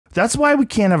That's why we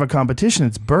can't have a competition.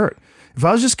 It's Bert. If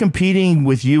I was just competing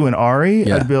with you and Ari,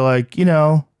 I'd be like, you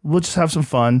know, we'll just have some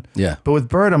fun. Yeah. But with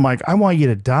Bert, I'm like, I want you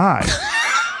to die.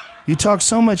 You talk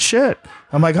so much shit.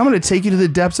 I'm like, I'm going to take you to the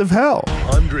depths of hell.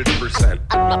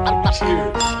 100%.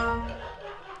 Cheers.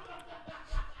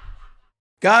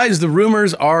 Guys, the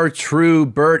rumors are true.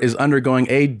 Bert is undergoing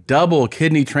a double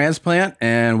kidney transplant,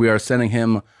 and we are sending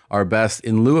him our best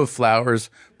in lieu of flowers.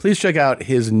 Please check out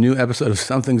his new episode of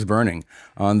Something's Burning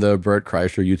on the Bert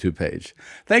Kreischer YouTube page.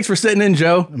 Thanks for sitting in,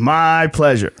 Joe. My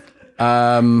pleasure.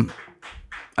 I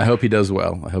hope he does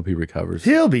well. I hope he recovers.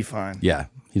 He'll be fine. Yeah,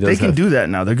 he does. They can do that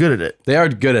now. They're good at it. They are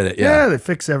good at it. Yeah, they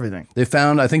fix everything.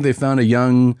 I think they found a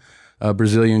young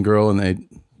Brazilian girl, and they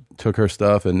took her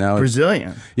stuff, and now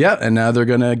Brazilian. Yeah, and now they're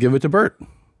gonna give it to Bert.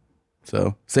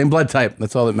 So same blood type.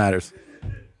 That's all that matters.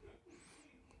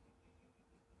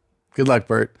 Good luck,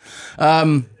 Bert.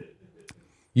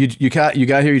 You got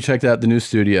here. You checked out the new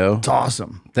studio. It's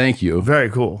awesome. Thank you.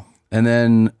 Very cool. And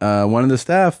then one of the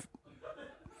staff,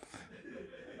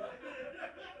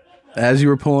 as you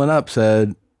were pulling up,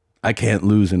 said, "I can't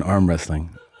lose in arm wrestling."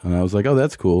 And I was like, "Oh,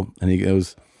 that's cool." And he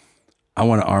goes, "I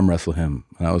want to arm wrestle him."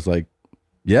 And I was like,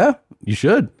 "Yeah, you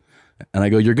should." And I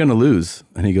go, "You're gonna lose."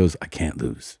 And he goes, "I can't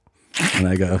lose." And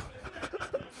I go.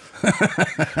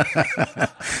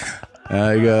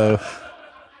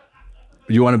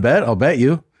 "You want to bet? I'll bet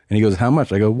you." And he goes, "How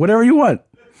much?" I go, "Whatever you want."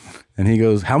 And he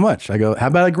goes, "How much?" I go, "How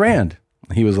about $1,000?"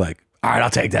 And he was like, "All right, I'll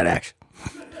take that action."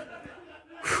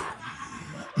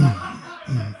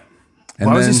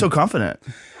 Why was he so confident?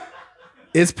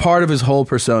 It's part of his whole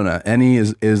persona. And he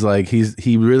is like,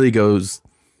 he really goes,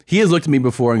 he has looked at me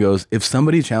before and goes, if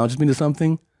somebody challenges me to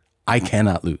something, I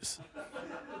cannot lose.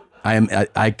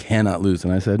 I cannot lose.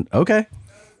 And I said, okay.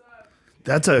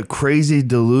 That's a crazy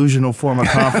delusional form of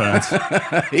confidence.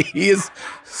 He is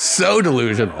so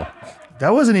delusional.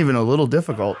 That wasn't even a little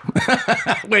difficult.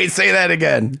 Wait, say that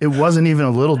again. It wasn't even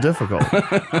a little difficult.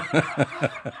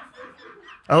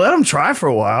 I let him try for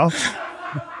a while.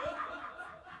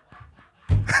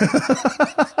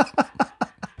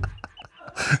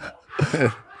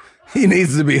 He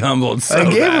needs to be humbled so I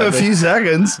gave badly. him a few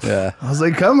seconds. Yeah. I was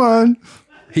like, come on.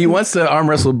 He wants to arm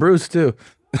wrestle Bruce too.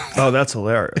 Oh, that's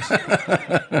hilarious.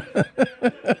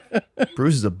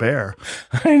 Bruce is a bear.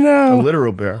 I know. A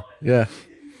literal bear. Yeah.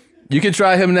 You can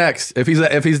try him next if he's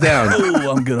down.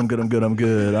 Oh, I'm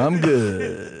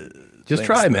good. Just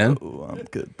try, man. Oh, I'm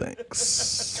good,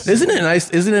 thanks. Isn't it nice?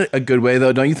 Isn't it a good way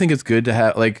though? Don't you think it's good to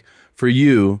have, like, for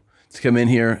you to come in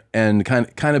here and kind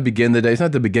of begin the day? It's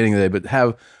not the beginning of the day, but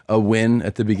have a win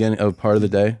at the beginning of part of the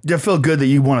day. You feel good that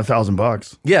you won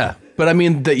 $1,000. Yeah, but I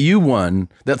mean that you won.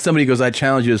 That somebody goes, I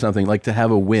challenge you to something. Like to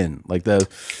have a win, like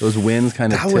those wins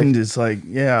kind of. That one is like,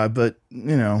 yeah, but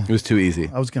you know, it was too easy.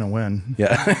 I was gonna win.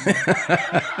 Yeah.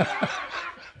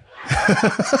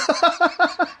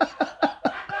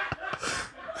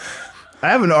 I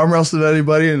haven't arm wrestled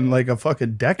anybody in like a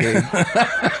fucking decade.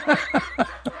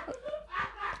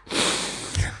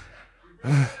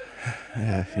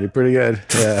 Yeah, you're pretty good.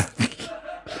 Yeah.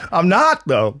 I'm not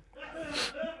though.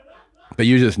 But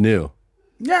you just knew.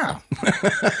 Yeah.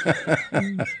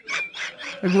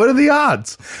 Like, what are the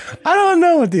odds? I don't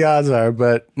know what the odds are,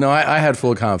 but no, I had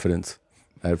full confidence.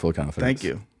 I had full confidence. Thank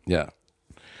you. Yeah.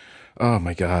 Oh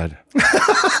my God.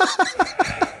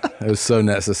 That was so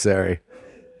necessary.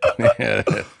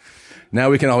 Now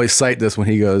we can always cite this when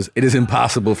he goes, it is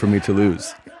impossible for me to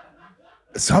lose.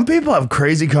 Some people have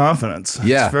crazy confidence.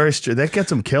 Yeah. It's very true. That gets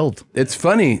them killed. It's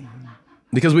funny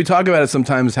because we talk about it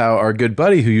sometimes how our good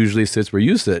buddy who usually sits where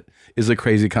you sit is a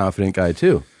crazy confident guy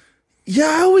too. Yeah,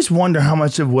 I always wonder how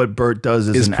much of what Bert does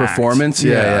is an performance. Act.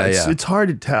 Yeah. It's hard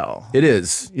to tell. It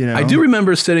is. You know? I do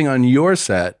remember sitting on your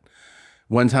set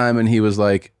one time and he was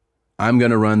like, I'm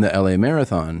going to run the LA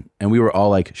Marathon. And we were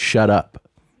all like, shut up.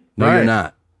 No, Right. you're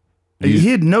not. He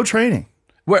had no training.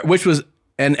 Which was,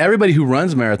 and everybody who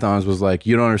runs marathons was like,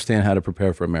 you don't understand how to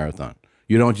prepare for a marathon.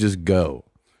 You don't just go.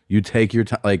 You take your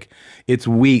time. Like, it's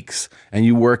weeks and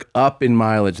you work up in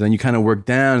mileage. Then you kind of work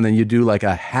down and then you do like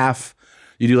a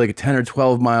 10 or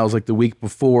 12 miles like the week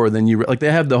before. Then you, like,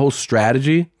 they have the whole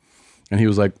strategy. And he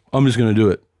was like, I'm just going to do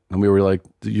it. And we were like,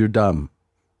 you're dumb.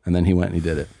 And then he went and he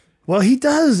did it. Well, he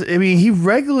does. I mean, he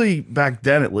regularly, back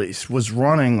then at least, was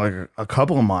running like a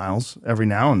couple of miles every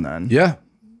now and then. Yeah.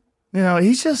 You know,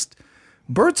 he's just,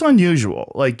 Bert's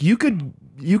unusual. Like, you could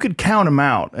count him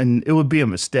out and it would be a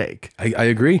mistake. I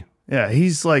agree. Yeah,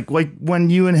 he's like when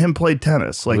you and him played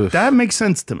tennis. Like, Oof. that makes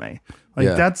sense to me. Like,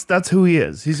 Yeah. that's who he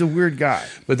is. He's a weird guy.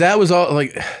 But that was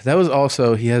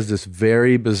also, he has this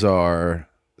very bizarre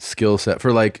skill set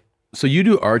for like, so you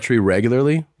do archery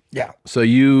regularly? Yeah. So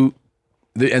you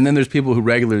And then there's people who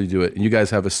regularly do it, and you guys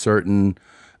have a certain,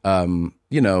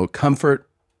 comfort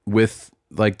with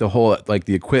like the whole, like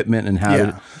the equipment and how.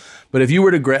 Yeah. But if you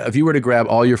were to grab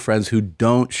all your friends who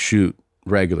don't shoot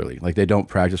regularly, like they don't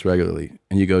practice regularly,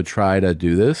 and you go try to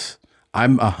do this,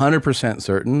 I'm 100%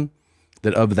 certain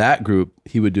that of that group,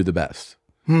 he would do the best.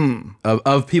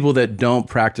 Of people that don't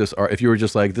practice, or if you were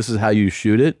just like, this is how you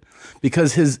shoot it,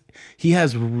 because he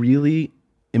has really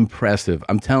impressive,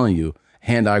 I'm telling you,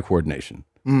 hand-eye coordination.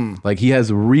 Like he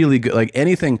has really good, like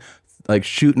anything, like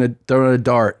throwing a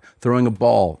dart, throwing a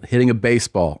ball, hitting a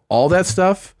baseball, all that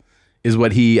stuff is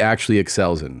what he actually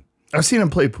excels in. I've seen him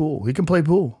play pool. He can play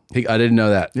pool. I didn't know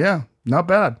that. Yeah, not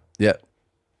bad. Yeah.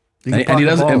 He And he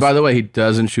doesn't. And by the way, he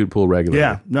doesn't shoot pool regularly.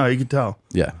 Yeah, no, you can tell.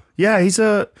 Yeah. Yeah,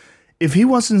 if he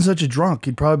wasn't such a drunk,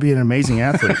 he'd probably be an amazing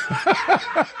athlete.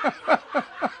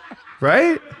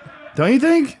 Right? Don't you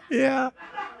think? Yeah.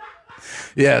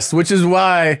 Yes, which is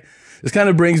why this kind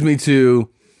of brings me to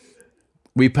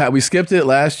we skipped it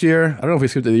last year. I don't know if we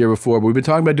skipped it the year before, but we've been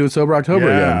talking about doing Sober October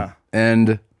again.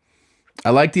 And I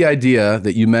like the idea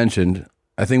that you mentioned.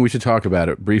 I think we should talk about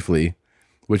it briefly,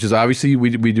 which is obviously we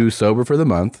do Sober for the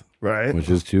month. Right. Which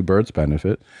is to Bert's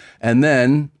benefit. And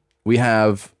then we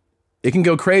have, it can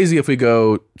go crazy if we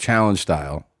go challenge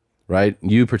style, right?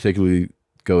 You particularly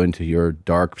go into your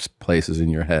dark places in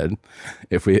your head.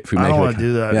 If we make I don't want to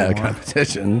do that. Yeah, a anymore.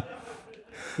 competition.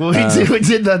 Well, we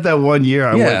did that one year.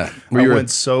 I went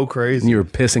so crazy. You were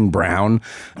pissing brown.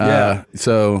 Yeah.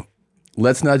 So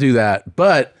let's not do that.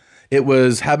 But it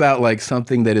was, how about like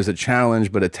something that is a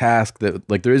challenge, but a task that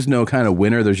like there is no kind of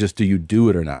winner. There's just, do you do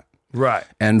it or not? Right.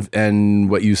 And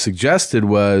what you suggested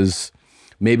was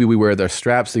maybe we wear their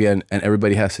straps again and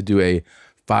everybody has to do a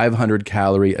 500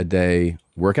 calorie a day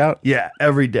workout. Yeah,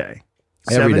 every day.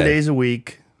 Every 7 day. days a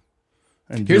week.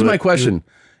 And Here's my question.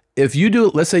 If you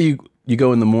do, let's say you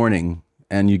go in the morning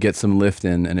and you get some lift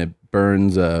in and it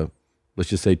burns, let's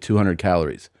just say 200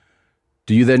 calories.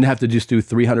 Do you then have to just do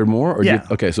 300 more? Or Yeah.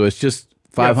 Okay, so it's just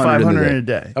 500 in a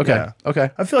day. Okay, Yeah.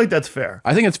 okay. I feel like that's fair.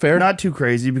 I think it's fair. Not too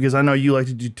crazy because I know you like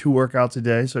to do 2 workouts a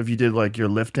day. So if you did like your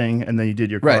lifting and then you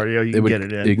did your cardio, you can get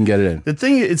it in. You can get it in. The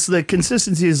thing, it's the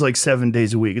consistency is like 7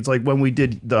 days a week. It's like when we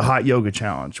did the hot yoga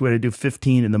challenge, we had to do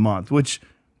 15 in the month, which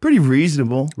pretty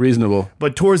reasonable. Reasonable.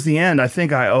 But towards the end, I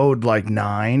think I owed like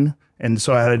 9. And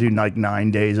so I had to do like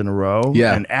 9 days in a row.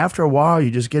 Yeah. And after a while, you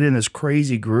just get in this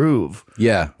crazy groove.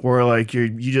 Yeah. Where like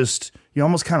you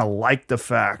almost kind of like the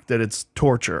fact that it's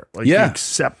torture. Like Yeah. you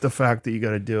accept the fact that you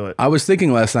got to do it. I was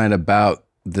thinking last night about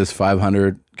this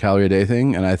 500 calorie a day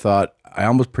thing, and I thought I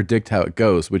almost predict how it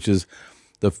goes, which is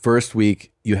the first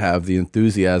week you have the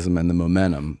enthusiasm and the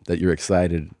momentum that you're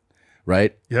excited,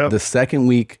 right? Yep. The second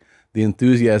week, the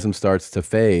enthusiasm starts to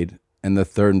fade, and the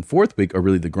third and fourth week are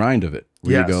really the grind of it.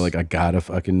 Where Yes. you go like, I gotta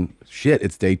fucking shit.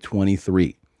 It's day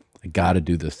 23. I gotta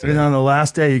do this today. And on the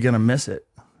last day, you're going to miss it.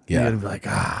 Yeah. You're going to be like,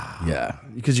 Yeah.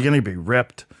 because you're going to be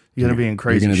ripped. You're going to be in You're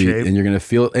crazy gonna shape. and you're gonna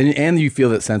feel, and you feel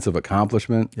that sense of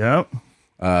accomplishment. Yep.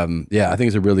 Yeah, I think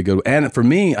it's a really good. And for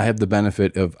me, I have the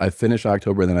benefit of I finish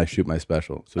October and then I shoot my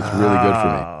special, so it's really good for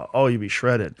me. Oh, you'd be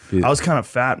shredded. Yeah. I was kind of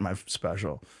fat in my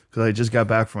special because I just got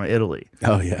back from Italy.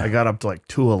 Oh yeah, I got up to like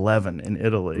 211 in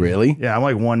Italy. Really? Yeah, I'm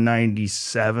like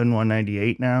 197,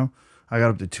 198 now. I got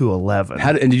up to 211.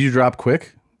 and did you drop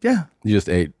quick? Yeah. You just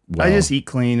ate. Well. I just eat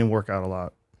clean and work out a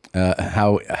lot.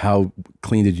 How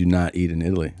clean did you not eat in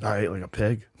Italy? I ate like a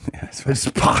pig. Yeah, that's right. It's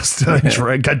pasta.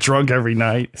 I got drunk every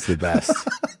night. It's the best.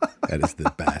 That is the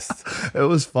best. It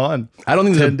was fun. I don't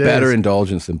think there's a 10 days. better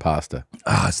indulgence than pasta.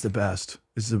 Ah, it's the best.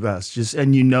 It's the best. Just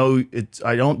and you know it's.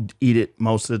 I don't eat it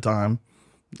most of the time,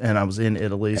 and I was in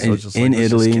Italy, so it's just like, in let's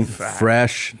just Italy, get fat.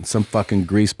 fresh, some fucking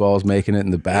grease balls making it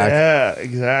in the back. Yeah,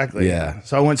 exactly. Yeah.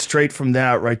 So I went straight from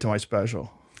that right to my special.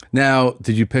 Now,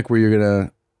 did you pick where you're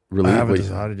gonna release? I haven't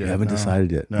decided yet. You haven't No.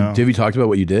 decided yet. No. Have you talked about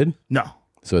what you did? No.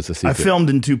 So it's a secret. I filmed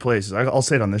in 2 places. I'll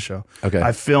say it on this show. Okay.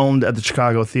 I filmed at the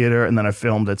Chicago Theater, and then I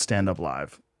filmed at Stand Up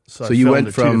Live. So I you filmed went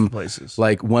at 2 from different places.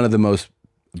 like one of the most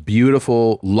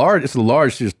beautiful, large. It's a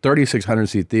large, there's 3,600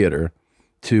 seat theater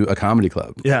to a comedy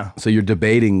club. Yeah. So you're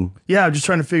debating. Yeah, I'm just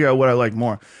trying to figure out what I like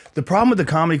more. The problem with the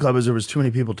comedy club is there was too many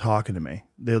people talking to me.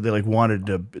 They like wanted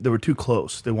to. They were too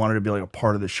close. They wanted to be like a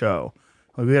part of the show.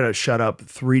 Like we had to shut up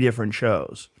 3 different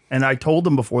shows. And I told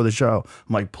them before the show,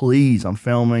 I'm like, please, I'm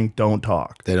filming. Don't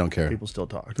talk. They don't care. People still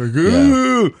talk.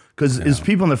 Because it's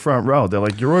people in the front row. They're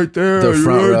like, you're right there. The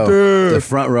front you're right row. there. The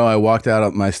front row. I walked out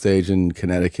of my stage in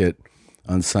Connecticut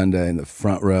on Sunday, in the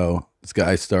front row, this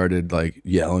guy started like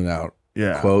yelling out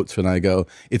quotes, and I go,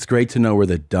 "It's great to know we're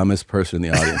the dumbest person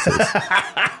in the audience is.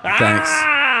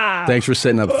 Thanks for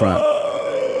sitting up front."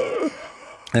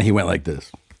 And he went like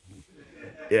this.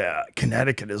 Yeah,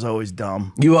 Connecticut is always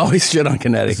dumb. You always shit on It's the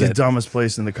Connecticut. dumbest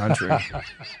place in the country.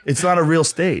 It's not a real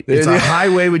state. It's a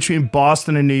highway between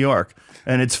Boston and New York,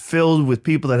 and it's filled with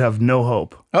people that have no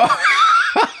hope.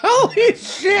 Holy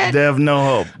shit! They have no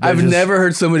hope. They're I've just never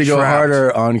heard somebody go trapped.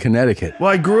 harder on Connecticut. Well,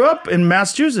 I grew up in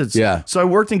Massachusetts. Yeah. So I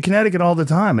worked in Connecticut all the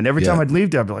time, and every time Yeah. I'd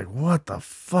leave there, I'd be like, "What the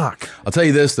fuck?" I'll tell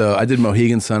you this though, I did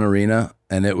Mohegan Sun Arena,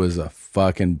 and it was a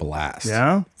fucking blast.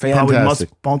 Yeah, Fantastic.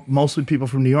 Mostly people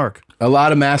from New York. A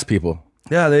lot of mass people.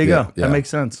 Yeah, there you Yeah, go. yeah. That makes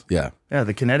sense. Yeah. Yeah,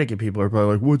 the Connecticut people are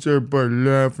probably like, "What's everybody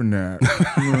laughing at?"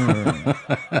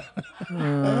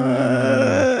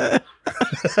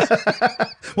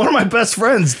 One of my best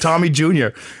friends, Tommy Jr.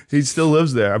 He still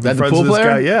lives there. I've been That the friends pool with this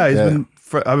player? guy. Yeah, Yeah.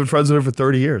 I've been friends with him for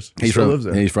 30 years. He still lives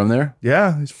there. He's from there?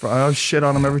 Yeah, I shit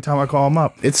on him every time I call him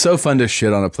up. It's so fun to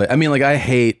shit on a place. I mean, like, I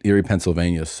hate Erie,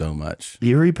 Pennsylvania so much.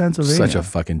 Erie, Pennsylvania. Such a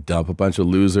fucking dump. A bunch of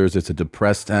losers. It's a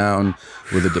depressed town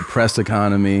with a depressed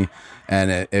economy.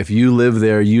 And if you live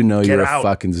there, you know you're out. a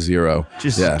fucking zero.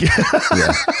 Just yeah. get-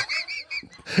 Yeah.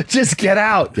 Just get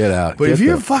out. Get out. But Get if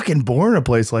you're the- fucking born in a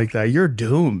place like that, you're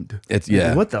doomed. It's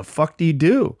yeah. What the fuck do you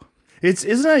do?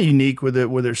 Isn't that unique where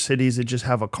there's cities that just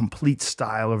have a complete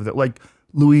style of it, like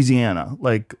Louisiana,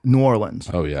 like New Orleans,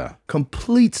 Oh yeah.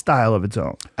 complete style of its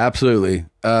own. Absolutely.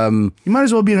 You might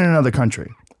as well be in another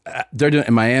country. They're doing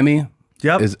in Miami.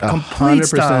 Yep, Is complete 100%.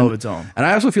 style of its own. And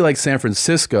I also feel like San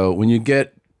Francisco, when you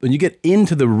get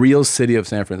into the real city of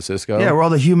San Francisco. Yeah, where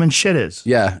all the human shit is.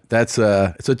 Yeah, it's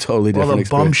a totally Where all different the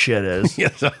bum experience.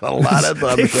 shit is. Yes, a lot of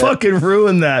bum They shit. fucking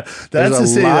ruined that. That's There's the a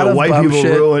city lot that of white bum people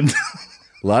shit. ruined.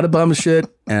 A lot of bum shit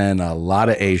and a lot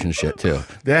of Asian shit too.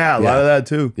 Yeah, a lot of that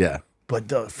too. Yeah. But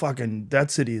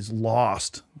that city is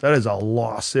lost. That is a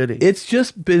lost city. It's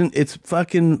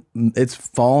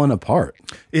fallen apart.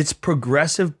 It's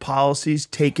progressive policies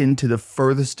taken to the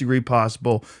furthest degree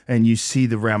possible, and you see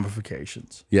the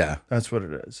ramifications. Yeah. That's what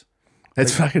it is.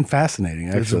 It's fucking fascinating,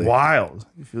 actually. It's wild.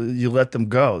 If you let them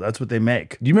go, that's what they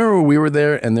make. Do you remember when we were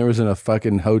there and there was in a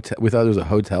fucking hotel? We thought there was a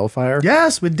hotel fire.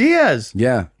 Yes, with Diaz.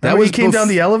 Yeah. That was came down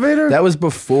the elevator. That was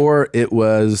before it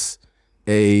was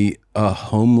a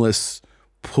homeless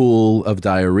pool of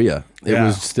diarrhea. It Yeah.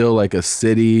 was still like a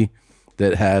city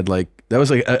that had like that was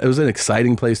like it was an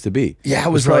exciting place to be. Yeah,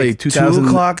 it was probably like 2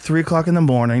 o'clock, 3 o'clock in the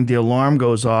morning. The alarm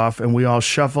goes off, and we all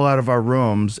shuffle out of our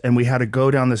rooms, and we had to go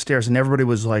down the stairs, and everybody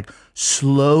was like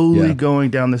slowly Yeah. going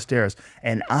down the stairs,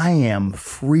 and I am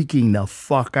freaking the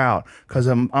fuck out because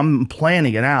I'm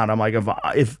planning it out. I'm like,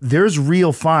 if there's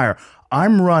real fire,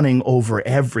 I'm running over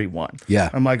everyone. Yeah.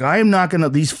 I'm like, I am not gonna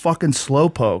these fucking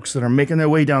slowpokes that are making their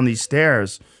way down these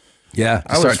stairs. Yeah,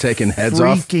 I start was taking heads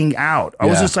off. freaking out. I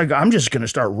was Yeah. just like, I'm just going to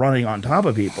start running on top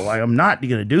of people. I am not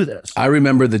going to do this. I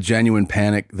remember the genuine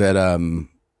panic that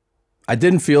I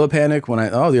didn't feel a panic when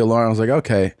the alarm. I was like,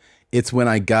 okay. It's when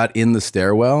I got in the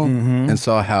stairwell and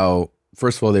saw how,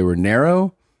 first of all, they were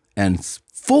narrow and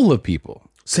full of people.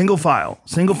 Single file,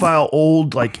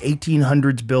 old like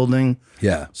 1800s building.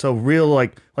 Yeah. So real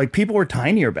like people were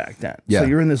tinier back then. Yeah. So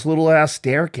you're in this little ass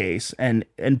staircase, and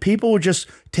people were just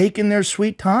taking their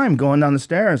sweet time going down the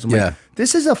stairs. I'm Yeah. like,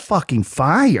 this is a fucking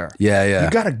fire. Yeah, yeah. You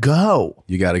gotta go,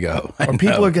 You got to go. or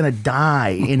people are gonna die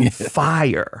in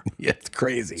fire. Yeah, it's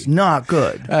crazy. Not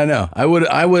good. I know. I would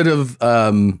have.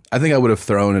 I think I would have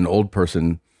thrown an old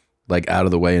person like out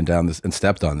of the way and down this and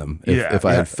stepped on them if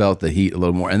I had felt the heat a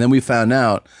little more. And then we found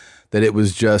out that it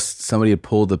was just somebody had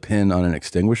pulled the pin on an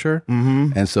extinguisher,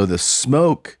 and so the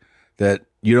smoke that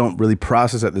you don't really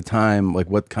process at the time, like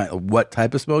what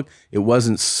type of smoke? It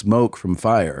wasn't smoke from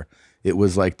fire. It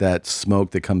was like that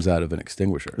smoke that comes out of an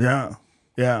extinguisher. Yeah,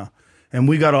 yeah. And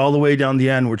we got all the way down the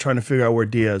end. We're trying to figure out where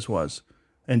Diaz was.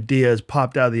 And Diaz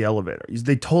popped out of the elevator.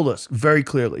 They told us very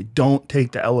clearly, don't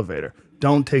take the elevator.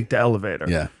 Don't take the elevator.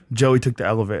 Yeah. Joey took the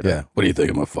elevator. Yeah. What do you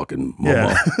think of my fucking momo?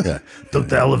 Yeah. Yeah. Took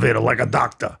the elevator like a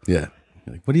doctor. Yeah.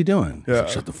 You're like, what are you doing? Yeah.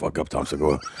 Shut the fuck up, Tom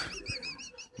Segura.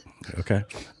 Okay.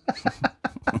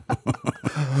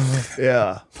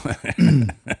 Yeah.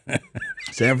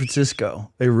 San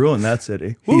Francisco. They ruined that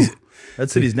city. That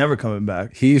city's never coming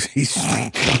back. He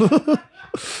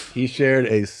shared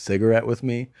a cigarette with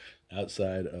me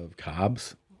outside of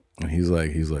Cobb's, and he's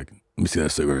like, let me see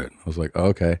that cigarette. I was like, oh,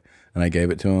 okay, and I gave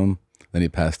it to him. Then he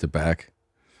passed it back,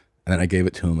 and then I gave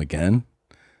it to him again.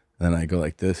 And then I go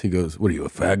like this. He goes, "What are you, a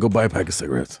fag? Go buy a pack of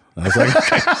cigarettes." And I was like,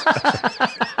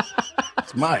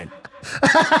 "It's mine."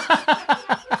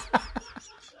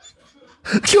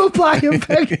 Go buy him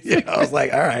back. Yeah, I was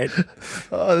like, "All right,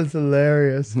 Oh, that's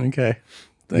hilarious. okay,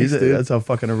 thanks, dude." That's a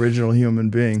fucking original human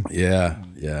being. Yeah,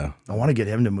 yeah. I want to get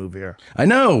him to move here. I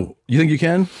know. You think you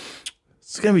can?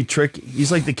 It's gonna be tricky. He's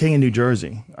like the king of New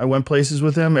Jersey. I went places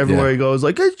with him. Everywhere he goes,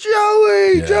 like, it's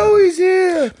Joey. Yeah. Joey's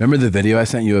here. Remember the video I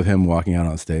sent you of him walking out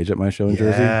on stage at my show in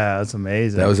Jersey? Yeah, that's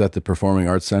amazing. That was at the Performing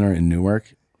Arts Center in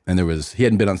Newark, and he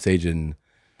hadn't been on stage in,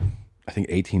 I think,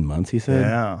 18 months. He said,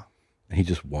 yeah. and he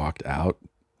just walked out.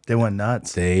 They went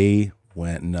nuts. They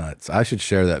went nuts. I should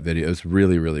share that video. It was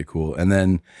really, really cool. And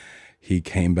then he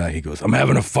came back. He goes, I'm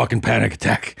having a fucking panic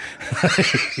attack.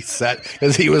 He sat,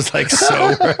 because he was like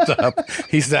so worked up.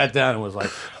 He sat down and was like,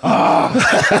 ah.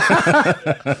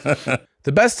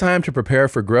 The best time to prepare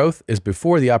for growth is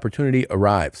before the opportunity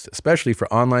arrives, especially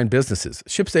for online businesses.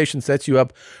 ShipStation sets you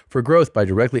up for growth by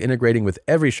directly integrating with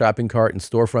every shopping cart and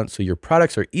storefront so your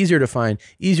products are easier to find,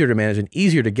 easier to manage, and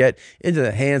easier to get into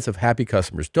the hands of happy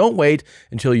customers. Don't wait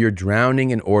until you're drowning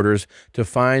in orders to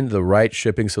find the right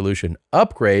shipping solution.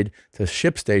 Upgrade to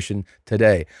ShipStation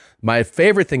today. My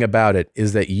favorite thing about it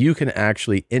is that you can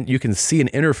actually you can see an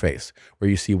interface where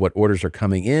you see what orders are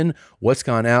coming in, what's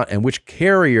gone out, and which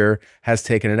carrier has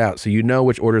taken it out. So you know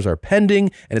which orders are pending,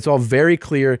 and it's all very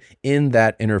clear in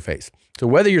that interface. So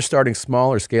whether you're starting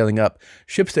small or scaling up,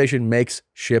 ShipStation makes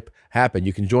ship happen.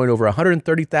 You can join over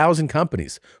 130,000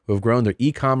 companies who have grown their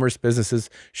e-commerce businesses,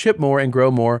 ship more, and grow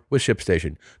more with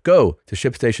ShipStation. Go to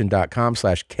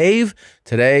ShipStation.com/cave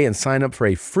today and sign up for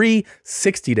a free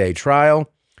 60-day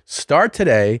trial. Start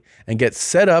today and get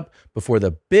set up before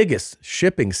the biggest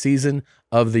shipping season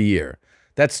of the year.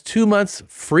 That's 2 months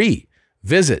free.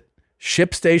 Visit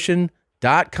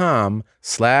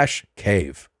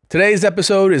ShipStation.com/cave. Today's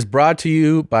episode is brought to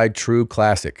you by True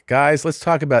Classic. Guys, let's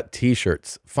talk about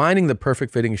t-shirts. Finding the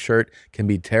perfect fitting shirt can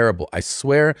be terrible. I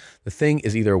swear the thing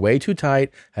is either way too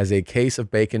tight, has a case of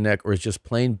bacon neck, or is just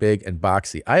plain big and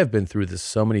boxy. I have been through this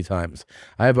so many times.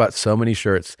 I have bought so many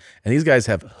shirts, and these guys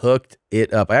have hooked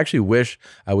it up. I actually wish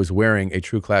I was wearing a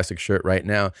True Classic shirt right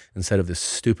now instead of this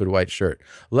stupid white shirt.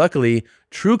 Luckily,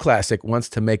 True Classic wants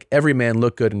to make every man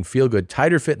look good and feel good.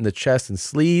 Tighter fit in the chest and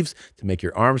sleeves to make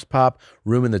your arms pop,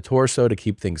 room in the torso to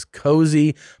keep things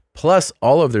cozy. Plus,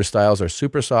 all of their styles are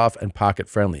super soft and pocket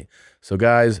friendly. So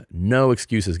guys, no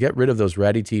excuses. Get rid of those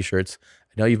ratty t-shirts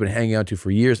I know you've been hanging on to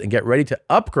for years and get ready to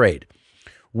upgrade.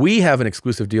 We have an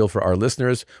exclusive deal for our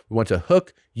listeners. We want to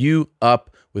hook you up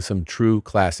with some True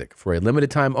Classic. For a limited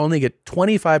time only, get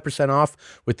 25% off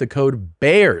with the code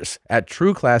BEARS at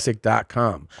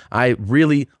trueclassic.com. I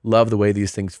really love the way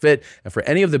these things fit. And for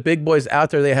any of the big boys out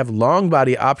there, they have long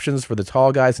body options for the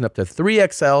tall guys and up to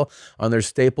 3XL on their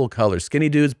staple colors. Skinny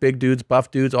dudes, big dudes,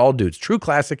 buff dudes, all dudes. True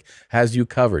Classic has you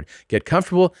covered. Get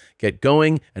comfortable, get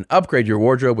going, and upgrade your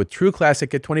wardrobe with True Classic.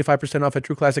 Get 25% off at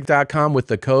trueclassic.com with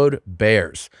the code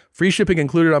BEARS. Free shipping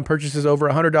included on purchases over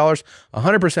 $100,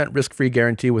 100% risk-free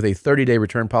guarantee with a 30-day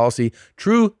return policy.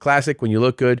 True Classic, when you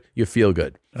look good, you feel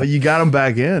good. Oh, you got him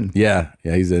back in. Yeah,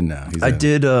 he's in now. I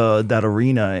did that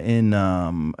arena in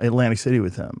Atlantic City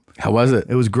with him. How was it?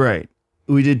 It was great.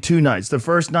 We did 2 nights. The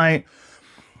first night,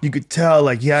 you could tell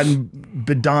like he hadn't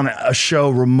been done a show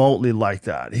remotely like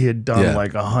that. He had done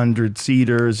like 100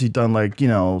 seaters. He'd done like,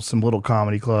 some little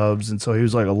comedy clubs. And so he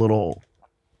was like a little,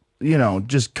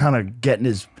 just kind of getting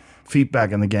his feet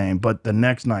back in the game. But the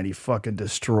next night he fucking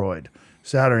destroyed.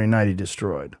 Saturday night he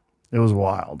destroyed. It was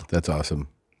wild. That's awesome.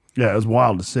 Yeah, it was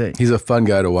wild to see. He's a fun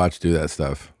guy to watch do that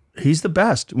stuff. He's the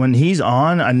best. When he's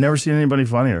on, I've never seen anybody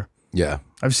funnier. Yeah.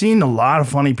 I've seen a lot of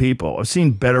funny people. I've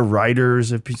seen better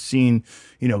writers. I've seen,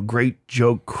 great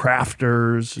joke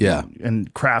crafters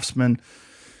and craftsmen.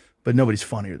 But nobody's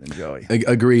funnier than Joey.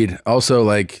 Agreed. Also,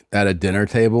 like at a dinner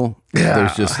table,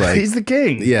 there's just like he's the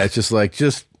king. Yeah, it's just like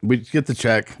we get the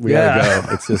check. We gotta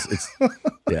go. It's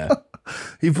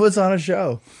He puts on a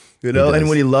show, and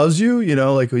when he loves you,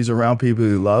 like he's around people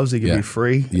he loves, he can be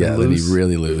free. Yeah, then he's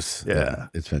really loose. Yeah,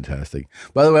 it's fantastic.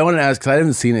 By the way, I wanted to ask because I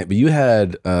haven't seen it, but you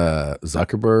had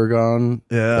Zuckerberg on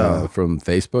from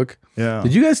Facebook. Yeah.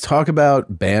 Did you guys talk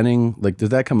about banning? Like, did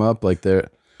that come up? Like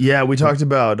there? Yeah, we talked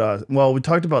about we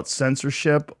talked about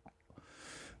censorship.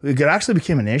 It actually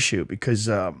became an issue because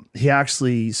he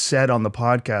actually said on the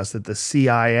podcast that the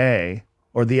CIA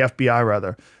or the FBI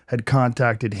rather had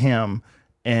contacted him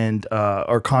and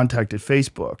or contacted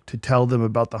Facebook to tell them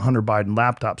about the Hunter Biden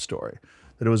laptop story,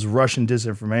 that it was Russian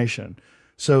disinformation.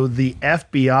 So the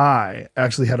FBI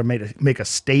actually had to make a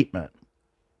statement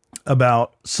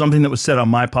about something that was said on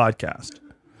my podcast.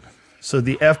 So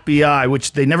the FBI,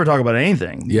 which they never talk about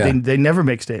anything, they never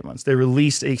make statements. They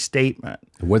released a statement.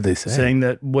 What did they say? Saying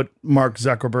that what Mark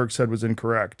Zuckerberg said was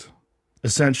incorrect,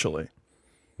 essentially.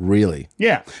 Really?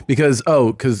 Yeah. Because the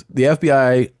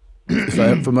FBI, if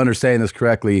I'm understanding this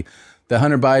correctly, the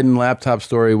Hunter Biden laptop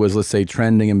story was, let's say,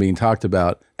 trending and being talked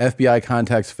about. FBI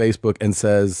contacts Facebook and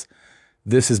says,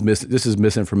 this is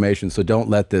misinformation. So don't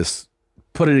let this,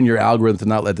 put it in your algorithm to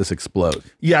not let this explode.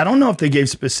 Yeah, I don't know if they gave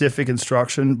specific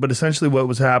instruction, but essentially what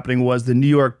was happening was the New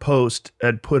York Post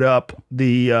had put up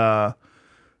this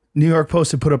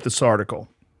article,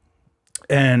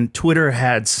 and Twitter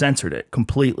had censored it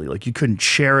completely. Like you couldn't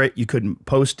share it, you couldn't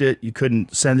post it, you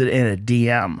couldn't send it in a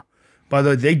DM. By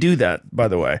the way, they do that, by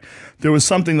the way. There was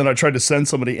something that I tried to send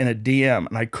somebody in a DM,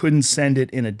 and I couldn't send it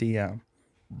in a DM.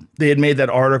 They had made that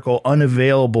article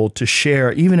unavailable to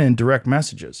share, even in direct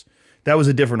messages. That was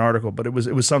a different article, but it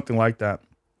was something like that.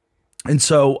 And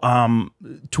so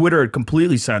Twitter had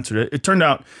completely censored it. It turned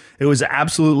out it was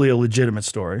absolutely a legitimate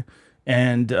story.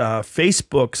 And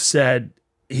Facebook said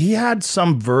he had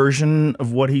some version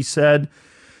of what he said.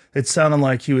 It sounded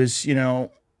like he was kind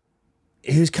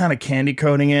of candy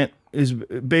coating it. Is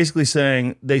basically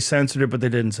saying they censored it, but they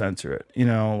didn't censor it.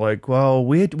 Like, well,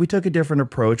 we took a different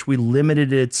approach. We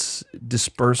limited its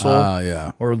dispersal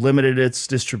or limited its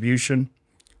distribution,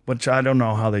 which I don't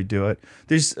know how they do it.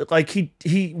 There's like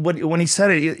when he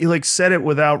said it, he like said it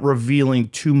without revealing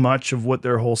too much of what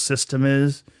their whole system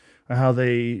is, or how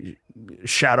they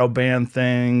shadow ban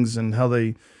things and how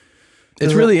they.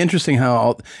 It's really interesting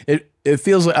how it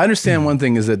feels like. I understand one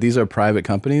thing is that these are private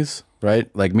companies,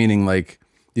 right? Like meaning like.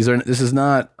 This is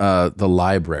not the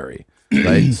library,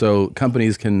 right? So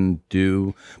companies can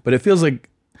do, but it feels like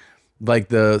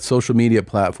the social media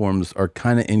platforms are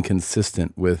kind of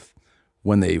inconsistent with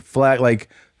when they flag, like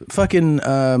fucking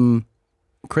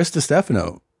Chris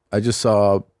DiStefano. I just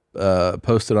saw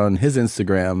posted on his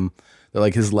Instagram that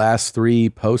like his last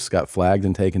 3 posts got flagged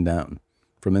and taken down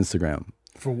from Instagram.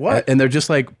 For what? And they're just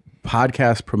like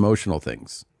podcast promotional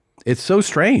things. It's so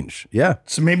strange. Yeah.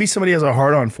 So maybe somebody has a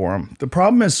hard on for him. The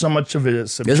problem is so much of it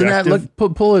is subjective. Isn't that look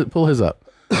pull his up?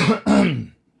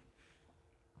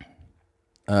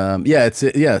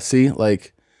 See,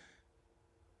 like,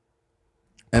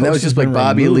 and that was just like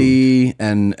Bobby Lee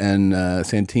and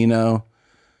Santino,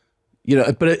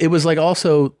 but it was like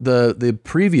also the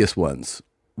previous ones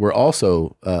were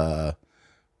also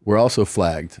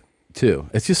flagged too.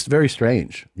 It's just very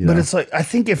strange. But it's like, I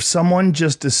think if someone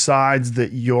just decides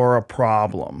that you're a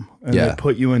problem and they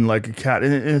put you in like a cat,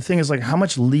 and the thing is like, how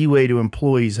much leeway do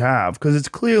employees have? Because it's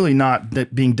clearly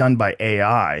not being done by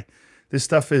AI. This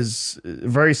stuff is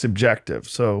very subjective.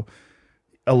 So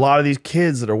a lot of these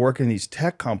kids that are working in these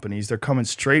tech companies, they're coming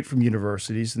straight from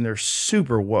universities and they're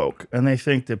super woke. And they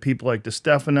think that people like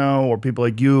DiStefano or people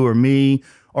like you or me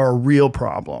are a real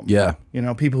problem. Yeah.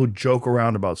 People who joke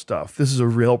around about stuff. This is a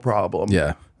real problem.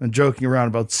 Yeah. And joking around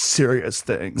about serious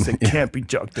things that can't be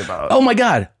joked about. Oh my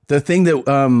God. The thing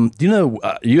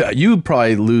that, you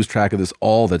probably lose track of this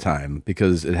all the time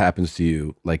because it happens to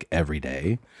you like every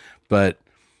day. But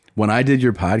when I did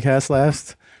your podcast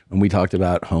last, when we talked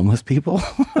about homeless people.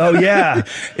 Oh yeah.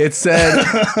 It said,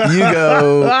 you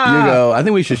go, I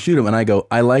think we should shoot them. And I go,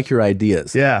 I like your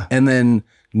ideas. Yeah. And then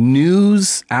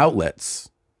news outlets.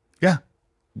 Yeah.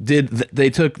 They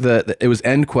took it was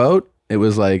end quote. It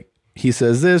was like, he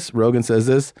says this, Rogan says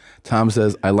this, Tom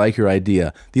says, I like your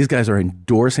idea. These guys are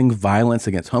endorsing violence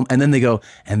against and then they go,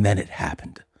 and then it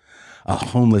happened. A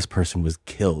homeless person was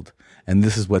killed. And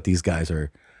this is what these guys are.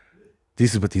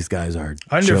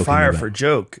 Under fire for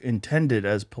joke intended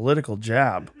as political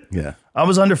jab. Yeah. I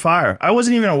was under fire. I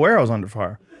wasn't even aware I was under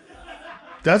fire.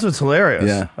 That's what's hilarious.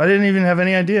 Yeah. I didn't even have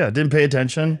any idea. Didn't pay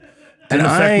attention. Didn't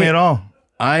affect me at all.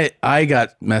 I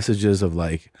got messages of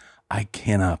like, I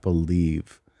cannot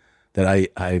believe that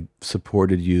I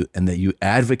supported you and that you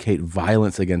advocate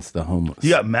violence against the homeless. You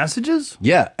got messages?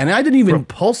 Yeah. And I didn't even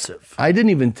repulsive. I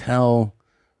didn't even tell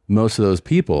most of those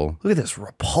people. Look at this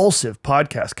repulsive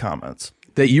podcast comments.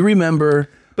 That you remember.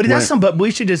 But but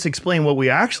we should just explain what we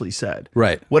actually said.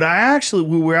 Right. What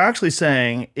we were actually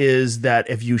saying is that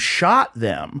if you shot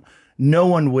them, no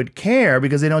one would care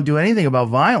because they don't do anything about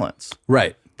violence.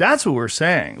 Right. That's what we're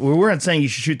saying. We weren't saying you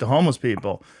should shoot the homeless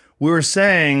people. We were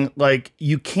saying like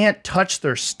you can't touch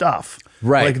their stuff.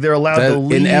 Right. Like they're allowed to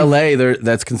leave. In LA,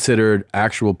 that's considered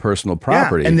actual personal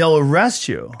property. Yeah, and they'll arrest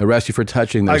you. Arrest you for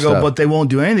touching their stuff. I go, but they won't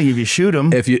do anything if you shoot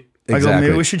them. Exactly. I go,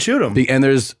 maybe we should shoot them. And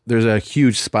there's a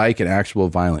huge spike in actual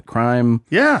violent crime.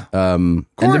 Yeah. And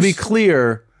to be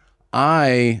clear,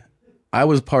 I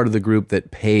was part of the group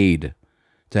that paid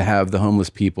to have the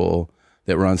homeless people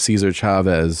that were on Cesar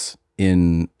Chavez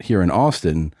here in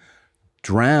Austin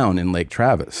drown in Lake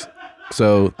Travis.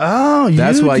 So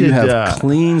that's why you have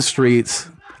clean streets.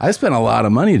 I spent a lot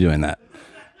of money doing that.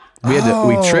 We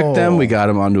tricked them. We got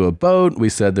them onto a boat. We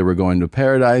said they were going to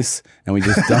paradise, and we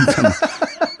just dumped them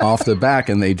off the back,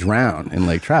 and they drowned in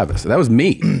Lake Travis. So that was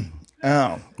me.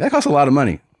 Oh, that cost a lot of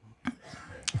money.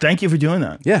 Thank you for doing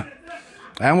that. Yeah.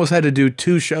 I almost had to do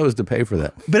 2 shows to pay for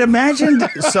that. But imagine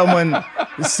someone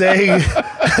saying,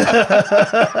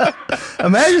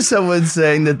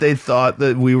 that they thought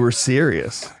that we were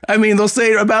serious. I mean, they'll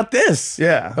say it about this.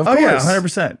 Yeah. Of oh, yeah, course.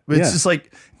 100%. It's just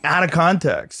like out of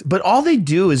context. But all they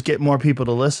do is get more people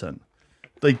to listen.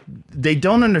 Like, they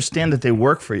don't understand that they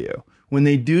work for you. When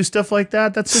they do stuff like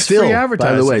that, that's just free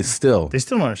advertising. By the way, They still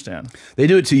don't understand. They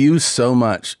do it to you so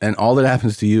much, and all that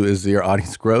happens to you is your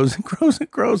audience grows and grows and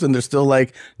grows, and they're still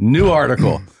like, new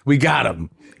article, we got them.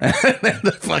 And then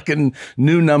the fucking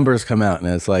new numbers come out, and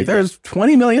it's like, there's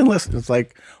 20 million listeners. It's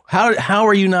like, how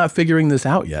are you not figuring this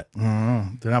out yet?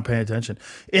 They're not paying attention.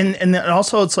 And then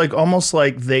also, it's like almost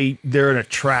like they're in a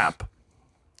trap.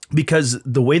 Because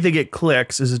the way they get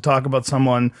clicks is to talk about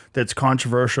someone that's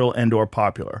controversial and or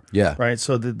popular. Yeah. Right?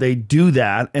 So that they do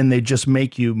that and they just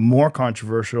make you more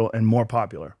controversial and more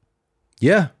popular.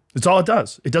 Yeah. That's all it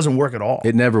does. It doesn't work at all.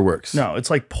 It never works. No, it's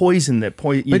like poison that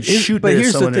you shoot But at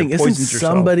here's the someone thing. and Isn't poisons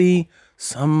yourself.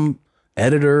 some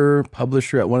editor,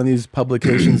 publisher at one of these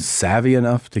publications savvy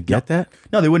enough to get that?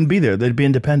 No, they wouldn't be there. They'd be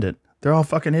independent. They're all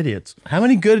fucking idiots. How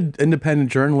many good independent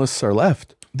journalists are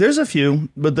left? There's a few,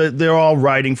 but they're all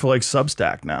writing for like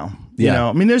Substack now. You Yeah. know,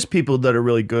 I mean, there's people that are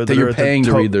really good That are you're at the paying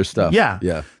to read their stuff. Yeah,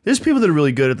 Yeah. There's people that are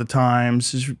really good at the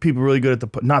Times. There's people really good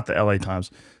at not the LA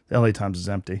Times. The LA Times is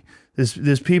empty.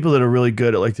 There's people that are really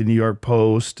good at like the New York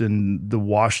Post and the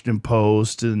Washington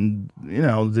Post and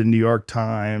the New York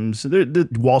Times. The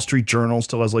Wall Street Journal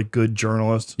still has like good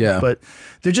journalists. Yeah. but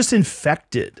they're just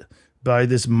infected by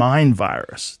this mind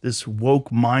virus, this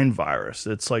woke mind virus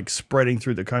that's like spreading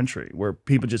through the country where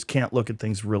people just can't look at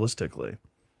things realistically.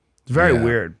 It's very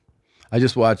weird. I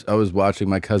was watching,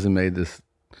 my cousin made this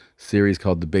series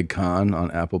called The Big Con on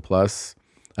Apple Plus,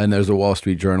 and there's a Wall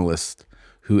Street journalist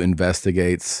who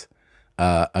investigates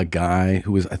a guy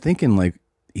who was, I think, in like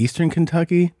Eastern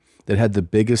Kentucky that had the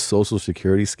biggest Social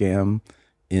Security scam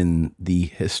in the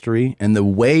history. And the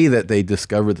way that they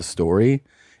discovered the story,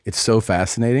 it's so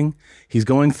fascinating. He's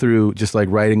going through just like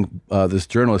writing, this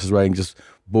journalist is writing just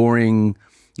boring,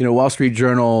 Wall Street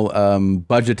Journal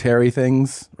budgetary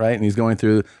things, right? And he's going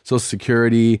through Social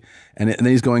Security, and then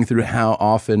he's going through how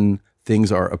often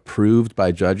things are approved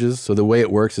by judges. So the way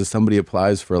it works is somebody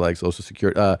applies for like Social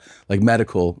Security, like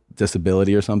medical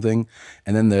disability or something,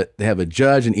 and then they have a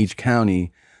judge in each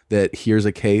county that hears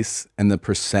a case, and the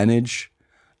percentage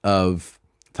of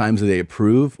times that they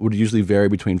approve would usually vary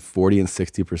between 40 and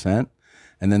 60%.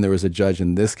 And then there was a judge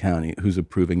in this county who's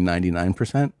approving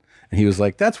 99%. And he was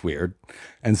like, that's weird.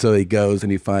 And so he goes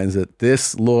and he finds that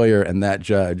this lawyer and that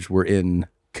judge were in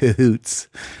cahoots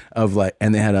of like,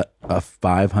 and they had a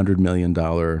 $500 million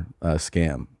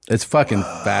scam. It's fucking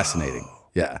fascinating.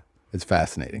 Yeah, it's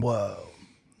fascinating. Whoa.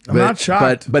 I'm not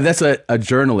shocked. But that's a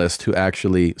journalist who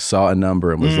actually saw a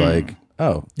number and was like,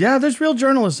 oh. Yeah, there's real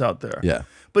journalists out there. Yeah.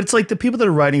 But it's like the people that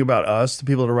are writing about us, the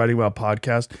people that are writing about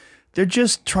podcasts, they're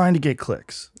just trying to get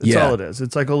clicks. That's all it is.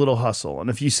 It's like a little hustle. And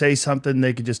if you say something,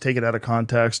 they could just take it out of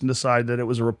context and decide that it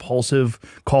was a repulsive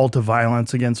call to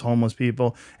violence against homeless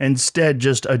people. Instead,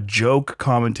 just a joke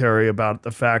commentary about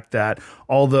the fact that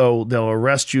although they'll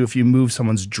arrest you if you move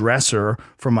someone's dresser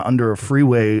from under a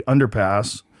freeway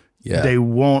underpass, they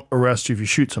won't arrest you if you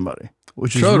shoot somebody,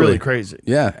 which is really crazy.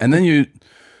 Yeah. And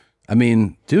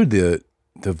then dude,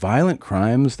 the violent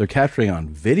crimes they're capturing on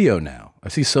video now. I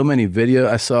see so many video.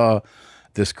 I saw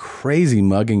this crazy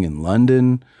mugging in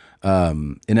London.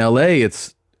 In LA,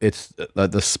 it's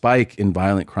the spike in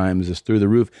violent crimes is through the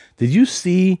roof. Did you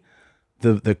see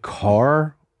the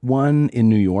car one in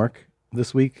New York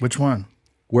this week? Which one?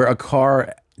 Where a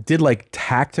car did like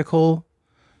tactical,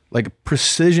 like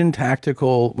precision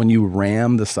tactical, when you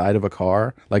ram the side of a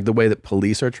car, like the way that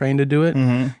police are trained to do it.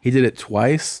 Mm-hmm. He did it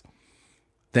twice.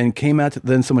 Then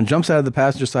then someone jumps out of the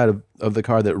passenger side of the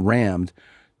car that rammed,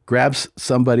 grabs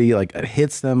somebody, like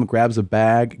hits them, grabs a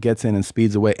bag, gets in and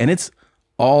speeds away. And it's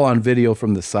all on video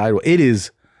from the sidewalk. It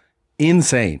is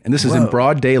insane. And this is in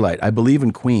broad daylight, I believe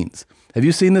in Queens. Have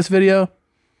you seen this video?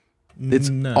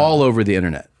 It's all over the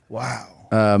internet. Wow.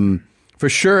 For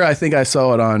sure, I think I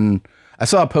saw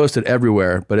it posted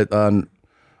everywhere, but on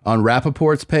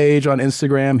Rappaport's page on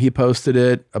Instagram, he posted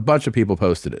it. A bunch of people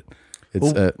posted it.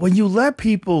 When you let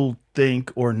people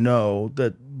think or know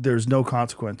that there's no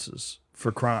consequences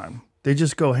for crime, they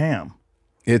just go ham.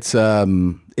 It's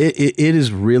it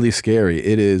is really scary.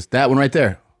 It is that one right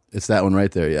there. It's that one right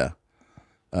there.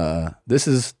 Yeah. This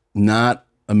is not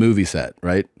a movie set,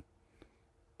 right?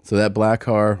 So that black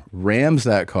car rams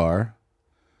that car,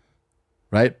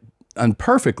 right? And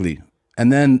perfectly.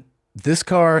 And then this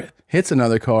car hits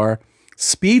another car,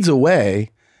 speeds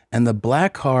away, and the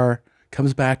black car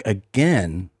comes back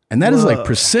again And that is like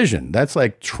precision. That's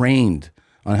like trained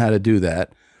on how to do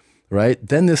that, right?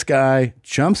 Then this guy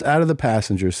jumps out of the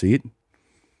passenger seat.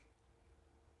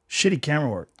 Shitty camera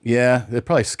work. Yeah, they're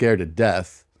probably scared to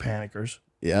death. Panickers.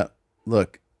 Yeah.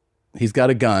 Look, he's got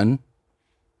a gun.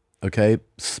 Okay.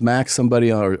 Smacks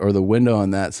somebody or the window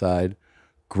on that side.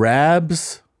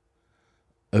 Grabs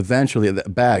eventually the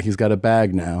bag. He's got a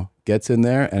bag now. Gets in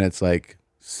there and it's like,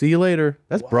 see you later.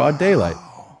 That's broad daylight.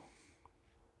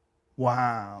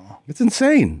 Wow. It's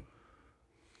insane.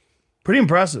 Pretty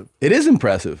impressive. It is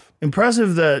impressive.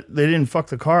 Impressive that they didn't fuck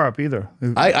the car up either.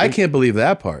 I can't believe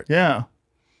that part. Yeah.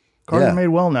 Cars are made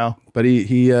well now. But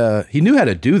he knew how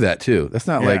to do that too. That's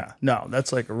not like no,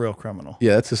 that's like a real criminal.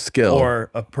 Yeah, that's a skill.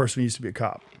 Or a person who used to be a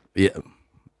cop. Yeah.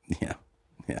 Yeah.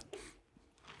 Yeah.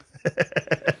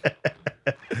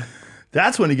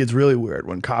 That's when it gets really weird,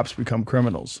 when cops become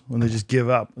criminals, when they just give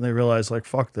up and they realize, like,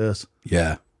 fuck this.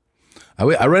 Yeah.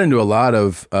 I run into a lot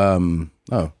of $20,000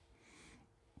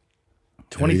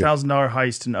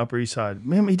 heist in Upper East Side.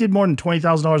 Man, he did more than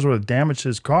 $20,000 worth of damage to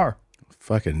his car.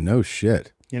 fucking no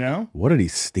shit. You know? What did he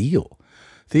steal?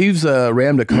 Thieves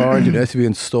rammed a car into an SUV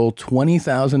and stole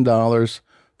 $20,000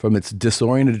 from its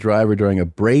disoriented driver during a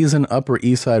brazen Upper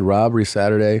East Side robbery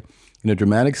Saturday. In a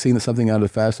dramatic scene that's something out of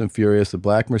Fast and Furious, the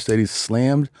black Mercedes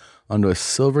slammed onto a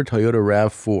silver Toyota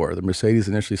RAV4. The Mercedes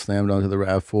initially slammed onto the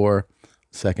RAV4,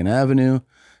 2nd Avenue.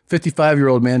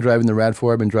 55-year-old man driving the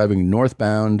RAV4 had been driving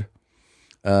northbound.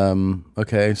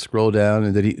 Okay, scroll down.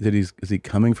 And is he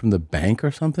coming from the bank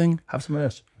or something? Have some of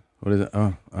this. What is it?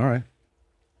 Oh, all right.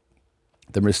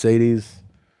 The Mercedes.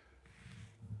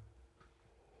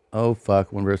 Oh,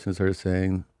 fuck. One person started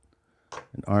saying,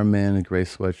 an armed man in a gray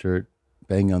sweatshirt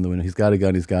banging on the window. He's got a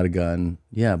gun. He's got a gun.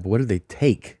 Yeah, but what did they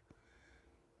take?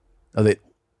 Oh, that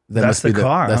That's must the be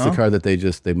car, That's huh? the car that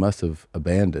they must have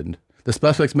abandoned. The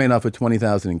suspects made off with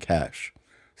 $20,000 in cash.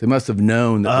 So they must have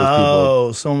known that those people.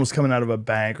 Oh, someone was coming out of a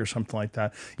bank or something like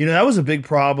that. You know, that was a big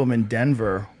problem in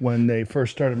Denver when they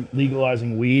first started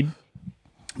legalizing weed.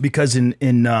 Because in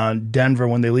Denver,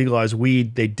 when they legalized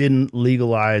weed, they didn't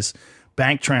legalize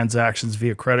bank transactions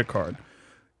via credit card.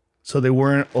 So they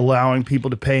weren't allowing people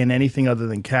to pay in anything other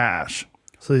than cash.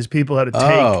 So these people had to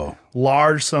take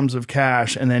large sums of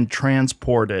cash and then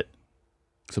transport it.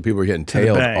 So people were getting to the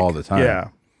tailed bank. all the time. Yeah.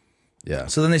 Yeah.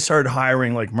 So then they started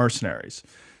hiring like mercenaries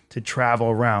to travel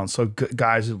around. So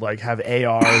guys would like have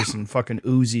ARs and fucking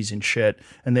Uzis and shit,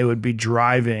 and they would be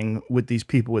driving with these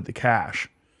people with the cash,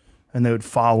 and they would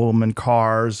follow them in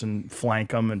cars and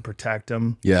flank them and protect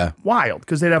them. Yeah. Wild,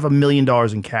 because they'd have $1 million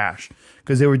in cash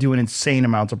because they were doing insane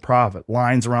amounts of profit.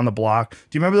 Lines around the block.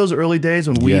 Do you remember those early days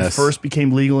when weed Yes. first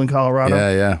became legal in Colorado?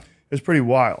 Yeah, yeah. It was pretty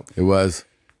wild. It was.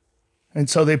 And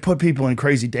so they put people in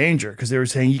crazy danger because they were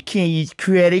saying, you can't use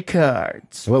credit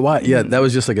cards. What? Why? Yeah, that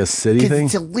was just like a city thing.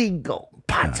 It's illegal.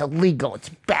 Pot's illegal. It's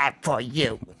bad for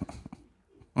you.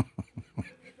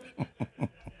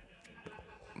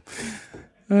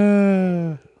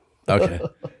 Okay.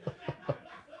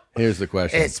 Here's the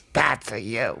question. It's bad for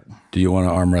you. Do you want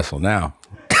to arm wrestle now?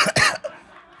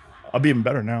 I'll be even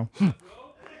better now.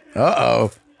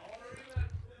 Uh-oh.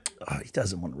 Oh, he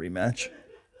doesn't want a rematch.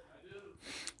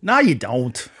 No, you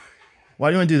don't. Why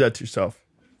do you want to do that to yourself?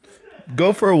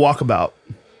 Go for a walkabout.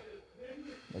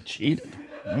 I cheated.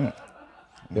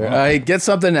 Here, get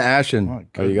something to Ashton.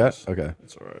 Oh, you got? Okay.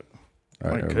 That's all right. All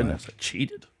right, My never goodness, I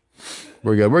cheated.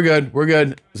 We're good. We're good. We're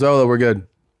good. Zola, we're good.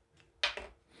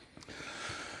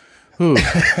 Whew.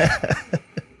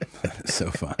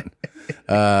 So fun.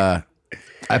 I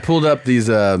pulled up these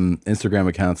Instagram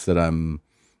accounts that I'm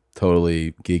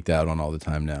totally geeked out on all the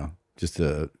time now. Just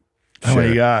to What do share.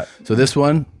 you got? So this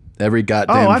one, every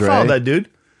goddamn Oh, I Dre. followed that dude.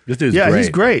 This dude's Yeah, great. he's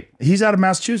great. He's out of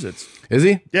Massachusetts. Is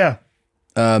he? Yeah.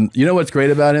 You know what's great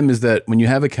about him is that when you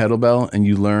have a kettlebell and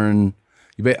you learn,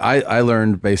 I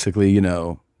learned basically,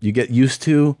 you get used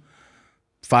to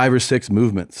 5 or 6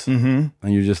 movements, and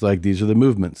you're just like, these are the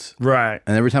movements. Right.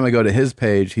 And every time I go to his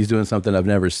page, he's doing something I've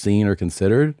never seen or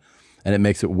considered, and it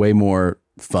makes it way more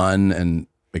fun and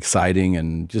exciting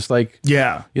and just like,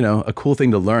 Yeah. a cool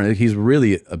thing to learn. He's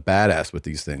really a badass with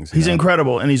these things. He's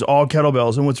incredible, and he's all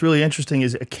kettlebells. And what's really interesting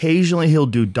is occasionally he'll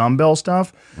do dumbbell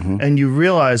stuff, and you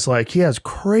realize like he has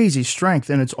crazy strength,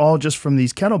 and it's all just from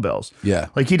these kettlebells. Yeah.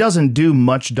 Like he doesn't do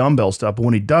much dumbbell stuff, but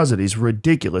when he does it, he's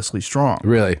ridiculously strong.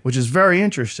 Really? Which is very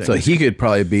interesting. So he could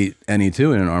probably beat any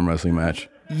two in an arm wrestling match.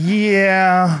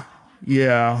 Yeah.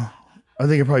 Yeah. I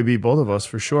think it'd probably beat both of us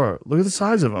for sure. Look at the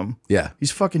size of him. Yeah.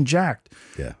 He's fucking jacked.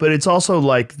 Yeah. But it's also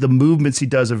like the movements he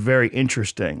does are very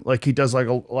interesting. Like he does like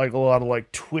a lot of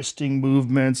like twisting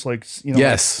movements, like like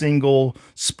Yes. single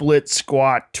split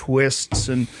squat twists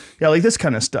and yeah, like this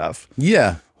kind of stuff.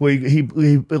 Yeah. Where he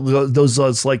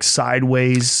those like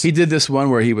sideways. He did this one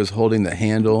where he was holding the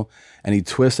handle and he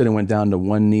twisted and went down to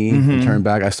one knee and turned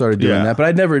back. I started doing Yeah. that,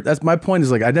 but that's my point is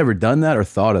like, I'd never done that or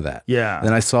thought of that. Yeah.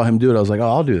 Then I saw him do it. I was like, oh,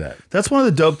 I'll do that. That's one of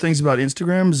the dope things about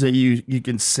Instagram is that you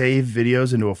can save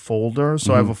videos into a folder.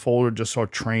 So I have a folder just for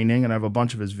training, and I have a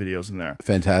bunch of his videos in there.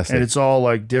 Fantastic. And it's all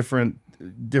like different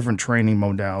training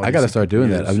modalities. I got to start doing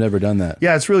that. I've never done that.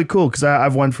 Yeah, it's really cool because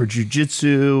I've one for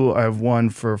jujitsu. I have one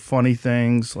for funny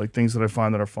things, like things that I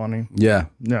find that are funny. Yeah.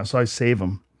 Yeah, so I save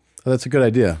them. Oh, that's a good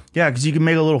idea. Yeah, because you can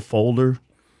make a little folder.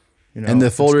 You know, And the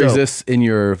it's folder dope. exists in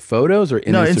your photos or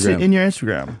in No, it's Instagram? in your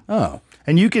Instagram. Oh.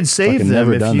 And you can save Fucking them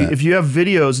never if done you that. if you have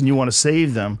videos and you want to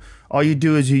save them. All you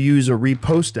do is you use a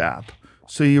repost app.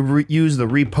 So you use the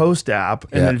repost app,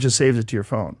 and Yeah. then it just saves it to your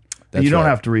phone. And That's you don't right.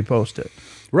 have to repost it.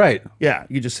 Right. Yeah,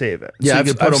 you just save it. Yeah, so you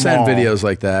can put I've them sent all- videos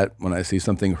like that when I see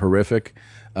something horrific.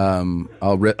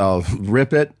 I'll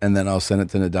rip it and then I'll send it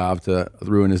to Nadav to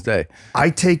ruin his day. I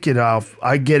take it off.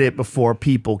 I get it before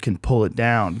people can pull it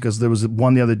down because there was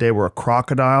one the other day where a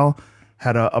crocodile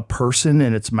had a person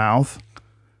in its mouth.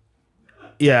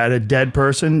 Yeah, a dead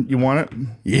person. You want it?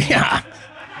 Yeah.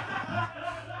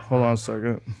 Hold on a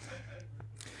second.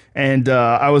 And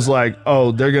I was like,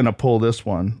 "Oh, they're gonna pull this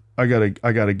one. I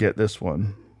gotta get this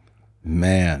one."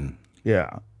 Man.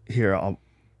 Yeah. Here, I'll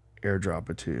airdrop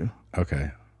it to you.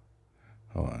 Okay.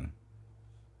 Hold on.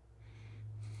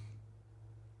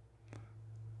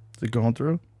 Is it going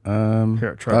through?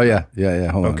 Here, try. Oh it.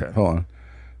 yeah. Hold Okay. on. Hold on.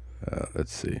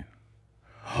 Let's see.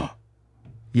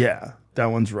 Yeah, that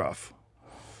one's rough.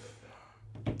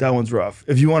 That one's rough.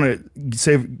 If you want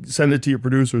to send it to your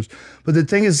producers. But the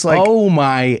thing is, like, Oh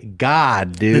my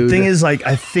God, dude. the thing is, like,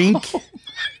 I think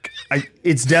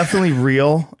it's definitely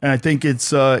real, and I think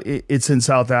it's in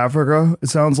South Africa. It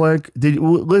sounds like.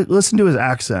 Listen to his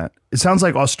accent? It sounds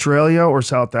like Australia or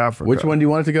South Africa. Which one do you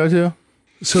want it to go to?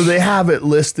 So they have it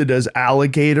listed as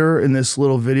alligator in this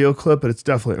little video clip, but it's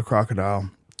definitely a crocodile.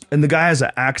 And the guy has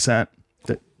an accent.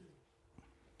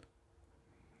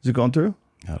 Is it going through?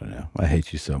 I don't know. I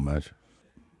hate you so much.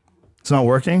 It's not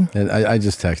working? And I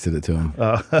just texted it to him.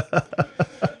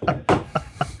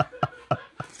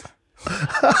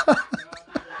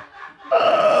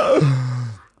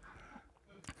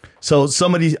 So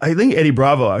somebody, I think Eddie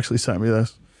Bravo actually sent me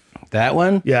this. That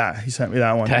one? Yeah, he sent me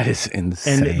that one. That is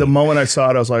insane. And the moment I saw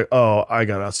it, I was like, oh, I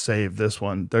gotta save this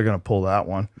one. They're gonna pull that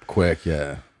one. Quick,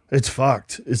 yeah. It's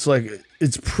fucked. It's like,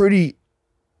 it's pretty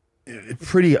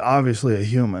obviously a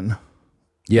human.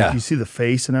 Yeah. You see the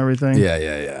face and everything.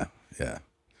 Yeah.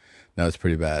 No, it's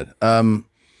pretty bad. All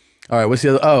right, what's the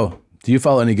other? Oh, do you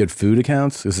follow any good food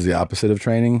accounts? This is the opposite of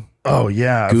training. Oh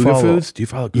yeah. I Guga follow- Foods? Do you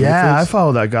follow Guga Yeah, I Foods?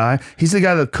 follow that guy. He's the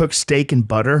guy that cooks steak and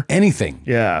butter. Anything.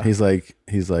 Yeah. He's like,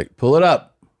 pull it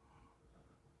up.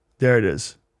 There it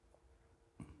is.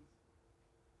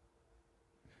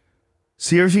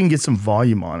 See if you can get some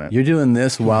volume on it. You're doing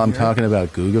this while I'm talking about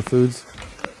Guga Foods?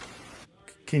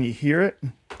 Can you hear it?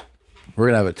 We're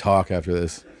going to have a talk after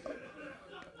this.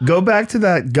 Go back to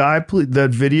that guy, that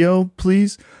video,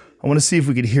 please. I want to see if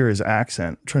we could hear his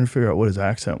accent. I'm trying to figure out what his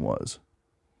accent was.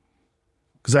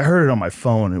 Because I heard it on my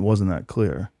phone. It wasn't that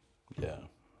clear. Yeah.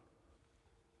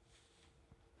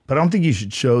 But I don't think you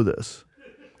should show this.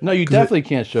 No, you definitely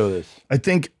can't show this. I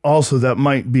think also that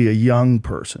might be a young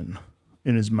person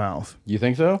in his mouth. You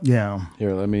think so? Yeah.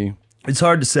 Here, let me. It's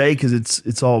hard to say because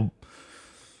it's all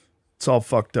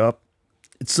fucked up.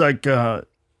 It's like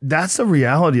that's the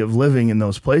reality of living in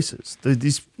those places.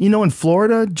 These, in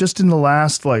Florida, just in the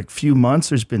last like few months,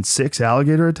 there's been 6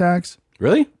 alligator attacks.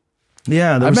 Really?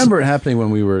 Yeah, I remember it happening when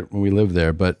we lived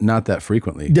there, but not that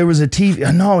frequently. there was a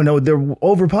TV. No, they're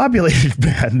overpopulated,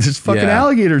 man. There's fucking Yeah,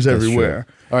 alligators that's everywhere.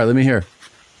 true. All right, let me hear.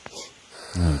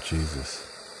 Oh, Jesus.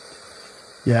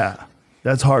 Yeah,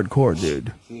 that's hardcore,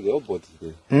 dude.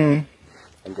 The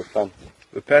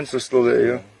pants are still there,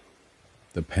 yeah.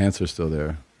 The pants are still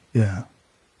there. Yeah.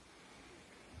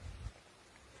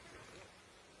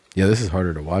 Yeah, this is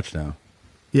harder to watch now.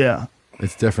 Yeah.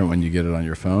 It's different when you get it on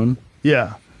your phone.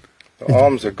 Yeah. The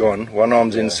arms are gone. One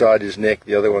arm's inside his neck,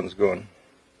 the other one's gone.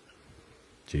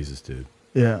 Jesus, dude.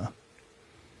 Yeah.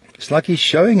 It's like he's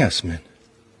showing us, man.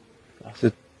 Oh,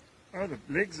 the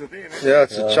legs are there. Yeah,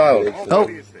 it's a child. Oh,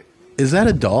 is that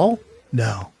a doll?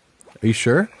 No. Are you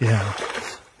sure? Yeah.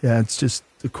 Yeah, it's just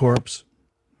the corpse.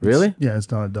 Really? Yeah, it's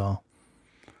not a doll.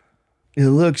 It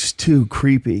looks too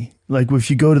creepy. Like if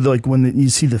you go to you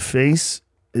see the face,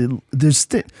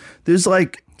 there's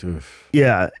like, Oof.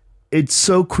 yeah, it's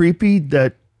so creepy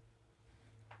that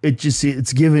it gives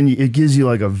you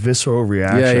like a visceral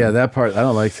reaction. Yeah, that part. I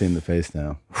don't like seeing the face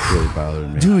now. It's really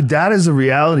bothering me. Dude, that is the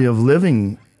reality of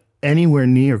living anywhere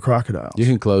near crocodiles. You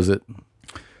can close it.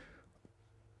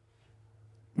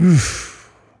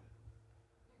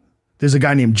 There's a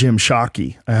guy named Jim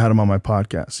Shockey. I had him on my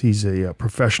podcast. He's a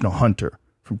professional hunter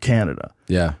from Canada.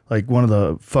 Yeah. Like one of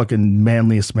the fucking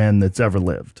manliest men that's ever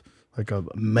lived. Like a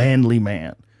manly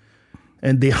man.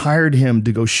 And they hired him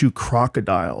to go shoot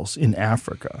crocodiles in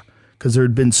Africa because there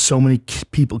had been so many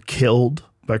people killed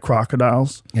by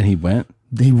crocodiles. And he went?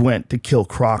 He went to kill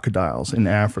crocodiles in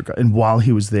Africa. And while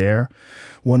he was there,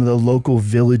 one of the local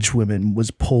village women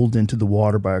was pulled into the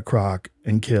water by a croc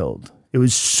and killed. It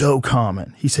was so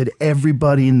common. He said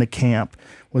everybody in the camp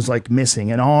was like missing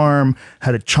an arm,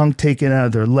 had a chunk taken out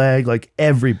of their leg, like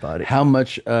everybody. How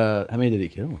many did he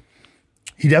kill?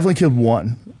 He definitely killed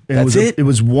one. And That's it? It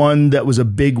was one that was a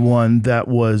big one that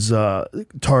was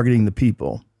targeting the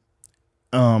people.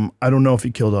 I don't know if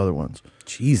he killed other ones.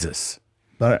 Jesus.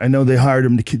 But I know they hired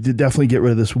him to definitely get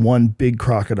rid of this one big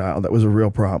crocodile that was a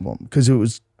real problem because it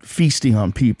was feasting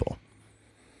on people.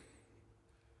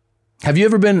 Have you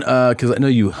ever been, because I know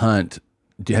you hunt,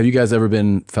 have you guys ever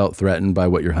felt threatened by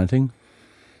what you're hunting?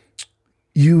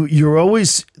 You're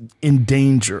always in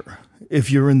danger if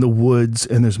you're in the woods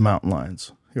and there's mountain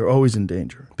lions. You're always in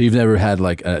danger. But you've never had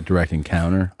like a direct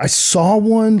encounter? I saw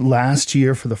one last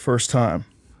year for the first time,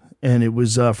 and it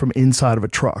was from inside of a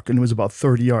truck, and it was about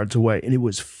 30 yards away, and it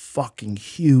was fucking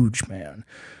huge, man.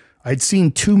 I'd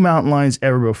seen 2 mountain lions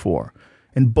ever before,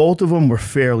 and both of them were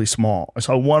fairly small. I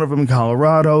saw one of them in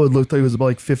Colorado. It looked like it was about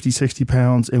like 50, 60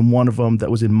 pounds, and one of them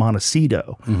that was in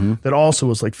Montecito that also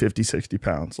was like 50, 60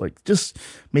 pounds, like just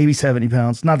maybe 70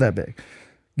 pounds, not that big.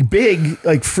 Big,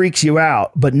 like freaks you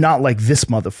out, but not like this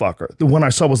motherfucker. The one I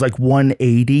saw was like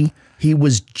 180. He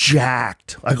was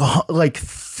jacked, like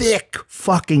thick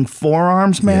fucking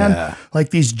forearms, man. Yeah. Like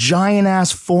these giant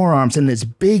ass forearms and this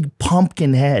big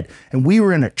pumpkin head. And we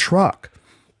were in a truck.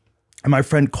 And my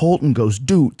friend Colton goes,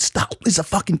 dude, stop. There's a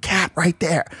fucking cat right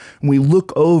there. And we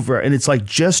look over and it's like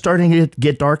just starting to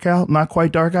get dark out. Not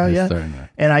quite dark out yet.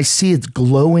 And I see its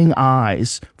glowing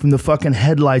eyes from the fucking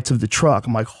headlights of the truck.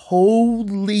 I'm like,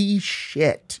 holy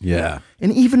shit. Yeah.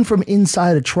 And even from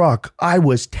inside a truck, I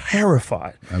was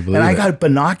terrified. believe and I it. got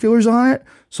binoculars on it.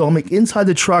 So I'm like inside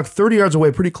the truck, 30 yards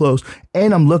away, pretty close.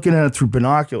 And I'm looking at it through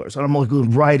binoculars. And I'm looking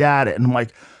right at it. And I'm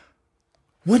like,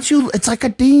 it's like a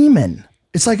demon.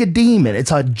 It's like a demon. It's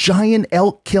a giant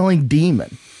elk killing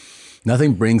demon.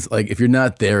 Nothing brings, like, if you're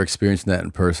not there experiencing that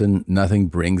in person, nothing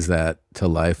brings that to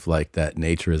life like that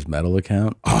Nature is Metal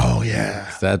account. Oh, yeah.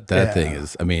 That thing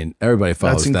is, I mean, everybody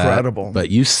follows That's incredible. that. But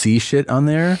you see shit on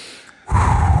there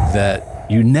that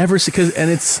you never see.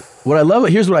 And it's, what I love,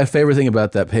 here's what my favorite thing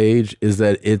about that page is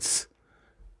that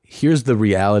here's the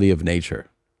reality of nature.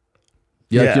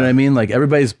 You know what I mean? Like,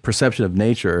 everybody's perception of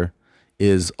nature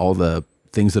is all the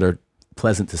things that are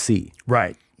pleasant to see.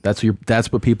 Right. That's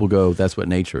what people go, that's what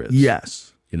nature is.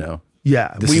 Yes. You know?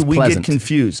 Yeah. This We is get pleasant.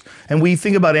 confused. And we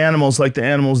think about animals like the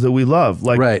animals that we love,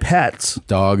 like pets.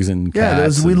 Dogs and Yeah,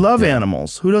 cats. we and- love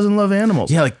animals. Who doesn't love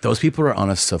animals? Yeah, like those people are on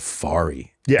a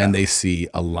safari Yeah. and they see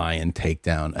a lion take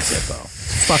down a hippo.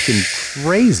 It's fucking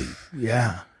crazy.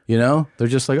 Yeah. You know? They're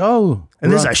just like, oh.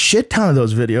 And there's a shit ton of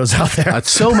those videos out there.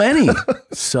 So many.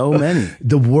 So many.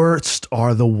 The worst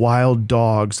are the wild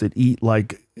dogs that eat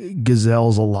like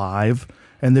gazelles alive,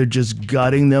 and they're just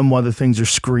gutting them while the things are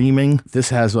screaming. This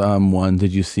has one,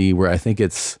 did you see, where I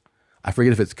forget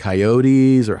if it's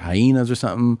coyotes or hyenas or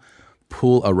something,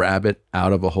 pull a rabbit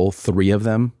out of a hole, 3 of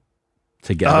them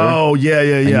together. Oh, yeah.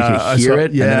 And you can hear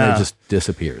it, yeah. and then it just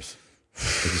disappears.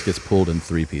 It just gets pulled in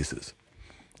 3 pieces.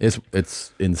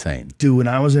 It's insane. Dude, when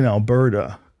I was in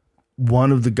Alberta,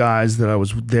 one of the guys that I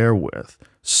was there with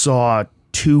saw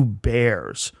 2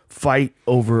 bears fight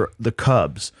over the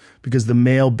cubs because the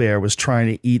male bear was trying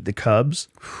to eat the cubs.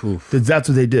 That's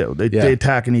what they do. They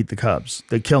attack and eat the cubs.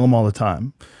 They kill them all the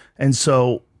time. And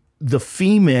so the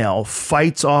female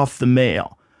fights off the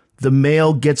male. The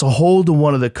male gets a hold of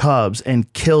one of the cubs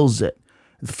and kills it.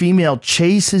 The female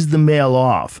chases the male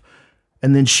off,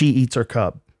 and then she eats her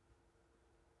cub.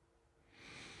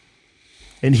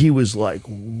 And he was like,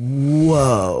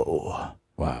 whoa.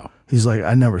 Wow. He's like,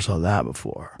 I never saw that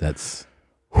before. That's...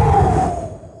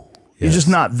 You're just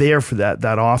not there for that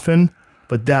often,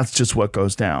 but that's just what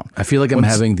goes down. I feel like I'm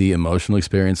having the emotional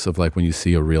experience of like when you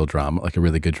see a real drama, like a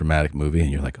really good dramatic movie,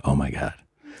 and you're like, oh my God.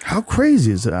 How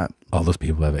crazy is that? All those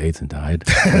people have AIDS and died.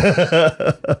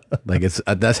 Like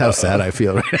that's how sad I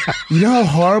feel right now. You know how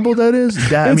horrible that is?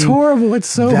 It's horrible. It's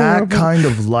so horrible. That kind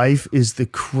of life is the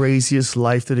craziest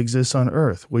life that exists on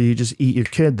earth, where you just eat your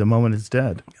kid the moment it's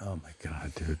dead. Oh my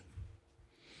God, dude.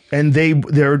 And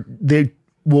they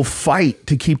will fight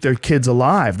to keep their kids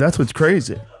alive. That's what's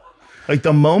crazy. Like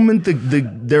the moment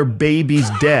their baby's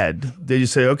dead, they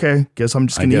just say, "Okay, guess I'm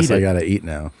just gonna eat it." I gotta eat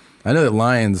now. I know that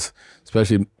lions,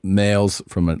 especially males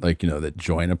from that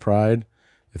join a pride,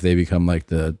 if they become like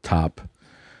the top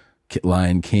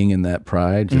lion king in that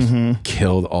pride, just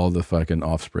killed all the fucking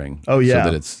offspring. Oh yeah,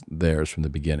 so that it's theirs from the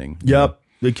beginning. Yep,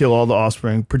 they kill all the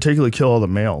offspring, particularly kill all the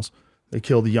males. They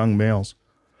kill the young males.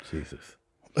 Jesus.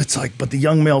 It's like, but the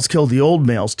young males kill the old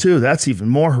males too. That's even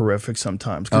more horrific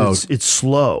sometimes because it's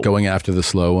slow. Going after the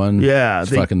slow one. Yeah,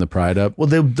 fucking the pride up. Well,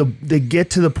 they get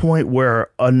to the point where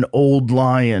an old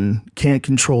lion can't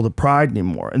control the pride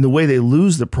anymore, and the way they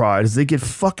lose the pride is they get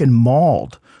fucking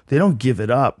mauled. They don't give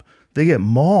it up. They get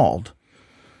mauled.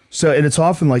 So, and it's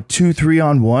often like 2-3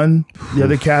 on one. The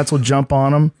other cats will jump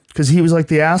on them. Because he was like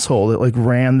the asshole that like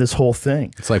ran this whole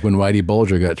thing. It's like when Whitey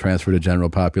Bulger got transferred to general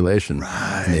population.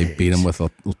 Right. And they beat him with a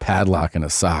padlock and a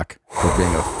sock for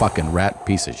being a fucking rat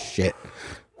piece of shit.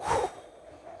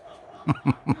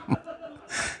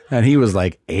 And he was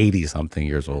like 80-something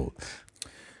years old.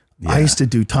 Yeah. I used to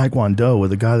do Taekwondo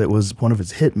with a guy that was one of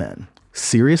his hitmen.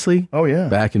 Seriously? Oh, yeah.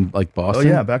 Back in like Boston? Oh,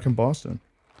 yeah, back in Boston.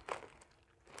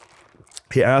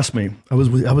 He asked me, I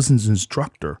was his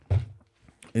instructor.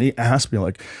 And he asked me,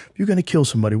 like, if you're going to kill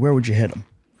somebody, where would you hit him?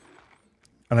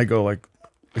 And I go, like,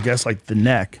 I guess, like, the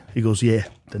neck. He goes, yeah,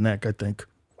 the neck, I think.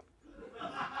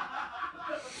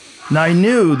 Now, I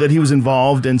knew that he was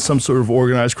involved in some sort of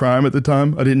organized crime at the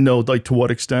time. I didn't know, like, to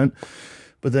what extent.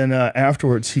 But then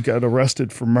afterwards, he got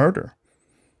arrested for murder.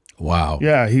 Wow.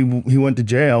 Yeah, he went to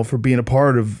jail for being a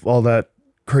part of all that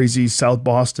crazy South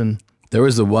Boston There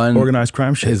was the one organized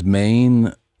crime shit. His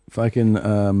main fucking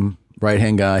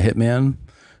right-hand guy, hitman,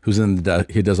 who's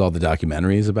he does all the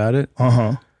documentaries about it.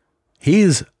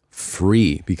 He's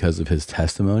free because of his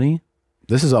testimony.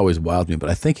 This is always wild to me, but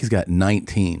I think he's got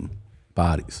 19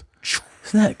 bodies.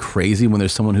 Isn't that crazy when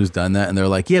there's someone who's done that and they're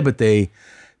like, yeah, but they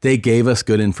gave us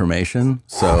good information,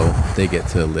 so they get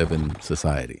to live in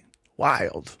society.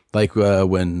 Wild. Like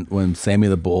when Sammy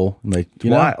the Bull, like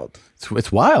wild.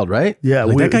 It's wild, right? Yeah,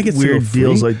 like weird, that guy gets weird to go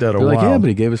deals free. like that are They're like, wild. yeah, but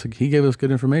he gave us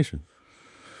good information.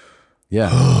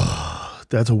 Yeah.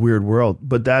 That's a weird world.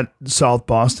 But that South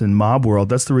Boston mob world,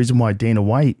 that's the reason why Dana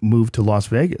White moved to Las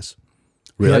Vegas.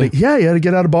 Really? He had to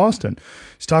get out of Boston.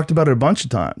 He's talked about it a bunch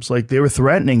of times. Like they were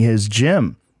threatening his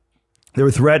gym. They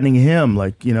were threatening him.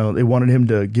 Like, they wanted him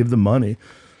to give them money.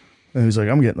 And he's like,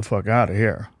 I'm getting the fuck out of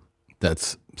here.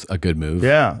 That's a good move.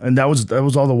 Yeah. And that was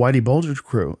all the Whitey Bulger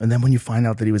crew. And then when you find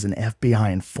out that he was an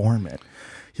FBI informant,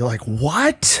 you're like,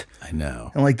 what? I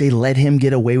know. And like they let him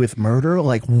get away with murder?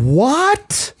 Like,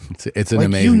 what? It's an like,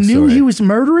 amazing you knew story. he was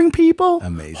murdering people?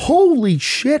 Amazing. Holy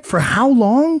shit. For how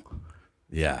long?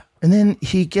 Yeah. And then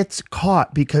he gets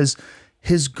caught because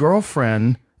his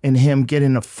girlfriend and him get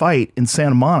in a fight in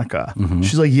Santa Monica.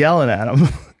 She's like yelling at him.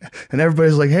 And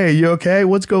everybody's like, hey, you okay?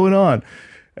 What's going on?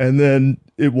 And then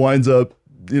it winds up,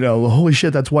 holy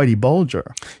shit, that's Whitey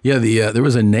Bulger. Yeah, there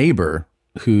was a neighbor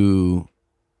who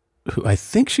I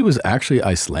think she was actually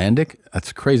Icelandic.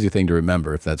 That's a crazy thing to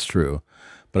remember if that's true.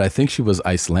 But I think she was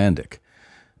Icelandic.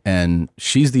 And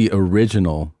she's the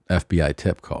original FBI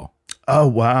tip call. Oh,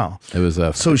 wow. It was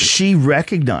so she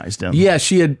recognized him. Yeah,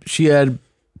 she had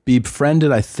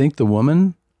befriended, I think, the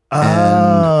woman.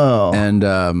 Oh.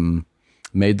 And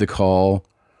made the call.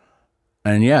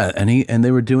 And yeah, and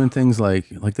they were doing things like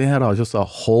they had just a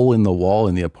hole in the wall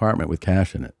in the apartment with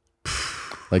cash in it.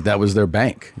 Like that was their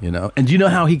bank, And do you know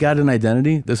how he got an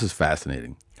identity? This is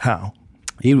fascinating. How?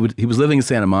 He was living in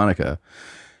Santa Monica,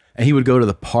 and he would go to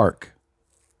the park,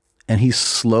 and he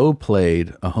slow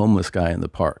played a homeless guy in the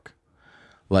park.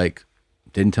 Like,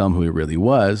 didn't tell him who he really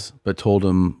was, but told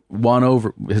him, won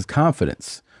over his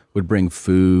confidence, would bring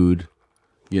food,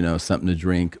 something to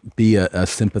drink, be a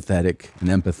sympathetic and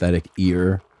empathetic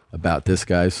ear about this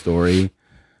guy's story.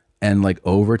 And like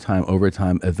over time,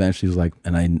 eventually he's like,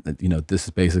 and this is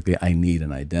basically, I need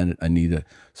an identity.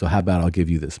 So how about I'll give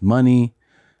you this money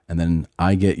and then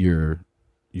I get your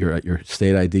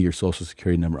state ID, your social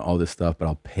security number, all this stuff, but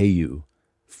I'll pay you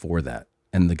for that.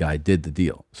 And the guy did the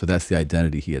deal. So that's the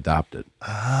identity he adopted.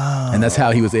 Oh. And that's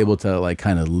how he was able to like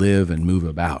kind of live and move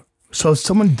about. So if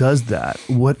someone does that,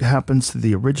 what happens to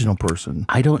the original person?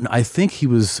 I don't know. I think he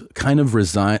was kind of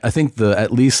resigned. I think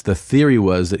at least the theory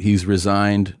was that he's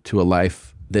resigned to a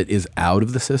life that is out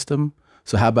of the system.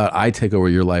 So how about I take over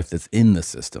your life that's in the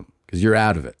system because you're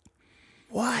out of it.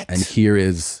 What? And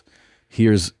here's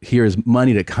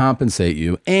money to compensate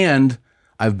you. And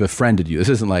I've befriended you. This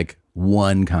isn't like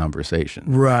one conversation.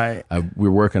 Right.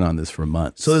 We're working on this for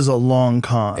months. So there's a long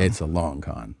con. It's a long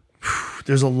con.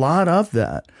 There's a lot of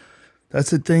that. That's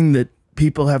the thing that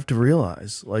people have to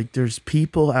realize, like, there's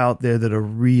people out there that are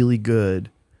really good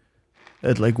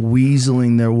at like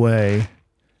weaseling their way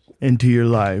into your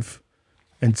life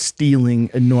and stealing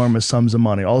enormous sums of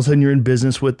money. All of a sudden you're in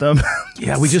business with them.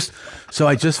 Yeah, so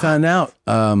I just found out,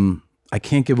 I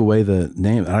can't give away the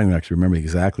name. I don't even actually remember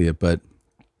exactly it, but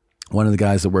one of the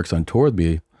guys that works on tour with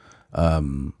me,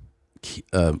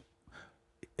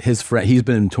 his friend, he's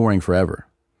been touring forever.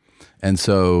 And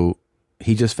so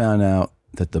he just found out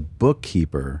that the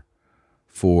bookkeeper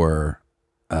for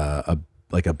a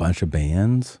bunch of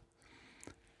bands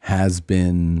has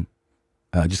been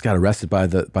just got arrested by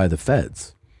the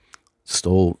feds.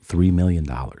 Stole $3 million.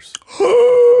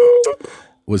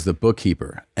 Was the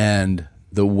bookkeeper. And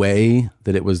the way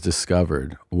that it was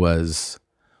discovered was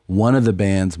one of the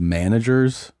band's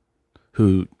managers,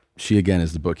 who she again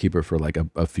is the bookkeeper for like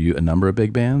a number of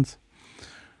big bands,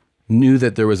 knew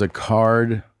that there was a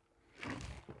card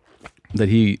that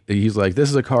he's like, this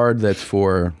is a card that's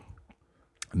for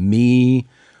me,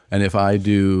 and if I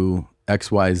do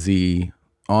XYZ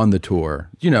on the tour,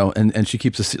 and she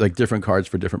keeps like different cards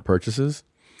for different purchases.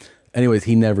 Anyways,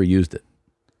 he never used it.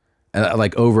 And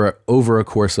like over a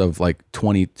course of like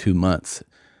 22 months,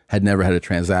 had never had a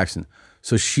transaction.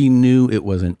 So she knew it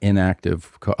was an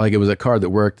inactive card. Like it was a card that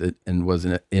worked and was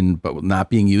but not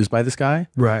being used by this guy.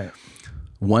 Right.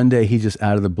 One day he just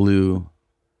out of the blue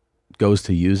goes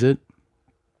to use it.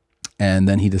 And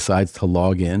then he decides to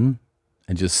log in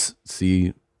and just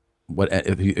see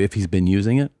if he's been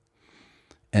using it,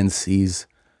 and sees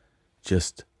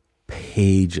just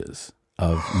pages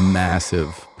of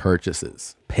massive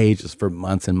purchases, pages for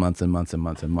months and months and months and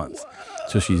months and months.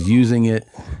 So she's using it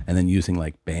and then using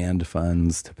like band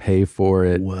funds to pay for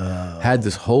it. Wow. Had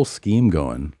this whole scheme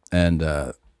going. And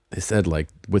they said like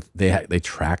they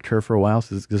tracked her for a while.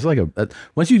 So it's like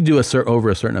once you do over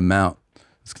a certain amount,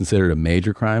 it's considered a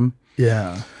major crime.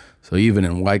 Yeah. So even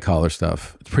in white collar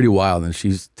stuff, it's pretty wild. And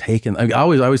she's taken. I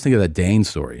always think of that Dane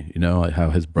story. Like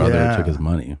how his brother took his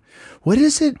money. What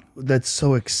is it that's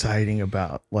so exciting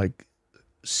about like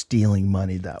stealing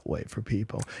money that way for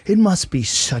people? It must be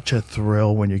such a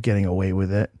thrill when you're getting away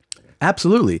with it.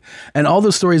 Absolutely. And all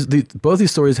those stories, both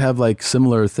these stories have like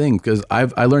similar things, because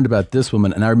I learned about this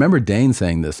woman, and I remember Dane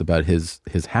saying this about his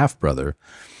half brother,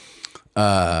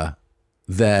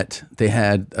 that they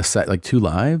had like two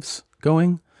lives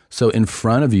going. So in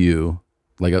front of you,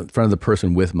 like in front of the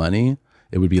person with money,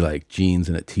 it would be like jeans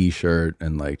and a t-shirt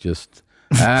and like just,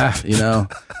 I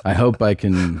hope I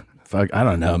can, I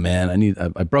don't know, man.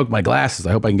 I broke my glasses.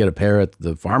 I hope I can get a pair at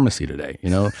the pharmacy today,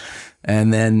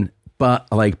 And then, but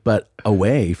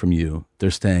away from you,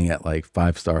 they're staying at like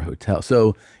 5-star hotel.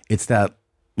 So it's that,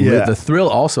 the thrill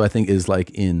also, I think, is like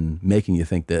in making you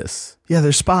think this. Yeah,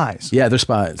 they're spies. Yeah, they're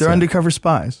spies. They're undercover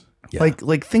spies. Yeah.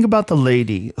 Like think about the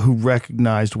lady who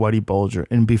recognized Whitey Bulger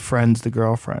and befriends the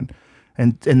girlfriend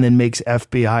and then makes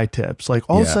FBI tips. Like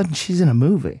all of a sudden she's in a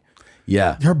movie.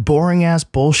 Yeah. Her boring ass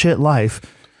bullshit life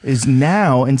is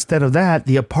now, instead of that,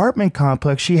 the apartment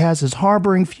complex she has is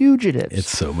harboring fugitives. It's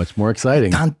so much more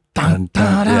exciting. Dun, dun,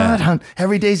 dun, dun, dun.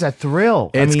 Every day's a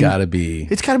thrill. It's gotta be.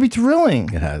 It's gotta be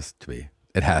thrilling. It has to be.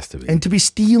 It has to be. And to be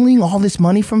stealing all this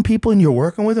money from people and you're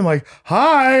working with them like,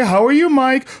 hi, how are you,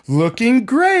 Mike? Looking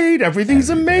great. Everything's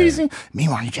amazing.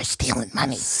 Meanwhile, you're just stealing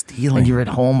money. And you're at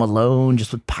home alone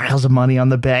just with piles of money on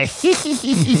the bed.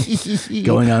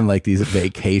 Going on like these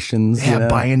vacations. Yeah,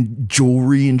 buying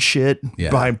jewelry and shit.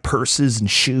 Yeah. Buying purses and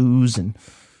shoes and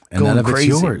going none of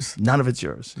crazy. it's yours. None of it's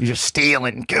yours. You're just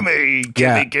stealing. Give me.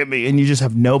 And you just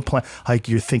have no plan. Like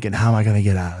you're thinking, how am I going to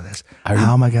get out of this?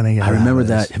 How am I going to get out of this? I remember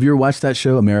that. Have you ever watched that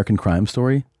show, American Crime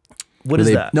Story? What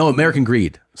is that? No, American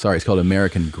Greed. Sorry, it's called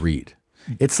American Greed.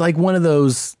 It's like one of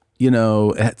those,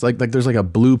 it's like there's like a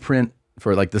blueprint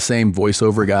for like the same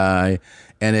voiceover guy.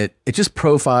 And it just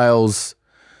profiles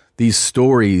these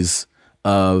stories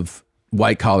of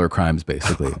white collar crimes,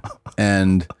 basically.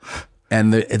 And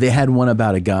they had one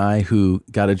about a guy who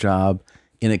got a job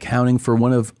in accounting for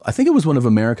I think it was one of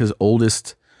America's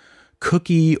oldest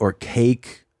cookie or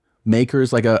cake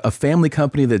makers, like a family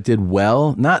company that did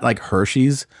well, not like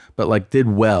Hershey's, but like did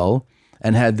well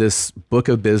and had this book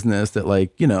of business that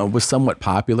like, was somewhat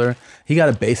popular. He got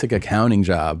a basic accounting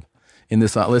job in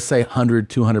this, let's say 100,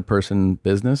 200 person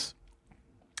business.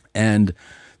 And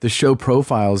the show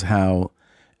profiles how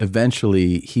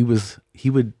eventually he was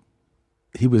using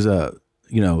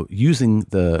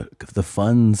the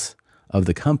funds of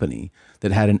the company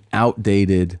that had an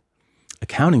outdated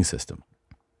accounting system.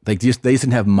 Like they just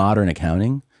didn't have modern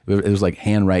accounting. It was like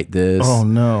handwrite this. Oh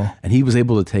no. And he was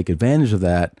able to take advantage of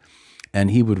that.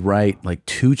 And he would write like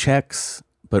 2 checks,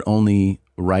 but only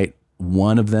write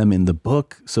one of them in the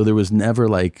book. So there was never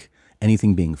like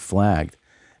anything being flagged.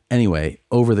 Anyway,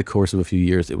 over the course of a few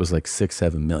years, it was like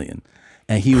 6-7 million.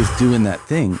 And he was doing that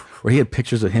thing where he had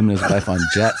pictures of him and his wife on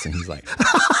jets, and he's like,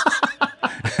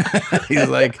 he's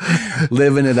like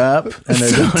living it up. And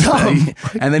they're going,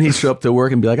 and then he'd show up to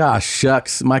work and be like, "Ah,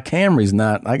 shucks, my Camry's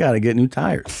not. I got to get new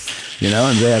tires," you know.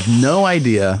 And they have no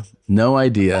idea.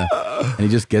 And he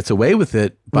just gets away with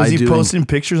it by Was he posting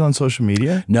pictures on social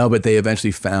media? No, but they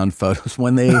eventually found photos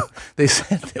when they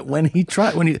said that when he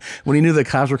knew the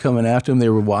cops were coming after him, they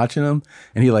were watching him,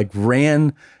 and he like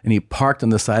ran and he parked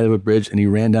on the side of a bridge and he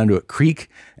ran down to a creek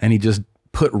and he just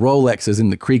put Rolexes in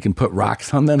the creek and put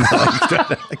rocks on them.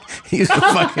 He's a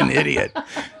fucking idiot,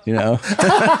 you know.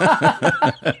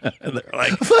 They're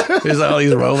like, there's all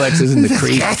these Rolexes in the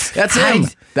creek. That's him.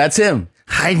 That's him.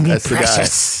 Hide me, That's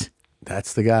precious. the guy.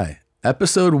 That's the guy.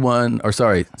 Episode 1, or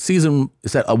sorry, season,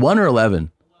 is that a 1 or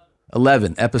 11?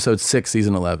 11, episode 6,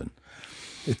 season 11.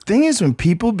 The thing is, when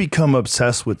people become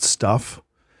obsessed with stuff,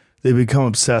 they become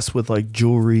obsessed with like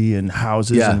jewelry and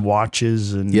houses and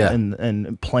watches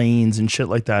and planes and shit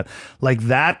like that. Like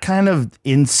that kind of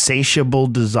insatiable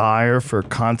desire for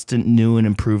constant new and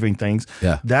improving things.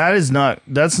 Yeah. That's not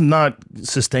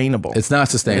sustainable. It's not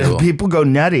sustainable. People go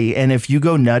nutty. And if you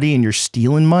go nutty and you're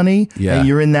stealing money and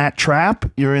you're in that trap,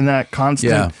 you're in that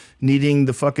constant needing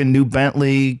the fucking new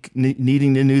Bentley,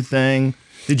 needing the new thing.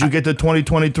 Did you get the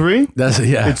 2023?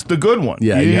 It's the good one.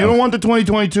 Yeah, you don't want the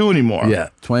 2022 anymore. Yeah,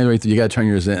 2023. You got to turn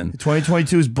yours in.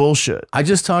 2022 is bullshit. I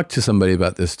just talked to somebody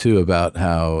about this too, about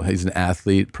how he's an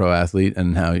athlete, pro athlete,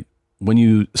 and how when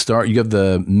you start, you have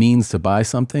the means to buy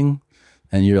something,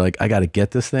 and you're like, I got to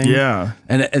get this thing. Yeah,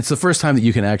 and it's the first time that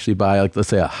you can actually buy, like, let's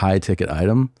say, a high ticket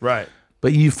item. Right.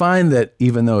 But you find that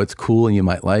even though it's cool and you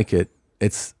might like it,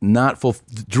 it's not full.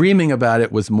 Dreaming about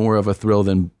it was more of a thrill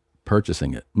than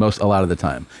purchasing it a lot of the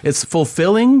time. It's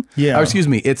fulfilling. Yeah. Or excuse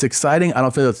me, it's exciting. I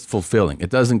don't feel it's fulfilling. It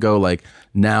doesn't go like,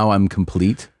 now I'm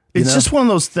complete. It's just one of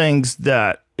those things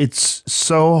that it's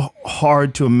so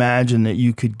hard to imagine that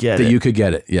you could get it. That you could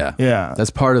get it. Yeah. Yeah. That's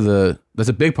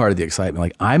a big part of the excitement.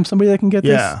 Like, I'm somebody that can get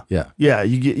this. Yeah. Yeah.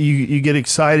 You get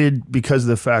excited because of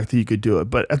the fact that you could do it.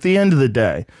 But at the end of the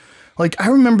day, like, I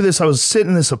remember this, I was sitting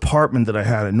in this apartment that I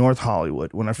had in North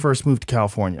Hollywood when I first moved to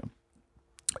California.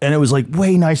 And it was like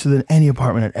way nicer than any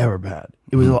apartment I'd ever had.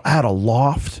 It was, I had a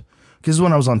loft, because this is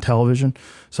when I was on television.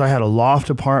 So I had a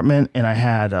loft apartment and I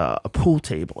had a pool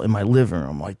table in my living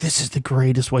room. Like, this is the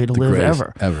greatest way to live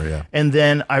ever. Ever, yeah. And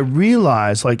then I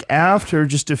realized, like, after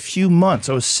just a few months,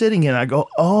 I was sitting in, I go,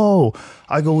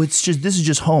 this is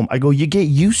just home. I go, you get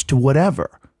used to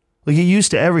whatever. Like, you get used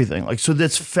to everything. Like, so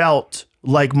this felt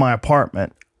like my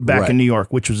apartment back in New York,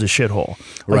 which was a shithole.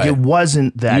 Like, it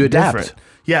wasn't that different.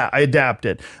 Yeah, I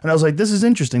adapted. And I was like, this is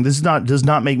interesting. This does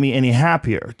not make me any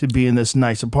happier to be in this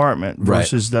nice apartment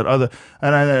versus that other.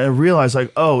 And I realized,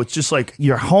 like, it's just like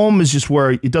your home is just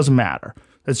where it doesn't matter.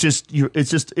 It's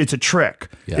a trick.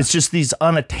 Yeah. It's just these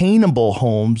unattainable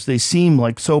homes. They seem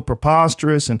like so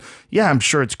preposterous. And yeah, I'm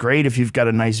sure it's great if you've got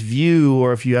a nice view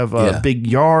or if you have a big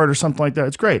yard or something like that.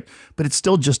 It's great. But it's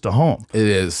still just a home. It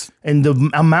is. And the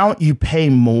amount you pay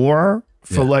more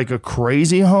for like a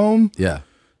crazy home. Yeah.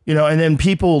 You know, and then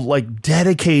people like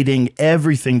dedicating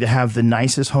everything to have the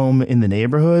nicest home in the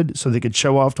neighborhood so they could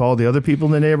show off to all the other people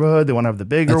in the neighborhood. They want to have the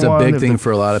bigger one. That's a big thing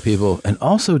for a lot of people. And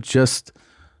also just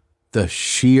the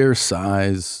sheer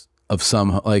size of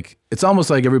some, like, it's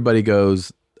almost like everybody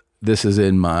goes, this is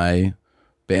in my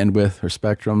bandwidth or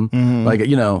spectrum. Mm-hmm. Like,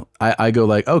 you know, I go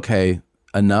like, okay,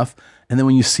 enough. And then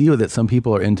when you see that some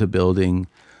people are into building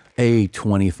a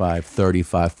 25,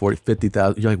 35, 40,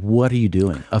 50,000. You're like, what are you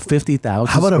doing? A 50,000?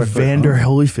 How about a Vander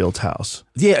Holyfield's house?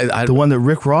 Yeah. The one that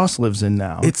Rick Ross lives in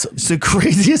now. It's the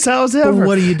craziest house ever.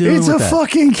 What are you doing with that? It's a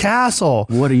fucking castle.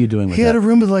 What are you doing with that? He had a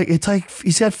room with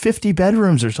he's got 50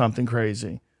 bedrooms or something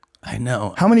crazy. I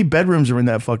know. How many bedrooms are in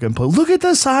that fucking place? Look at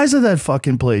the size of that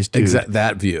fucking place, dude.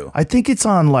 That view. I think it's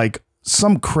on like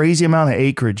some crazy amount of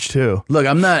acreage too. Look,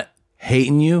 I'm not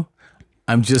hating you.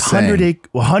 I'm just saying.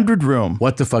 100 room.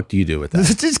 What the fuck do you do with that?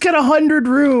 Just get 100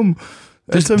 room.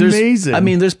 That's amazing. I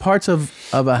mean, there's parts of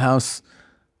a house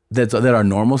that are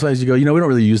normal size. You go, we don't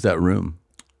really use that room.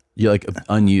 You're like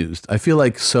unused. I feel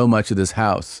like so much of this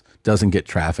house doesn't get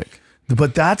traffic.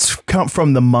 But that's come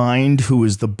from the mind who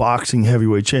is the boxing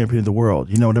heavyweight champion of the world.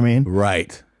 You know what I mean?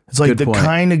 Right. It's like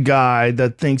kind of guy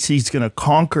that thinks he's going to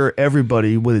conquer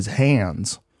everybody with his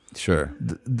hands. Sure.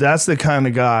 That's the kind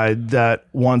of guy that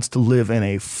wants to live in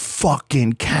a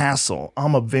fucking castle.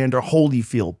 I'm a Vander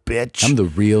Holyfield, bitch. I'm the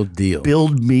real deal.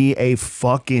 Build me a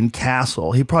fucking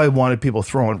castle. He probably wanted people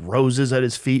throwing roses at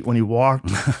his feet when he walked.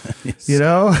 Yes. You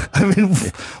know? I mean,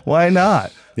 why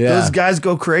not? Yeah. Those guys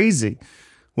go crazy.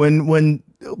 When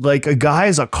like a guy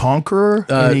is a conqueror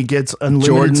and he gets unlimited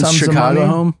Jordan's sums Chicago of money.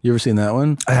 home. You ever seen that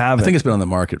one? I haven't. I think it's been on the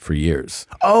market for years.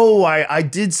 Oh, I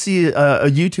did see a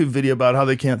YouTube video about how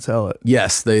they can't sell it.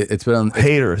 Yes, it's been on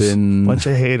Haters. Bunch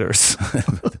of haters.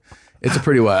 It's a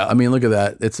pretty wild. I mean, look at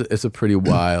that. It's a pretty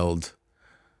wild.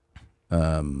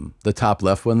 The top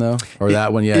left one though, or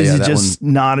that one? Yeah, Is yeah. it That just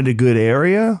one. not in a good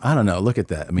area? I don't know. Look at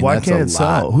that. I mean, Why that's can't a it lot.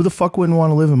 sell? Who the fuck wouldn't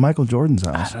want to live in Michael Jordan's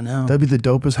house? I don't know. That'd be the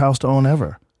dopest house to own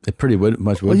ever. It pretty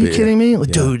much would Are you be. kidding me? Like,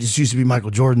 Yeah. dude, this used to be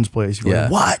Michael Jordan's place. You're Yeah.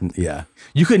 like, what? Yeah.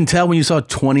 You couldn't tell when you saw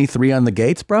 23 on the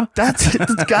gates, bro? That's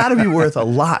got to be worth a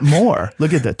lot more.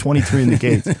 Look at that, 23 in the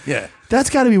gates. Yeah. That's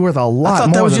got to be worth a lot I thought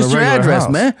more that was than just a your regular address,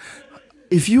 house. man.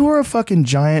 If you were a fucking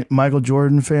giant Michael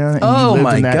Jordan fan and Oh you lived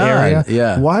my in that God, area,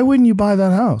 yeah. why wouldn't you buy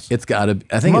that house? It's got to.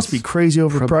 I think It must it's be crazy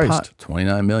overpriced.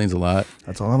 29 million's a lot.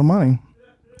 That's a lot of money.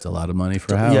 It's a lot of money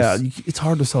for a house. Yeah, it's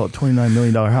hard to sell a $29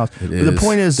 million house. It But the is.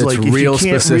 point is, It's like, if real you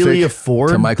can't specific really afford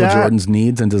to Michael that, Jordan's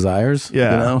needs and desires.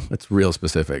 Yeah. you know, it's real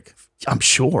specific. I'm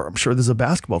sure there's a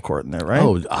basketball court in there, right?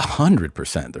 Oh,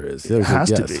 100% there is. There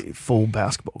has to yes. be full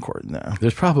basketball court in there.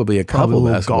 There's probably a Probably a couple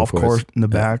little basketball golf courts. course in the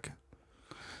Yeah. back.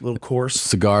 Little course.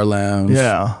 Cigar lounge.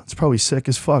 Yeah, it's probably sick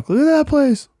as fuck. Look at that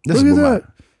place. This Look is at what that.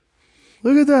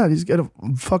 Look at that. He's got a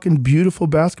fucking beautiful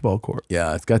basketball court.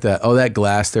 Yeah, it's got that. Oh, that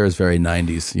glass there is very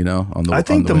 90s, you know? On the I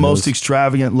think on the most windows.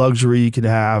 extravagant luxury you could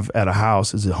have at a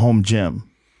house is a home gym.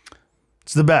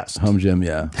 It's the best. Home gym,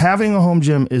 yeah. Having a home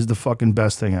gym is the fucking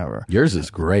best thing ever. Yours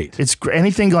is great. It's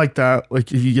anything like that.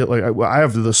 Like if you get like I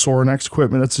have the Sorinex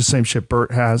equipment. That's the same shit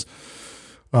Bert has.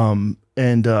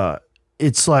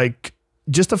 It's like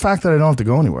just the fact that I don't have to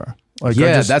go anywhere. Like I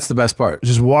Yeah, just, that's the best part.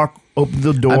 just walk, open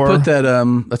the door. I put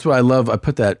that, that's what I love. I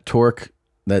put that torque,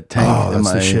 that tank Oh, in that's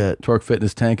the my shit. torque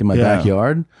fitness tank in my Yeah.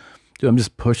 backyard. Dude, I'm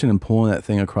just pushing and pulling that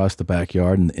thing across the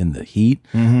backyard in the heat.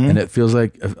 Mm-hmm. And it feels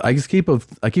like, I keep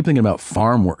thinking about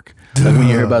farm work. Like when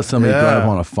you hear about somebody growing up Yeah.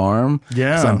 on a farm.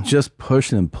 Yeah. So I'm just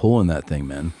pushing and pulling that thing,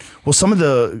 man. Well, some of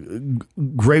the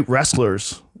great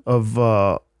wrestlers of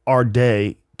our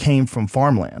day came from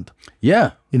farmland.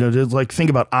 Yeah. You know, there's like think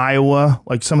about Iowa.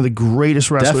 Like some of the greatest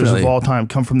wrestlers Definitely. of all time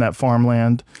come from that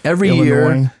farmland. Every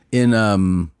Illinois.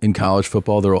 year in college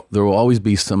football, there will always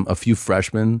be a few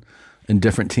freshmen in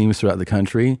different teams throughout the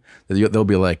country that they'll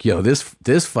be like, yo,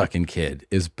 this fucking kid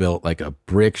is built like a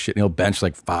brick shit. He'll bench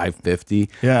like 550.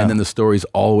 Yeah. And then the story's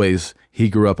always he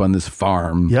grew up on this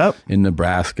farm Yep. in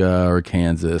Nebraska or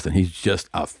Kansas, and he's just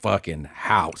a fucking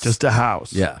house. Just a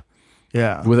house. yeah.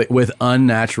 Yeah. With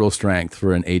unnatural strength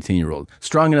for an 18-year-old.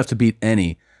 Strong enough to beat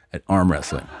any at arm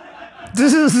wrestling.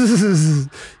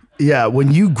 Yeah,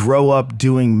 when you grow up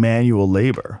doing manual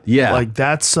labor. Yeah. Like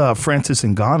that's Francis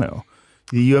Ngannou,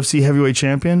 the UFC heavyweight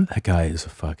champion. That guy is a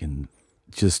fucking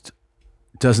just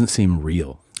doesn't seem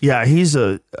real. Yeah, he's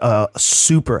a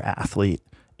super athlete.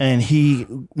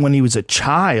 And when he was a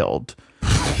child,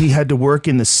 he had to work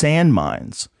in the sand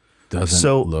mines.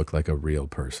 Doesn't look like a real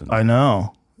person. I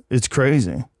know. It's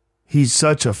crazy. He's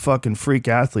such a fucking freak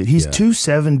athlete. He's Yeah.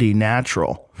 270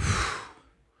 natural.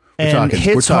 And talking-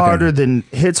 hits we're harder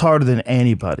than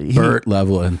anybody. Burt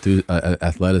level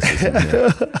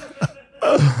athleticism.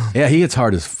 Yeah, he hits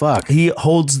hard as fuck. He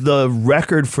holds the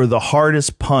record for the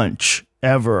hardest punch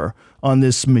ever on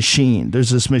this machine. There's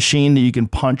this machine that you can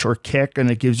punch or kick,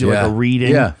 and it gives you like a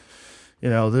reading. Yeah. You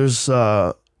know, there's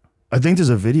I think there's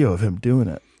a video of him doing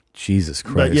it. Jesus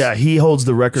Christ. But yeah, he holds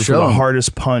the record Show for the him.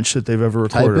 hardest punch that they've ever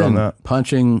Type recorded on in that.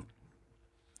 punching.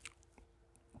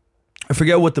 I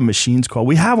forget what the machine's called.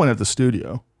 We have one at the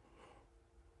studio.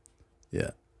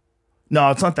 Yeah. No,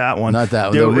 it's not that one. Not that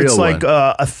one, the It's real like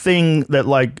one. a thing that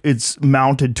like it's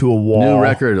mounted to a wall. New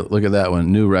record. Look at that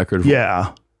one. New record.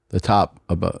 Yeah. The top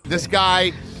above. This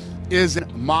guy is a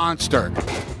monster.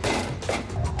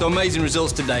 So amazing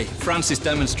results today. Francis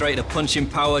demonstrated a punching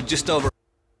power just over.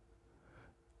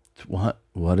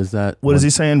 What is that? What is he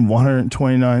saying?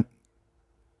 129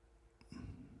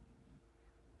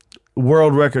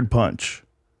 world record punch.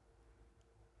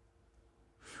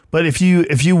 But if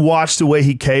you watch the way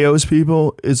he KOs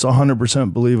people, it's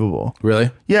 100% believable. Really?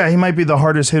 Yeah, he might be the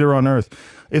hardest hitter on earth.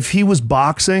 If he was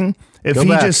boxing, if Go he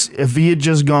back. if he had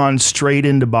just gone straight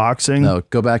into boxing, No,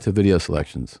 go back to video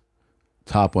selections.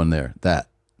 Top one there. That.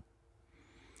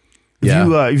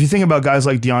 If you think about guys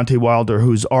like Deontay Wilder,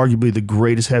 who's arguably the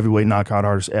greatest heavyweight knockout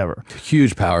artist ever.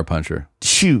 Huge power puncher.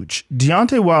 Huge.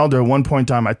 Deontay Wilder at one point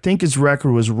in time, I think his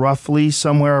record was roughly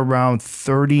somewhere around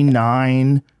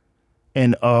 39-0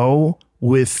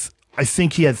 with, I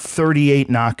think he had 38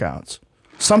 knockouts.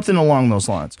 Something along those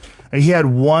lines. And he had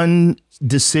one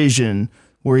decision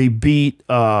where he beat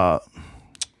Bermain.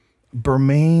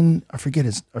 I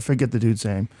forget the dude's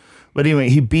name. But anyway,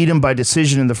 he beat him by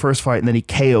decision in the first fight, and then he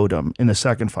KO'd him in the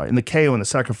second fight. And the KO in the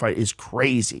second fight is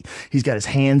crazy. He's got his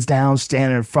hands down,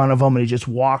 standing in front of him, and he just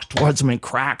walks towards him and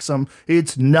cracks him.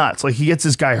 It's nuts. Like, he gets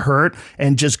this guy hurt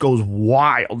and just goes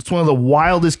wild. It's one of the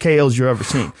wildest KOs you've ever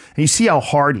seen. And you see how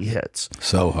hard he hits.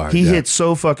 So hard. He hits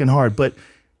so fucking hard. But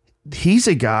he's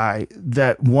a guy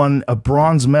that won a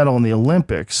bronze medal in the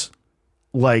Olympics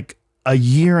like a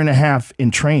year and a half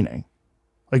in training.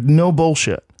 Like, no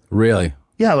bullshit. Really?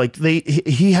 Yeah, like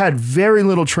he had very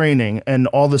little training, and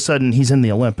all of a sudden he's in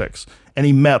the Olympics and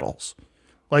he medals.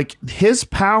 Like, his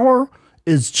power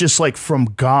is just like from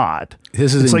God.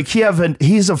 It's like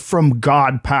he's a from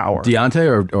God power. Deontay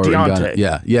or Deontay.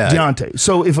 Yeah. Deontay.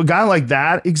 So if a guy like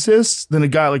that exists, then a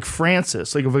guy like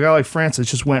Francis, if a guy like Francis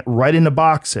just went right into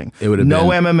boxing, it would have no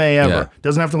been, MMA ever. Yeah.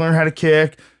 Doesn't have to learn how to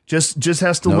kick. Just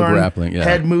has to learn grappling,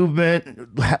 head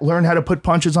movement, learn how to put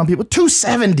punches on people.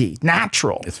 270,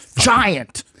 natural,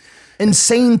 giant,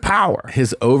 insane power.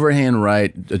 His overhand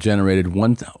right generated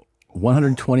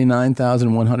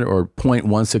 129,100 or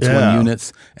 0.161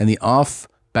 units, and the off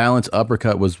balance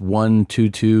uppercut was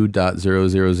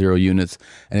 122.000 units,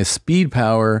 and his speed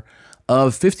power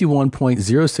of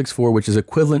 51.064, which is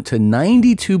equivalent to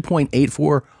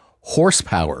 92.84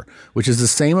 horsepower, which is the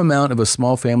same amount of a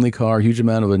small family car, huge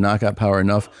amount of a knockout power,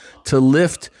 enough to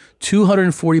lift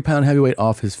 240-pound heavyweight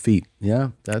off his feet. Yeah,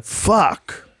 that's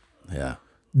fuck. Yeah,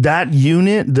 that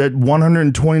unit, that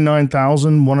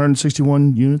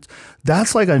 129,161 units,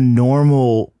 that's like a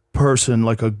normal person,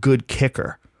 like a good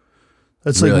kicker.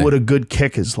 That's like what a good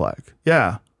kick is like.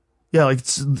 Yeah, like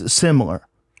it's similar.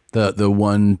 The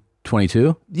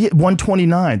 122? Yeah,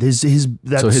 129.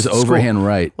 His overhand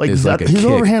right is like a his kick.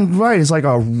 overhand right is like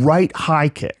a right high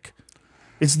kick.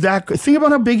 It's that. Think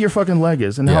about how big your fucking leg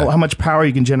is and how much power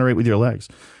you can generate with your legs.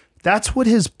 That's what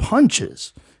his punch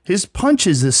is. His punch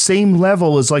is the same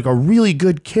level as like a really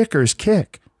good kicker's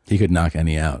kick. He could knock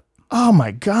any out. Oh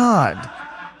my God.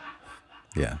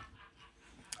 Yeah.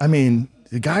 I mean,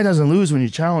 the guy doesn't lose when you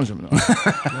challenge him.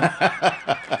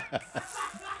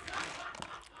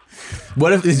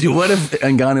 What if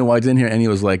Ngannou walked in here and he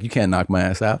was like, "You can't knock my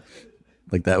ass out"?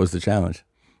 Like, that was the challenge.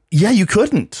 Yeah, you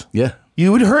couldn't. Yeah.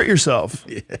 You would hurt yourself.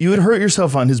 Yeah. You would hurt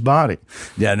yourself on his body.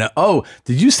 Yeah. No. Oh,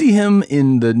 did you see him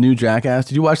in the new Jackass?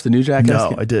 Did you watch the new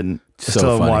Jackass? No, I didn't. So I still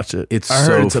haven't funny. watched it. I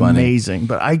heard it's funny. Amazing,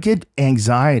 but I get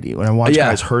anxiety when I watch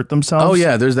guys hurt themselves. Oh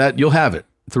yeah, there's that. You'll have it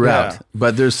throughout. Yeah.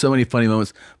 But there's so many funny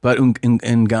moments. But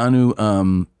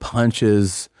Ngannou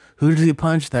punches. Who did he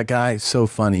punch? That guy. So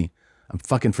funny. I'm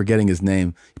fucking forgetting his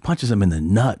name. He punches him in the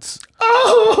nuts.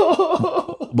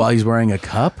 Oh! While he's wearing a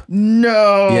cup?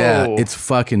 No. Yeah, it's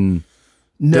fucking...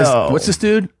 No. What's this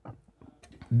dude?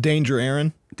 Danger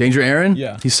Aaron. Danger Aaron?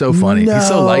 Yeah. He's so funny. He's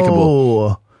so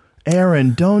likable.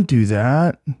 Aaron, don't do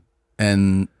that.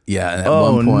 And at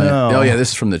one point... No. Oh yeah, this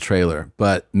is from the trailer.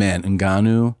 But man,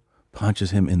 Ngannou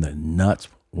punches him in the nuts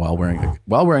while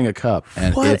wearing a cup.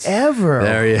 And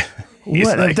whatever.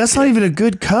 What? Like, that's not even a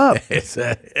good cup.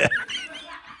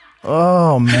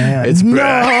 Oh man! It's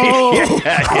no.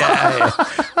 Yeah.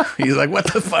 He's like, "What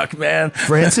the fuck, man?"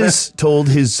 Francis told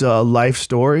his life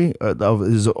story, of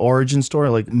his origin story,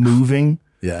 like moving,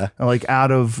 like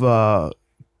out of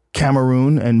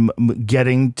Cameroon and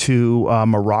getting to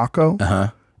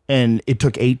Morocco, and it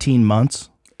took 18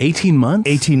 months. 18 months.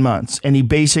 18 months, and he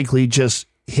basically just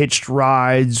hitched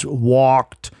rides,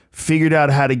 walked. Figured out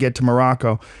how to get to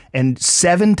Morocco, and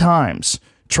 7 times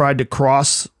tried to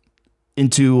cross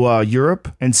into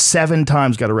Europe, and 7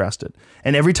 times got arrested.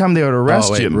 And every time they would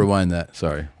arrest him... rewind that.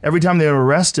 Sorry. Every time they would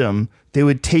arrest him, they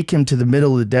would take him to the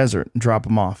middle of the desert and drop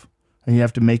him off. And you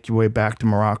have to make your way back to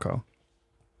Morocco.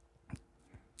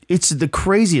 It's the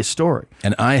craziest story.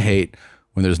 And I hate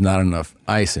when there's not enough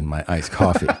ice in my iced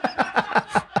coffee.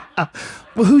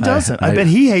 Well, who doesn't? I bet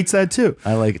he hates that too.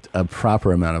 I like a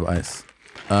proper amount of ice.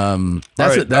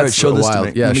 That's show this wild.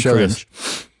 To me. Yeah, show this.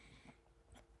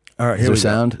 All right, is there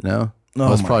sound? No.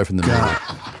 Oh, it's probably from the movie.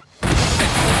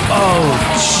 Oh,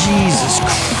 Jesus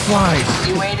Christ!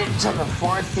 You waited until the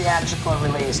 4th theatrical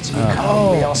release to become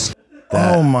a real.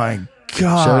 Oh my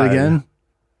God! Show it again.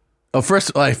 Oh,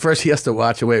 first he has to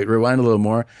watch it. Wait, rewind a little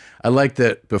more. I like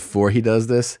that before he does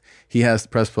this, he has to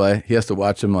press play. He has to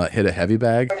watch him hit a heavy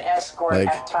bag.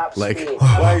 Like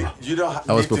Why, you don't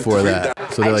that was before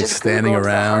that. So they're like standing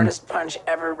around. Hardest punch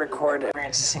ever recorded.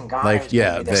 Like,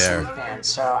 yeah, there.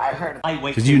 So I heard.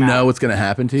 Because you know what's going to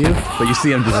happen to you, but you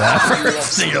see him do that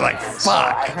first, so you're like,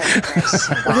 fuck.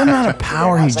 Look the amount of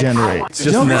power he generates.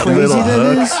 Just You know how crazy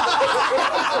that is?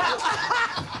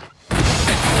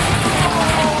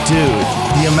 Dude,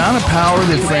 the amount of power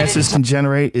that Francis can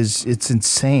generate it's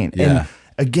insane. Yeah. And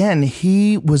again,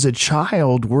 he was a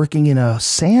child working in a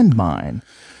sand mine.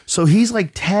 So he's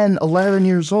like 10, 11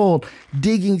 years old,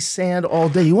 digging sand all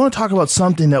day. You want to talk about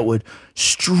something that would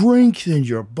strengthen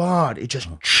your body. Just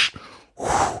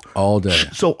all day.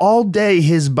 So all day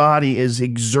his body is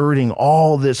exerting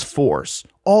all this force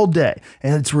all day.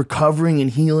 And it's recovering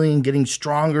and healing, getting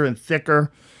stronger and thicker.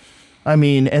 I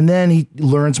mean, and then he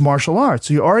learns martial arts.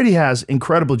 So he already has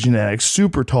incredible genetics,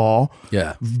 super tall,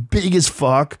 yeah, big as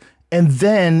fuck. And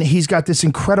then he's got this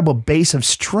incredible base of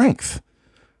strength,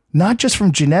 not just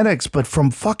from genetics, but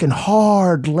from fucking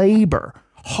hard labor.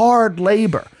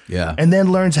 Yeah. And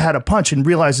then learns how to punch and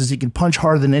realizes he can punch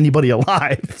harder than anybody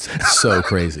alive. So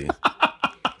crazy.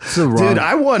 Dude,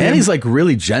 I want him. And he's like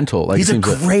really gentle. Like he's a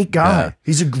great guy. Yeah.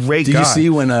 He's a great guy. Did you see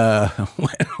when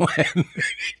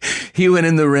he went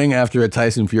in the ring after a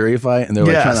Tyson Fury fight and they're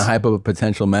like trying to hype up a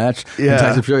potential match? Yeah. And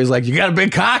Tyson Fury's like, "You got a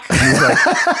big cock?" And he's like,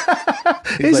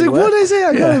 he's like, what did I say?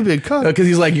 I got a big cock. Because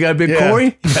he's like, "You got a big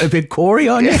Corey? You got a big Corey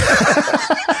on you?"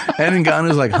 And then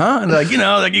Gano's like, "Huh?" And like,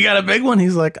 like you got a big one.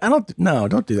 He's like, don't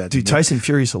do that. Dude, Tyson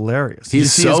Fury's hilarious. He's you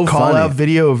see so his call out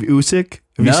video of Usyk?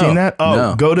 Have you seen that? Oh,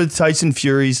 no. Go to Tyson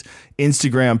Fury's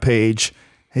Instagram page.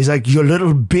 He's like, "You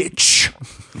little bitch."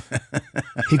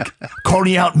 He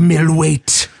calling out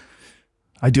middleweight.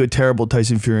 I do a terrible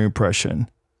Tyson Fury impression.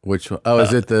 Which one? Oh,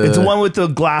 is it the? It's the one with the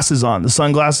glasses on, the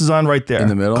sunglasses on, right there in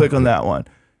the middle. Click on that one.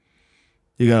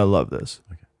 You're gonna love this.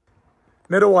 Okay.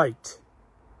 Middleweight.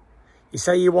 You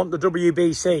say you want the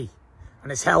WBC,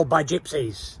 and it's held by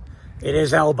gypsies. It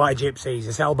is held by gypsies.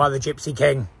 It's held by the Gypsy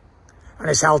King, and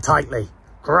it's held tightly,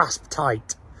 grasped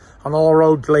tight. And all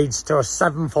road leads to a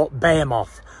 7-foot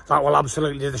behemoth that will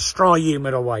absolutely destroy you,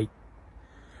 middleweight.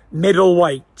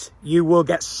 Middleweight, you will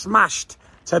get smashed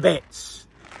to bits.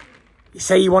 You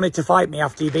say you wanted to fight me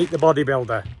after you beat the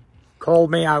bodybuilder.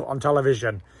 Called me out on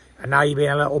television. And now you're being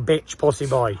a little bitch pussy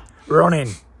boy. Running,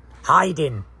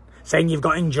 hiding, saying you've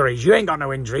got injuries. You ain't got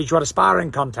no injuries. You had a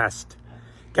sparring contest.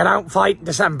 Get out and fight in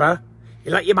December.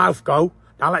 You let your mouth go.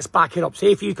 Now let's back it up.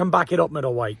 See if you can back it up,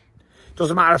 middleweight.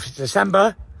 Doesn't matter if it's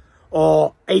December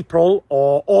or April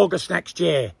or August next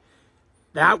year.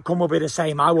 The outcome will be the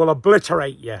same. I will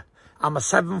obliterate you. I'm a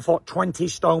 7-foot,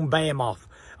 20-stone behemoth,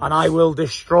 and I will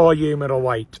destroy you,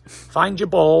 middleweight. Find your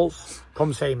balls.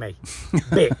 Come see me.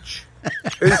 Bitch.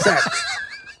 Who's that?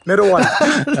 Middleweight.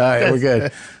 All right, we're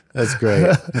good. That's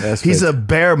great. He's a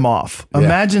bear moth. Yeah.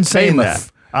 Imagine saying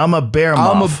that. I'm a bear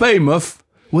moth. I'm a behemoth.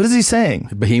 What is he saying?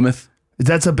 Behemoth.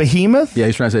 That's a behemoth? Yeah,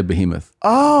 he's trying to say behemoth.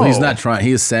 Oh. Well, he's not trying.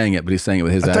 He is saying it, but he's saying it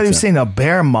with his accent. I thought he was saying a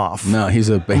bear moth. No, he's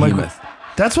a behemoth.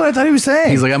 That's what I thought he was saying.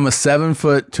 He's like, I'm a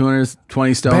 7-foot,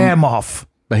 220 stone bear moth.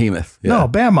 Behemoth. Yeah. No,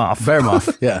 bear moth. Bear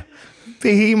moth. Yeah.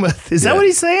 Behemoth. Is that what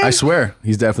he's saying? I swear,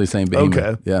 he's definitely saying behemoth.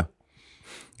 Okay. Yeah.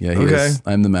 Yeah. He is.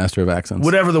 I'm the master of accents.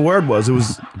 Whatever the word was, it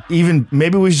was even.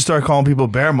 Maybe we should start calling people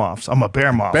bear moths. I'm a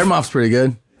bear moth. Bear moth's pretty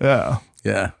good. Yeah.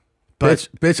 Yeah.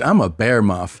 Bitch, I'm a bear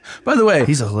moth. By the way,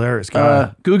 he's a hilarious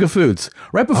guy. Guga Foods.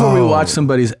 Right before we watched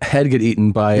somebody's head get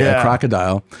eaten by a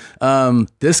crocodile,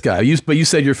 this guy. But you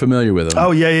said you're familiar with him.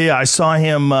 Oh yeah. I saw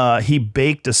him. He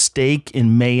baked a steak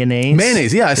in mayonnaise.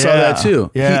 Mayonnaise. Yeah, I saw that too.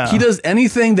 Yeah. He does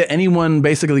anything that anyone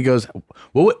basically goes,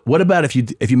 well, what about if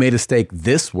you made a steak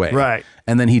this way? Right.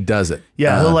 And then he does it.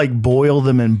 Yeah, he'll like boil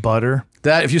them in butter.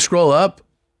 That if you scroll up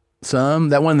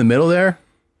that one in the middle there,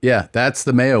 yeah, that's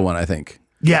the mayo one, I think.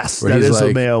 Yes, that is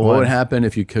the mayo one. What would happen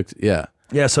if you cooked? Yeah.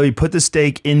 Yeah, so he put the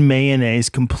steak in mayonnaise,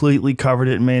 completely covered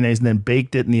it in mayonnaise, and then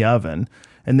baked it in the oven.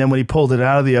 And then when he pulled it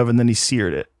out of the oven, then he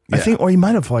seared it. Yeah. I think, or he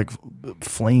might have like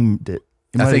flamed it.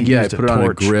 I think, he put it on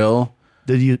a grill.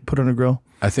 Did you put it on a grill?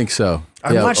 I think so.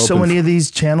 I watch so many of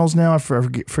these channels now, I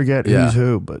forget who's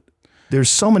who, but there's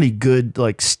so many good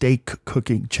like steak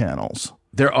cooking channels.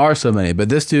 There are so many, but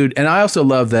this dude, and I also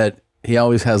love that he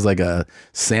always has like a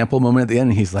sample moment at the end,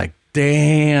 and he's like,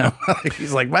 damn.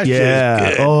 He's like, my shit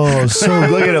is good. Oh, so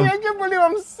look at him. I can't believe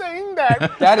I'm saying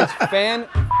that. That is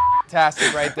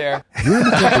fantastic right there.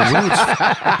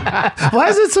 Why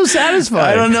is it so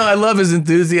satisfying? I don't know. I love his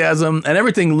enthusiasm and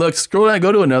everything looks. Scroll down,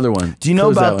 go to another one. Do you know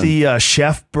about the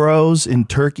chef bros in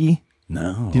Turkey?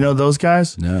 No. Do you know those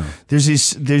guys? No. There's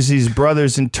these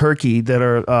brothers in Turkey that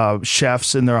are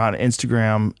chefs, and they're on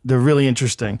Instagram. They're really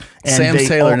interesting. And Sam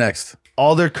Taylor next.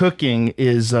 All their cooking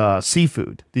is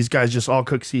seafood. These guys just all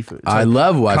cook seafood. It's I like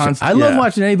love watching. I love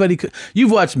watching anybody cook.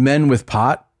 You've watched Men with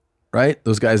Pot, right?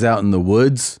 Those guys out in the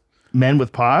woods. Men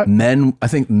with Pot? I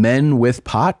think Men with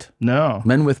Pot. No.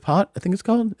 Men with Pot, I think it's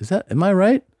called. Am I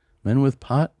right? Men with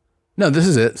Pot? No, this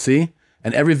is it. See?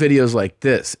 And every video is like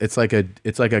this. It's like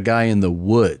a guy in the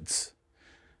woods.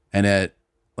 And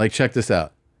check this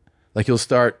out. Like he'll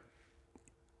start,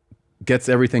 gets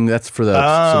everything that's for the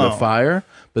fire,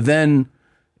 but then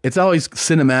it's always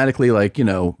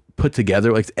cinematically put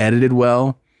together, like it's edited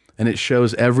well, and it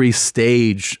shows every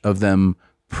stage of them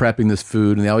prepping this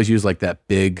food, and they always use like that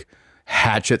big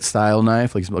hatchet style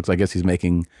knife. Like it looks, I guess he's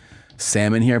making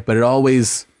salmon here, but it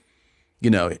always,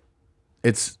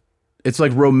 it's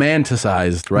like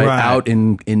romanticized, right? Out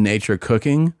in nature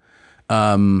cooking.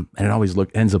 And it always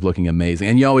ends up looking amazing.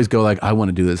 And you always go like, I want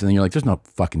to do this. And then you're like, there's no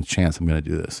fucking chance I'm going to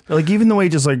do this. Like even the way he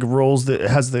just like rolls,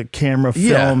 has the camera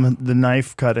film, the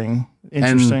knife cutting.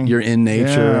 Interesting. And you're in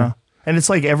nature. Yeah. And it's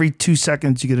like every 2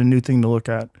 seconds you get a new thing to look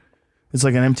at. It's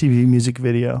like an MTV music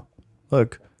video.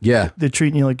 Look. Yeah. They're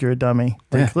treating you like you're a dummy.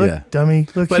 Like, look, dummy.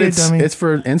 Look, but it's dummy. It's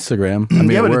for Instagram. I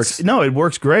mean, yeah, it but works. it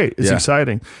works great. It's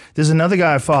exciting. There's another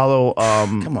guy I follow.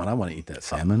 Come on, I want to eat that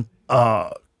salmon.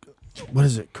 What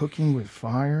is it? Cooking with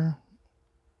Fire?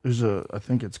 I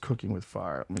think it's Cooking with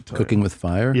Fire. Let me tell you. Cooking with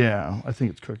Fire? Yeah, I think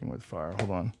it's Cooking with Fire.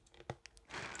 Hold on.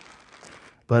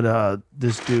 But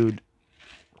this dude,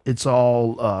 it's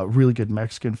all really good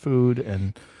Mexican food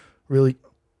and really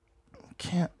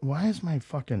why is my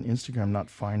fucking Instagram not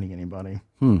finding anybody?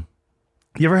 You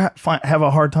ever have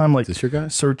a hard time like is this your guy?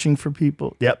 Searching for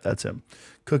people? Yep, that's him.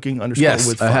 Cooking _ yes,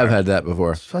 with Fire. I have had that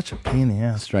before. Such a pain in the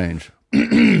ass. Strange.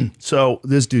 So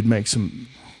this dude makes some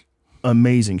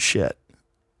amazing shit,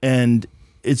 and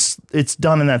it's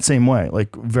done in that same way,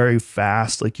 like very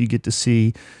fast. Like you get to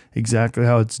see exactly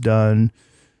how it's done.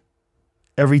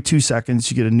 Every 2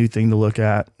 seconds, you get a new thing to look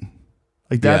at.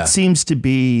 Like that seems to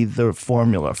be the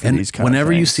formula for these kind of things.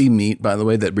 Whenever you see meat, by the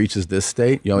way, that reaches this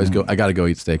state, you always go, I got to go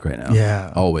eat steak right now.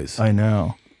 Yeah. Always. I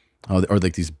know. Oh, or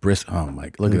like these oh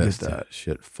my, look at that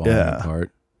shit falling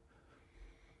apart.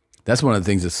 That's one of the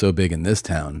things that's so big in this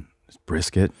town is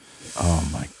brisket. Oh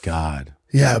my God.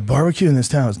 Yeah, barbecue in this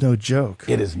town is no joke.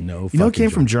 It is no fucking You know it came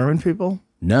joke. from German people?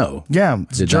 No. Yeah,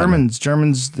 it's Germans.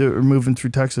 Germans that are moving through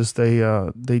Texas. They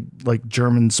like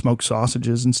German smoked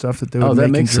sausages and stuff that they would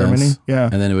make in Germany. Sense. Yeah,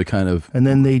 and then it would kind of, and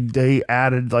then they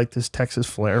added like this Texas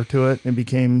flair to it, and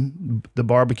became the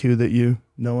barbecue that you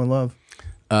know and love.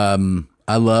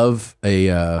 I love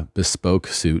a bespoke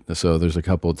suit. So there's a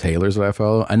couple of tailors that I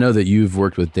follow. I know that you've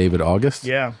worked with David August.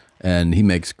 Yeah, and he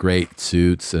makes great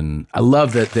suits. And I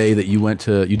love that day that you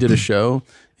did a show.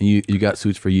 And you got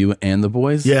suits for you and the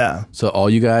boys. Yeah. So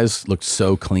all you guys looked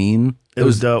so clean. It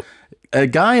was dope. A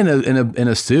guy in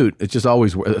a suit. It's just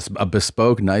always a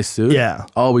bespoke, nice suit. Yeah.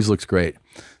 Always looks great.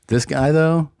 This guy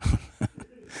though,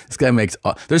 this guy makes.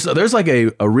 There's like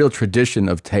a real tradition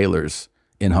of tailors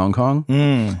in Hong Kong,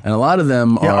 and a lot of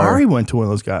them are. Ari went to one of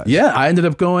those guys. Yeah, I ended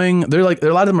up going. A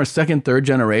lot of them are second, third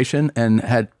generation, and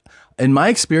had. In my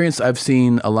experience, I've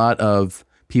seen a lot of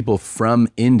people from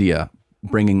India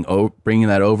bringing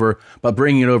that over, but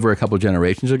bringing it over a couple of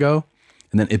generations ago,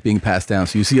 and then it being passed down.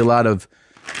 So you see a lot of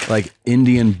like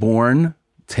Indian-born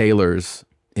tailors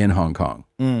in Hong Kong.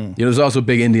 There's also a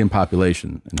big Indian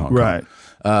population in Hong Kong. Right.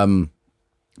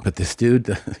 But this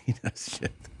dude, he does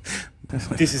shit.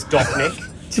 This is Doc Nick.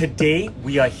 Today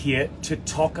we are here to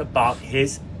talk about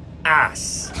his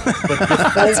ass. But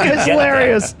before we get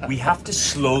hilarious. there, we have to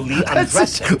slowly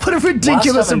undress him. What a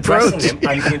ridiculous Whilst I'm approach undressing him,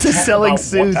 I'm going to talk selling about what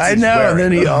suits. he's I know. wearing. And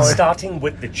then he always, starting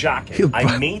with the jacket.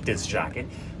 I made this jacket.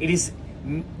 It is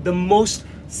the most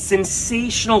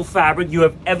sensational fabric you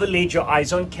have ever laid your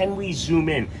eyes on. Can we zoom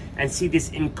in and see this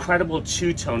incredible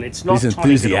two-tone? It's not He's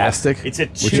tonic enthusiastic, at all. It's a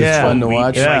which is fun to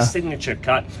watch. It's my signature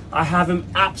cut. I have him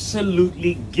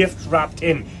absolutely gift wrapped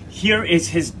in. Here is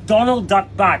his Donald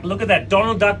Duck back. Look at that,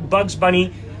 Donald Duck, Bugs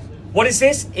Bunny. What is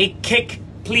this? A kick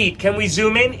pleat. Can we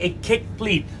zoom in? A kick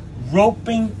pleat.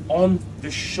 Roping on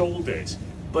the shoulders,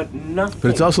 but nothing.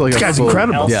 But it's also like this guy's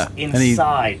incredible. Yeah,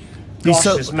 inside. Gosh,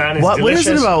 this man is what is it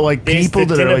delicious. about like There's people the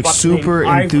that are dinner like bucket super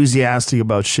name. enthusiastic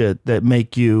about shit that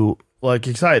make you like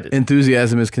excited?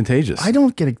 Enthusiasm is contagious. I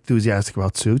don't get enthusiastic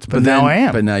about suits, but now I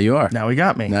am. But now you are. Now he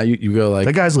got me. Now you go like,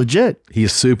 that guy's legit.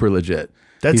 He's super legit.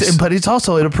 But it's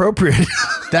also inappropriate.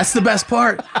 That's the best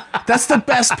part. That's the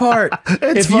best part.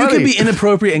 It's if you funny. can be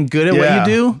inappropriate and good at what you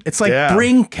do, it's like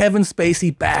bring Kevin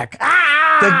Spacey back.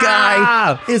 The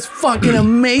guy is fucking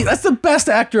amazing. That's the best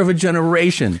actor of a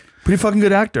generation. Pretty fucking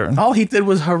good actor. All he did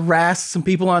was harass some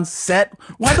people on set.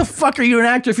 Why the fuck are you an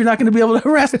actor if you're not going to be able to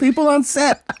harass people on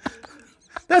set?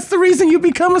 That's the reason you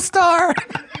become a star.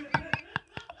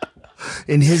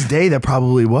 In his day, that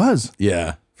probably was.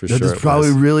 Yeah, for sure. That's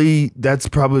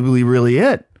probably really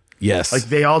it. Yes. Like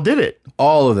they all did it.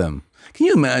 All of them. Can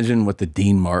you imagine what the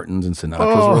Dean Martins and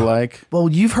Sinatras were like? Well,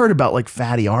 you've heard about like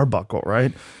Fatty Arbuckle,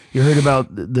 right? You heard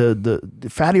about the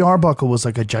Fatty Arbuckle was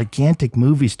like a gigantic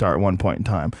movie star at one point in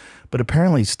time, but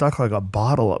apparently stuck like a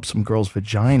bottle up some girl's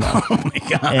vagina. Oh my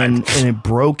God. And it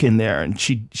broke in there and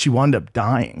she wound up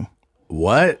dying.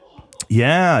 What?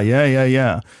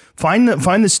 Yeah. Find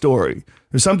the story.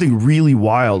 There's something really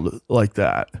wild like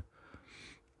that.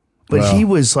 But he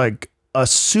was like a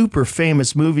super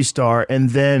famous movie star,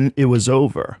 and then it was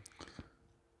over.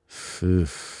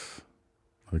 Oof.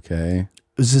 Okay.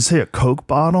 Does it say a Coke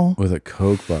bottle? With a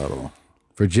Coke bottle.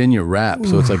 Virginia Rap.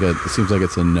 So it's like it seems like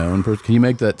it's a known person. Can you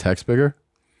make that text bigger?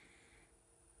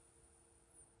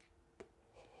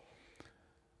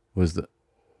 Was the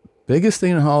biggest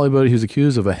thing in Hollywood. He was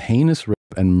accused of a heinous rape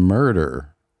and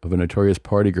murder of a notorious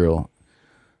party girl.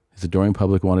 His adoring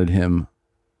public wanted him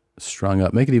strung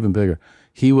up. Make it even bigger.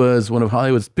 He was one of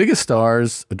Hollywood's biggest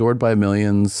stars, adored by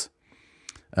millions.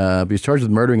 But he was charged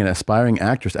with murdering an aspiring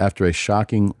actress after a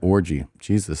shocking orgy.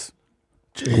 Jesus.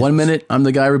 1 minute, I'm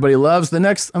the guy everybody loves. The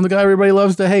next, I'm the guy everybody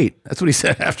loves to hate. That's what he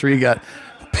said after he got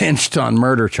pinched on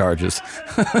murder charges.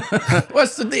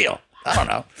 What's the deal? I don't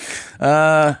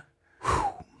know.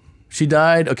 She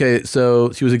died. Okay,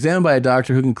 so she was examined by a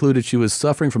doctor who concluded she was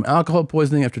suffering from alcohol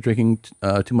poisoning after drinking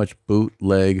too much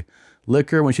bootleg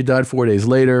liquor. When she died 4 days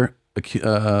later,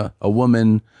 a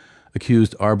woman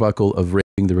accused Arbuckle of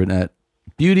raping the brunette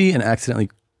beauty and accidentally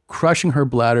crushing her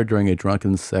bladder during a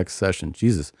drunken sex session.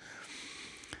 Jesus.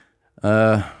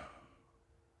 Well,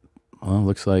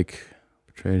 looks like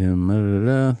betrayed him.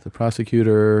 The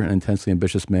prosecutor, an intensely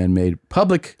ambitious man, made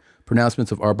public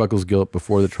pronouncements of Arbuckle's guilt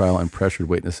before the trial and pressured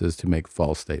witnesses to make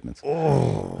false statements. Oh.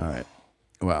 All right.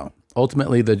 Wow.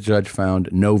 Ultimately, the judge found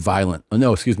no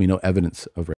evidence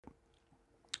of rape.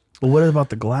 But what about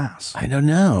the glass? I don't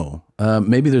know.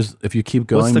 Maybe there's, if you keep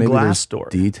going, what's the maybe glass there's story?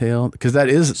 Detail. Because that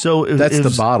is, that's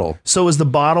the bottle. So is the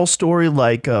bottle story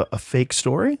like a fake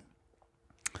story?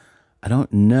 I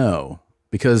don't know.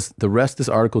 Because the rest of this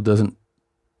article doesn't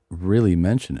really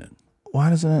mention it. Why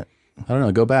doesn't it? I don't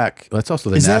know. Go back. That's also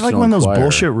the Is National that like one of those Enquirer.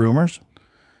 bullshit rumors?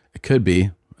 It could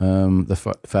be.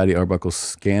 The Fatty Arbuckle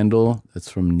scandal. That's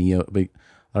from Neo. But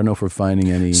I don't know if we're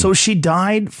finding any. So she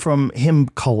died from him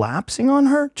collapsing on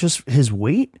her? Just his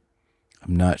weight?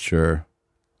 I'm not sure.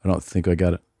 I don't think I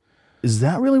got it. Is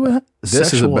that really what happened?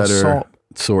 This is a better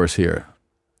source here.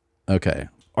 Okay.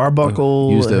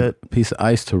 Arbuckle used a piece of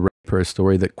ice to rape her, a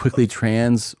story that quickly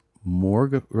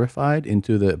transmogrified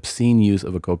into the obscene use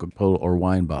of a Coca-Cola or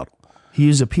wine bottle. He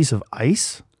used a piece of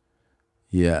ice?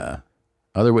 Yeah.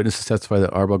 Other witnesses testify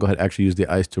that Arbuckle had actually used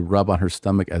the ice to rub on her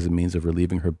stomach as a means of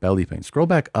relieving her belly pain. Scroll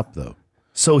back up, though.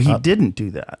 So he didn't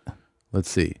do that. Let's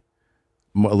see.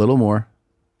 A little more.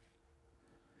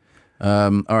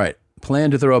 All right.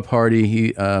 Planned to throw a party.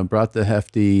 He brought the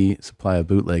hefty supply of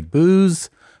bootleg booze.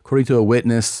 According to a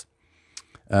witness,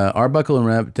 Arbuckle and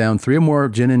Rap down 3 or more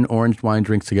gin and orange wine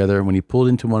drinks together. When he pulled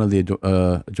into one of the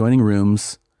adjoining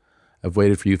rooms, I've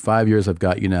waited for you 5 years. I've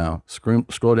got you now.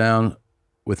 Scroll down.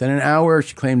 Within an hour,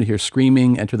 she claimed to hear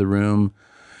screaming enter the room.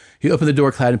 He opened the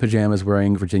door clad in pajamas,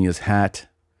 wearing Virginia's hat.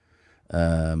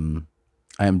 I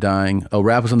am dying. Oh,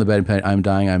 Rap was on the bed. I'm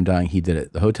dying. I'm dying. He did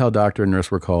it. The hotel doctor and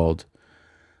nurse were called.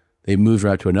 They moved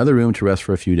Rap to another room to rest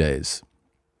for a few days.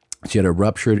 She had a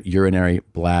ruptured urinary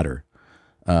bladder.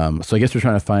 So I guess we're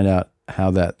trying to find out how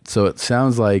that. So it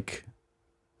sounds like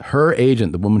her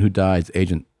agent, the woman who died's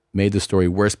agent, made the story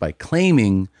worse by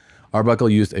claiming Arbuckle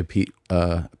used a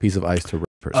piece of ice to rape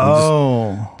her. So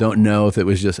we just don't know if it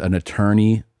was just an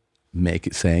attorney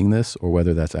saying this or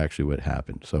whether that's actually what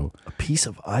happened. So a piece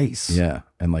of ice. Yeah,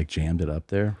 and like jammed it up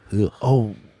there. Ugh.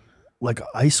 Oh, like an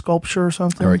ice sculpture or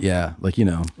something? Or yeah, like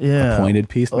a pointed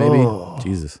piece maybe. Oh.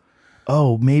 Jesus.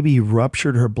 Oh, maybe he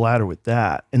ruptured her bladder with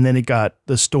that, and then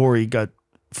the story got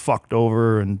fucked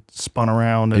over and spun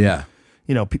around. And, yeah.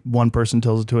 One person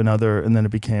tells it to another, and then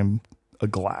it became a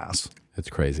glass. It's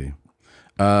crazy.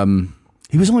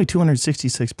 He was only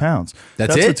 266 pounds.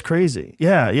 That's it? What's crazy.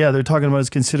 Yeah. They're talking about his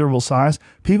considerable size.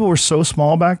 People were so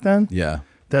small back then. Yeah.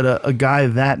 That a guy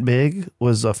that big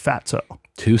was a fatso.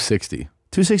 260.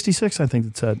 266, I think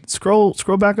it said. Scroll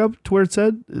back up to where it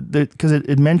said, because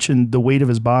it mentioned the weight of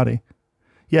his body.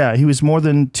 Yeah, he was more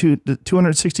than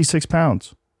 266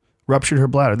 pounds, ruptured her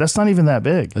bladder. That's not even that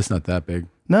big. That's not that big.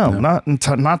 No,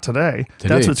 not today.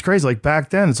 That's what's crazy. Like back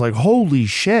then, it's like, holy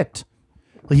shit.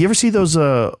 Like you ever see those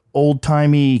old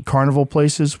timey carnival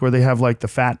places where they have like the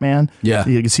fat man? Yeah.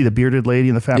 You can see the bearded lady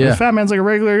and the fat man. The fat man's like a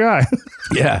regular guy.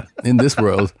 Yeah. In this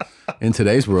world, in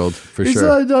today's world, for He's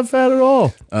sure. not fat at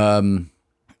all.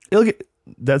 Look at,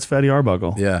 that's Fatty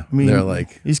Arbuckle. Yeah. I mean, they're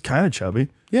like, he's kind of chubby.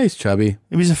 Yeah, he's chubby. I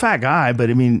mean, he's a fat guy, but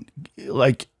I mean,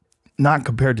 like, not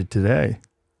compared to today.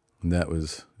 That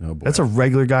was, oh boy. That's a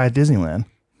regular guy at Disneyland.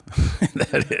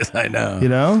 That is, I know. You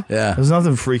know? Yeah. There's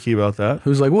nothing freaky about that.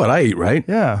 Who's like, what? I eat, right?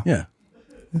 Yeah. Yeah.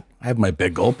 I have my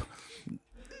big gulp.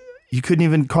 You couldn't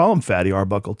even call him Fatty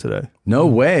Arbuckle today. No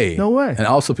way. No way. And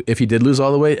also, if he did lose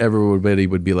all the weight, everybody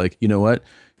would be like, you know what?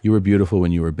 You were beautiful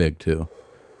when you were big, too.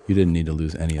 You didn't need to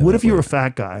lose any of What that if you were a weight.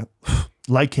 fat guy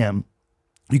like him?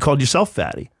 You called yourself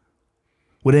Fatty.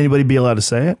 Would anybody be allowed to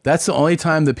say it? That's the only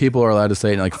time that people are allowed to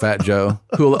say it, like Fat Joe,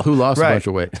 who lost a bunch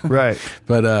of weight. Right.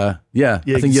 But yeah,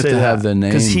 I think you have to have the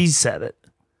name. because he said it.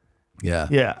 Yeah.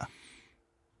 Yeah.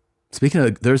 Speaking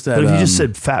of, there's that. But if you just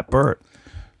said Fat Bert,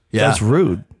 yeah, that's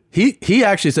rude. He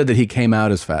actually said that he came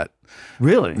out as fat.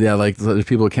 Really? Yeah, like the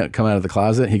people can't come out of the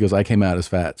closet. He goes, I came out as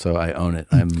fat, so I own it.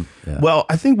 Yeah. Well,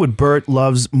 I think what Bert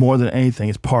loves more than anything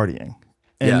is partying.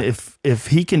 And Yeah. if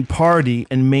he can party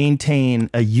and maintain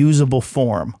a usable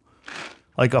form,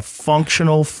 like a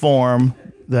functional form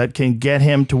that can get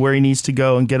him to where he needs to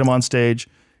go and get him on stage,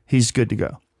 he's good to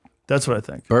go. That's what I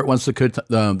think. Bert wants the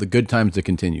good times to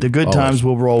continue. The good always. times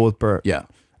will roll with Bert. Yeah.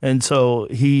 And so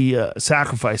he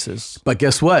sacrifices. But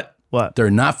guess what? What?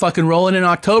 They're not fucking rolling in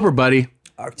October, buddy.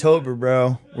 October,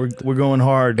 bro. We're going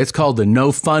hard. It's called the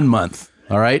No Fun Month.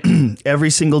 All right. Every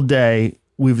single day,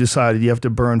 we've decided you have to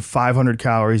burn 500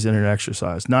 calories in an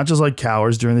exercise. Not just like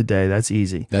calories during the day. That's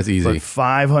easy. That's easy. But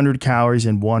 500 calories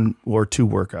in 1 or 2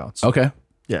 workouts. Okay.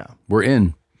 Yeah. We're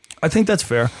in. I think that's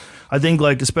fair. I think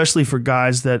like, especially for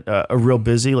guys that are real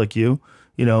busy like you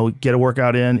know, get a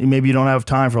workout in. Maybe you don't have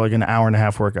time for like an hour and a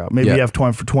half workout. Maybe Yeah. you have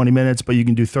time for 20 minutes, but you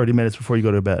can do 30 minutes before you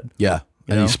go to bed. Yeah.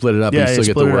 And know? you split it up Yeah, and you still you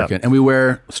get the split it work up. in. And we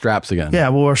wear straps again. Yeah,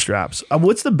 we'll wear straps.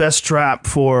 What's the best strap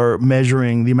for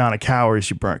measuring the amount of calories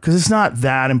you burn? Because it's not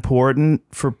that important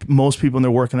for most people when they're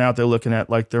working out. They're looking at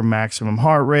like their maximum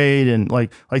heart rate and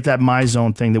like that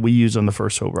MyZone thing that we used on the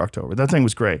first Sober October. That thing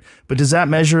was great. But does that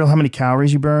measure how many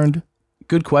calories you burned?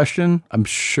 Good question. I'm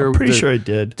sure. I'm pretty sure it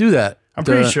did. Do that. I'm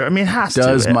pretty sure. I mean, it has to.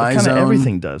 Does Kind of MyZone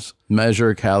everything does.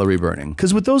 measure calorie burning?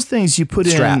 Because with those things, you put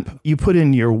Strap.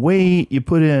 in your weight, you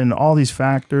put in all these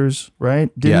factors,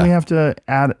 right? Didn't Yeah. we have to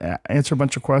answer a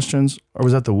bunch of questions, or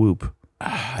was that the Whoop?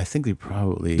 I think they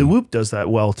probably. The Whoop does that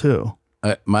well too.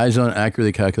 MyZone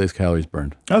accurately calculates calories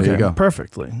burned. Okay, There you go.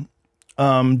 perfectly.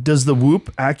 Does the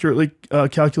Whoop accurately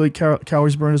calculate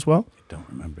calories burned as well? I don't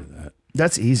remember that.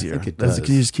 That's easier. I think it That's, does.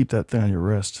 you just keep that thing on your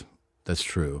wrist. That's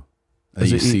true. Does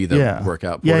You it- see the yeah.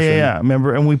 workout Yeah, portion. yeah.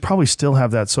 Remember, and we probably still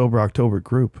have that Sober October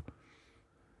group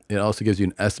It also gives you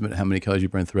an estimate of how many calories you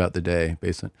burn throughout the day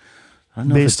based on. I don't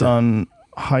know if based it's on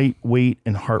height, weight,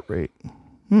 and heart rate.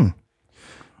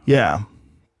 Yeah.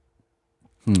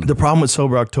 The problem with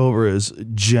Sober October is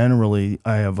generally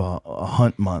I have a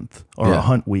hunt month or Yeah. a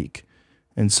hunt week.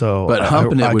 And so But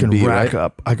humping it would can be, rack right?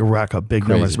 up. I can rack up big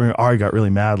Crazy. numbers. Remember, Ari got really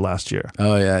mad last year.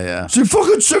 Oh yeah, yeah. It's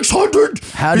fucking 600.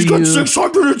 How He's do got you-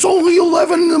 600. It's only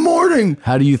 11 in the morning.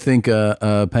 How do you think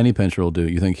Penny Pincher will do?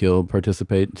 You think he'll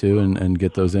participate too and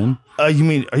get those in? You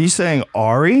mean, are you saying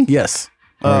Ari? Yes.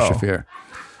 Or Oh. Shafir.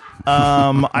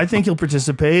 I think he'll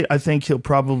participate. I think he'll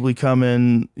probably come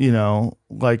in,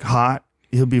 like hot.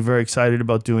 He'll be very excited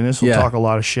about doing this. He'll Yeah. talk a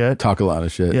lot of shit. Talk a lot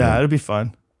of shit. Yeah, it'll be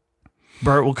fun.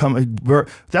 Bert will come. Bert.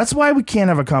 That's why we can't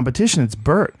have a competition. It's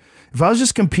Bert. If I was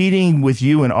just competing with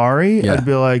you and Ari, Yeah. I'd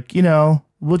be like,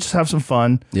 we'll just have some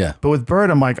fun. Yeah. But with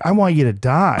Bert, I'm like, I want you to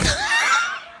die.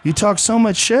 You talk so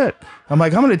much shit. I'm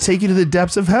like, I'm going to take you to the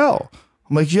depths of hell.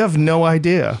 I'm like, you have no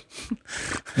idea.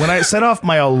 When I set off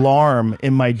my alarm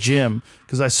in my gym,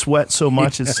 because I sweat so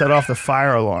much, it set off the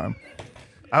fire alarm.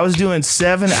 I was doing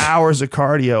 7 hours of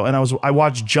cardio, and I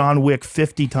watched John Wick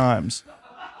 50 times.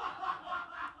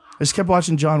 I just kept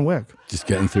watching John Wick. Just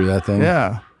getting through that thing.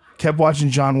 Yeah. Kept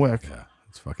watching John Wick. Yeah.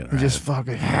 It's fucking And rad. just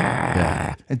fucking,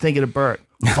 Yeah. and thinking of Bert.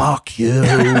 Fuck you.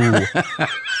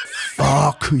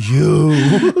 Fuck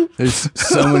you. There's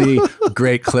so many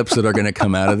great clips that are going to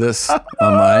come out of this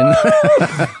online.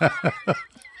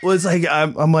 Well, it's like,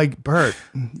 I'm like, Bert,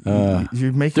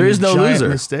 you're making there is a no giant loser.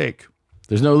 mistake.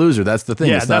 There's no loser. That's the thing.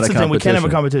 Yeah, It's not that's a the thing. We can't have a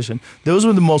competition. competition. Those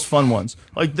were the most fun ones.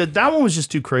 Like that one was just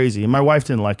too crazy, and my wife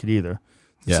didn't like it either.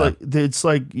 It's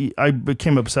like I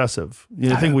became obsessive.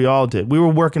 I think we all did. We were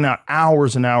working out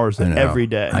hours and hours every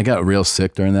day. I got real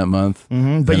sick during that month.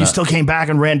 But you still came back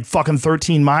and ran fucking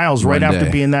 13 miles right after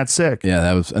being that sick. Yeah,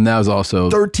 that was also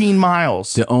 13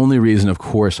 miles. The only reason, of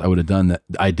course, I would have done that.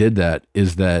 I did that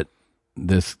is that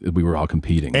we were all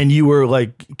competing, and you were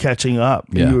like catching up.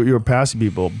 Yeah. You were passing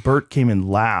people. Bert came in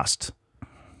last.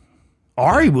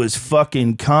 Ari was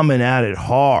fucking coming at it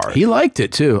hard. He liked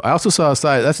it too. I also saw a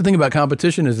side. That's the thing about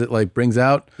competition, is it like brings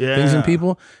out things in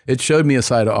people. It showed me a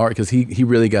side of Ari because he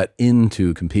really got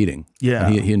into competing. Yeah,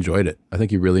 and he enjoyed it. I think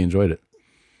he really enjoyed it.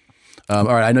 All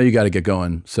right, I know you got to get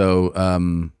going. So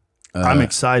I'm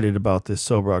excited about this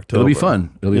Sober October. It'll be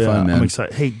fun. It'll be fun, man. I'm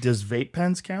excited. Hey, does vape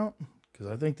pens count? Because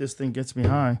I think this thing gets me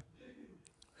high.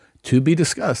 To be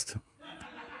discussed.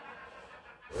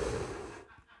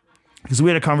 Because we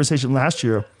had a conversation last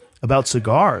year about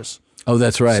cigars. Oh,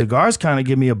 that's right. Cigars kind of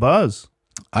give me a buzz.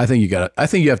 I think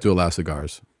you have to allow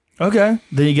cigars. Okay,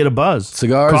 then you get a buzz.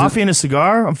 Cigars, coffee and a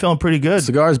cigar. I'm feeling pretty good.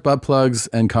 Cigars, butt plugs,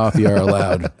 and coffee are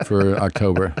allowed for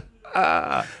October.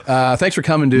 Thanks for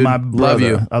coming, dude. My brother, love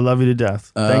you. I love you to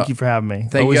death. Thank you for having me.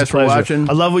 Thank you guys for watching.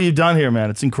 I love what you've done here, man.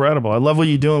 It's incredible. I love what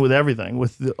you're doing with everything,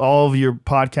 with all of your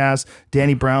podcasts.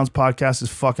 Danny Brown's podcast is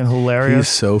fucking hilarious. He's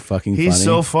so fucking funny. He's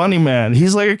so funny, man.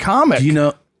 He's like a comic. Do you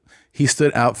know, he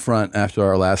stood out front after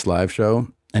our last live show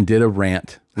and did a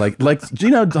rant. Like do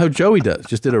you know how Joey does?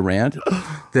 Just did a rant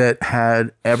that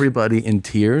had everybody in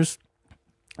tears.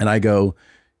 And I go,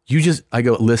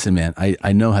 listen, man,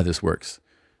 I know how this works.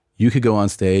 You could go on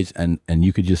stage and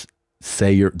you could just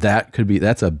say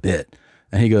that's a bit.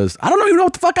 And he goes, I don't even know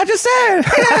what the fuck I just said.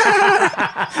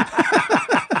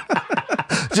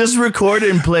 Just record it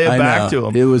and play it back to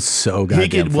him. It was so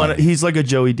goddamn funny. He's like a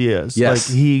Joey Diaz.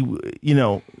 Yes.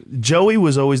 Like Joey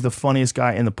was always the funniest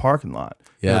guy in the parking lot.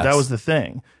 Yeah, that was the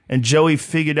thing. And Joey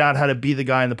figured out how to be the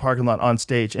guy in the parking lot on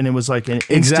stage, and it was like an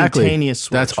instantaneous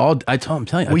switch. That's all. I'm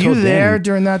telling you. Were you there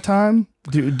during that time?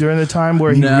 During the time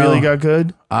where he really got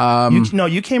good?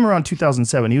 You came around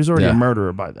 2007. He was already a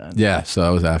murderer by then. Yeah, so I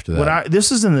was after that.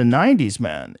 This is in the 90s,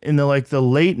 man. In the late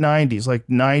 90s, like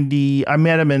 90. I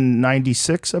met him in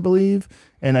 96, I believe,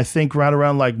 and I think right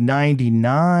around like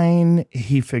 99,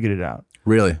 he figured it out.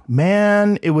 Really?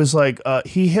 Man, it was like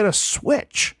he hit a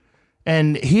switch.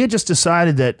 And he had just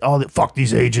decided that, fuck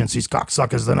these agents, these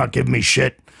cocksuckers, they're not giving me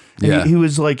shit. And he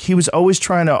was always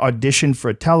trying to audition for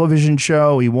a television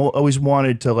show. He always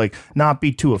wanted to like not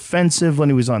be too offensive when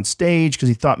he was on stage because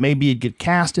he thought maybe he'd get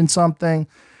cast in something.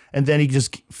 And then he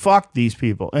just fucked these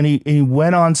people. And he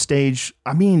went on stage.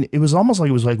 I mean, it was almost like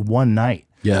it was like one night.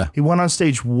 Yeah. He went on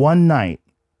stage one night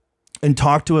and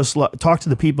talked to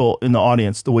the people in the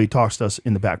audience the way he talks to us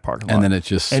in the back parking lot. And then it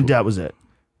just... And that was it.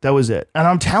 That was it. And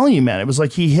I'm telling you, man, it was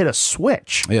like he hit a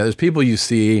switch. Yeah, there's people you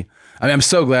see. I mean, I'm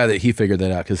so glad that he figured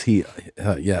that out because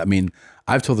I mean,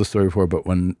 I've told the story before, but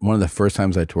when one of the first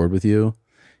times I toured with you,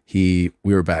 we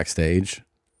were backstage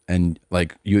and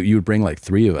like you would bring like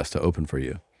 3 of us to open for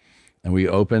you. And we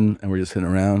open and we're just sitting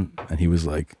around and he was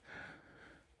like,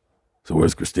 so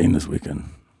where's Christine this weekend?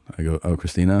 I go, oh,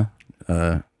 Christina?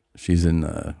 She's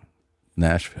in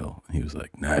Nashville. And he was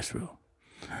like, Nashville.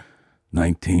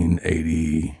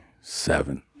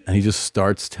 1987, and he just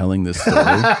starts telling this story.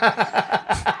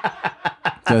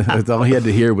 All he had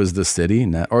to hear was the city,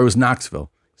 or it was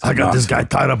Knoxville. I got this guy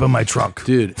tied up in my trunk,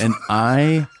 dude. And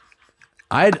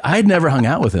I'd never hung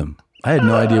out with him. I had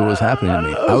no idea what was happening to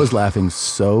me. I was laughing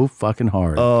so fucking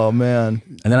hard. Oh man!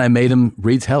 And then I made him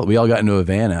retell it. We all got into a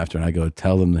van after, and I go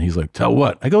tell him. And he's like, "Tell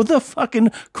what?" I go, "The fucking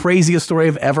craziest story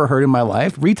I've ever heard in my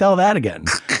life. Retell that again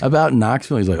about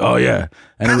Knoxville." He's like, "Oh yeah,"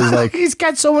 and it was like he's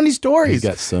got so many stories. He's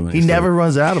got so many. He never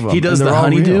runs out of them. He does the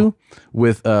honeydew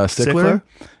with Stickler,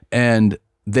 and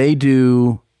they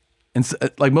do. And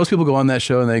like most people go on that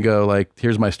show and they go like,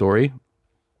 "Here's my story."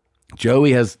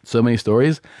 Joey has so many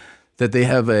stories that they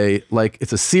have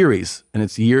it's a series and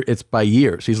it's by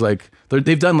years. He's like,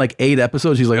 they've done like 8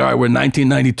 episodes. He's like, all right, we're in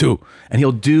 1992. And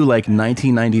he'll do like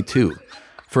 1992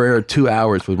 for 2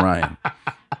 hours with Ryan.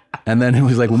 And then he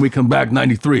was like, when we come back,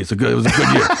 93, it was a good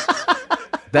year.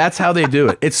 That's how they do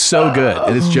it. It's so good.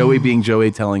 And it's Joey being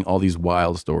Joey telling all these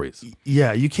wild stories.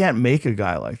 Yeah, you can't make a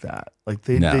guy like that. Like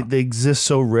they exist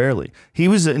so rarely. He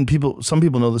was, and some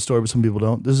people know the story, but some people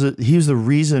don't. He was the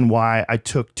reason why I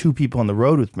took 2 people on the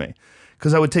road with me.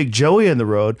 Because I would take Joey on the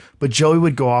road, but Joey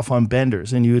would go off on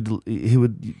benders and he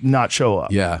would not show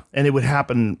up. Yeah. And it would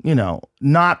happen,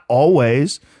 not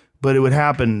always, but it would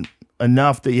happen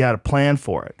enough that you had a plan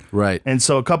for it. Right. And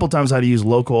so a couple times I had to use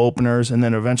local openers, and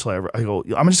then eventually I go,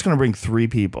 I'm just going to bring 3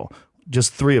 people,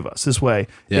 just 3 of us. This way,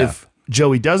 Yeah.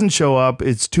 Joey doesn't show up,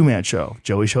 it's 2-man show.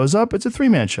 Joey shows up, it's a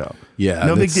 3-man show. Yeah,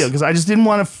 no big deal because I just didn't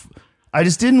want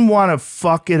to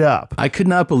fuck it up. I could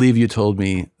not believe you told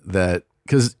me that,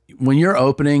 because when you're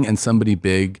opening and somebody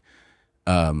big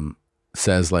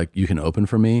says like, you can open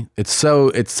for me, it's so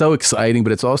exciting,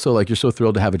 but it's also like you're so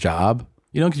thrilled to have a job,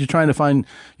 you know, because you're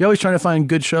always trying to find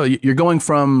good show. You're going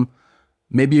from,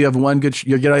 maybe you have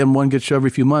you're getting one good show every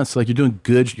few months. Like you're on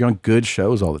good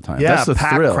shows all the time. Yeah, that's the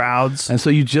packed thrill. crowds. And so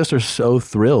you just are so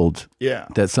thrilled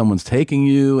that someone's taking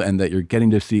you and that you're getting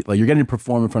to see, like you're getting to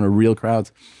perform in front of real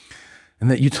crowds. And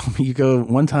that you told me, you go,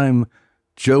 one time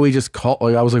Joey just called,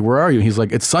 like, I was like, where are you? And he's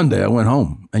like, it's Sunday, I went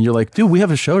home. And you're like, dude, we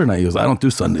have a show tonight. He goes, I don't do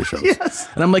Sunday shows. Yes.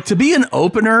 And I'm like, to be an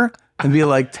opener and be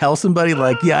like, tell somebody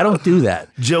like, yeah, I don't do that.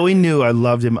 Joey knew I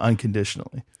loved him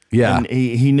unconditionally. Yeah. And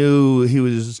he knew he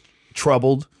was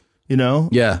troubled, you know?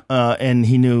 Yeah. And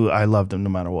he knew I loved him no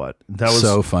matter what. That was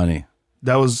so funny.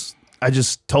 I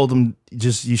just told him,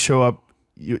 you show up,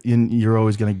 you're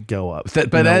always going to go up.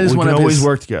 But that is we one can of always his,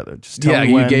 work together. Just tell me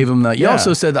you when. gave him that. You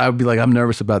also said that I would be like, I'm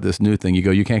nervous about this new thing. You go,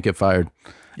 you can't get fired.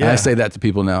 And I say that to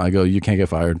people now. I go, you can't get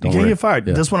fired. Don't You can't worry. get fired.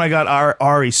 Yeah. That's when I got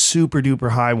Ari super duper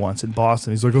high once in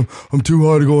Boston. He's like, I'm too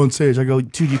high to go on stage. I go,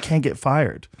 dude, you can't get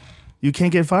fired. You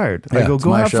can't get fired. I go, it's go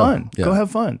my have show. fun. Yeah. Go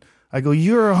have fun. I go,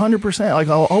 you're 100%. Like,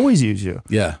 I'll always use you.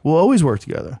 Yeah. We'll always work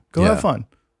together. Go have fun.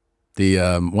 I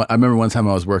remember one time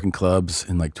I was working clubs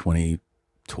in like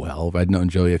 2012. I'd known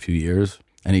Joey a few years,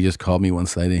 and he just called me one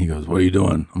Sunday and he goes, what are you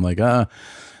doing? I'm like, I'm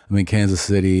in Kansas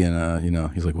City.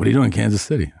 And, he's like, what are you doing in Kansas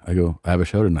City? I go, I have a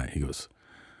show tonight. He goes,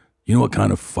 you know what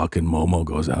kind of fucking Momo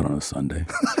goes out on a Sunday?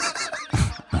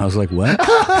 I was like, what?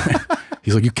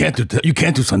 He's like, you can't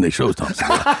do Sunday shows, Thompson.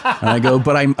 And I go,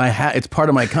 but it's part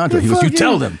of my contract. He goes,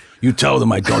 you tell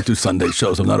them I don't do Sunday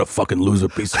shows. I'm not a fucking loser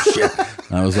piece of shit.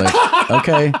 And I was like,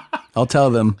 okay, I'll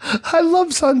tell them. I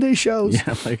love Sunday shows.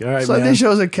 Yeah, like, all right, Sunday man.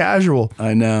 shows are casual.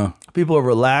 I know. People are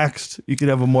relaxed. You can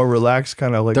have a more relaxed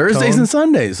kind of like Thursdays tone. and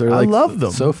Sundays are like, I love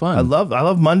them. So fun. I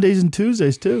love Mondays and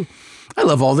Tuesdays too. I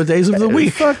love all the days of the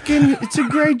week. It's a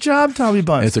great job, Tommy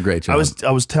Bunce. It's a great job.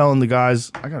 I was telling the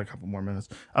guys, I got a couple more minutes.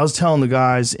 I was telling the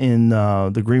guys in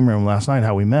the green room last night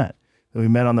how we met. We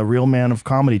met on the Real Man of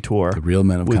Comedy tour. The Real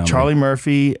Man of with Comedy. Charlie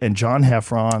Murphy and John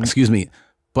Heffron. Excuse me.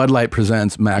 Bud Light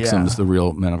presents Maxim's The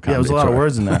Real Man of Comedy. Yeah, there's a lot of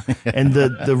words in there. And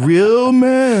the Real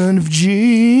Man of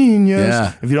Genius.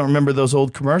 Yeah. If you don't remember those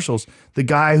old commercials, the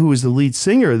guy who was the lead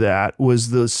singer of that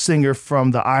was the singer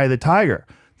from The Eye of the Tiger,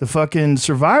 the fucking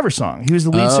Survivor song. He was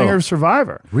the lead singer of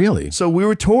Survivor. Really? So we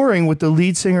were touring with the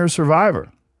lead singer of Survivor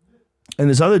and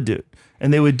this other dude.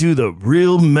 And they would do the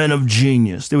Real Men of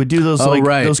Genius. They would do those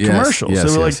those commercials.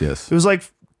 Yes, they were yes. It was like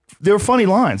they were funny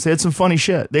lines. They had some funny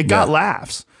shit. They got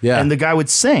laughs. Yeah. And the guy would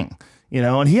sing,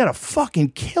 and he had a fucking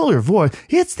killer voice.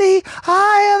 It's the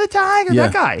Eye of the Tiger. Yeah.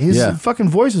 That guy. His Yeah. fucking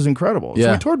voice is incredible. So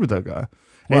Yeah. we toured with that guy.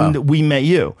 Wow. And we met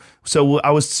you. So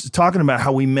I was talking about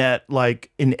how we met,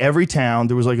 like, in every town,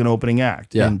 there was like an opening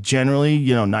act. Yeah. And generally,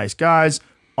 nice guys.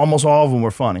 Almost all of them were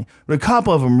funny. But a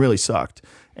couple of them really sucked.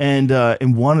 And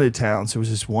in one of the towns, there was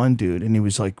this one dude, and he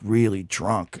was like really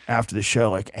drunk after the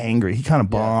show, like angry. He kind of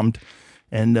bombed,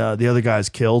 and the other guys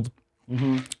killed.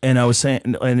 Mm-hmm. And I was saying,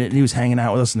 and he was hanging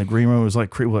out with us in the green room. It was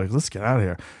like, we're like, let's get out of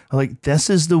here. I'm like, this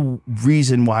is the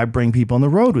reason why I bring people on the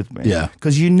road with me. Yeah.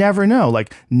 Because you never know.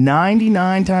 Like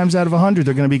 99 times out of 100,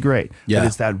 they're going to be great. Yeah. But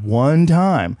it's that one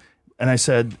time. And I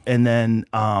said, and then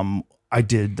I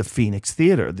did the Phoenix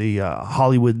Theater, the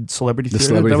Hollywood Celebrity Theater.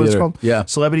 Celebrity Is that what it's Theater. called? Yeah.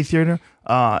 Celebrity Theater.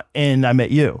 And I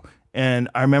met you. And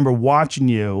I remember watching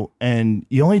you, and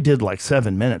you only did like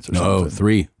 7 minutes or something. No,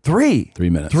 3. 3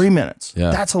 minutes. 3 minutes.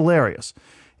 Yeah. That's hilarious.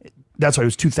 That's why it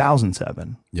was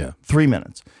 2007. Yeah. 3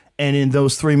 minutes. And in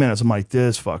those 3 minutes, I'm like,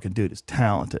 this fucking dude is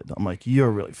talented. I'm like,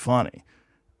 you're really funny.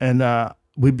 And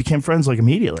we became friends like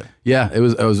immediately. Yeah,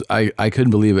 I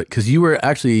couldn't believe it because you were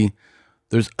actually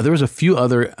there was a few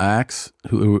other acts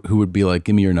who would be like,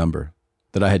 give me your number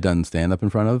that I had done stand up in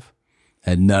front of,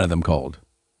 and none of them called,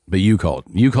 but you called.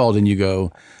 You called and you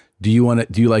go, do you like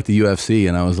the UFC?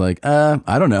 And I was like,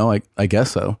 I don't know, I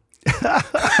guess so.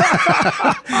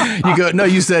 You go, no,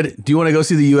 you said, do you want to go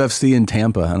see the UFC in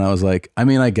Tampa? And I was like, I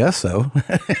mean, I guess so.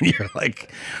 And you're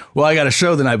like, well, I got a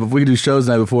show the night, but we could do shows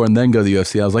the night before and then go to the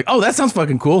UFC. I was like, oh, that sounds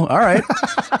fucking cool. All right.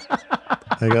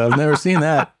 I go, I've never seen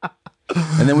that.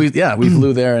 And then we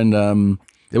flew there, and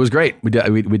it was great. We did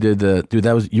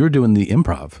you were doing the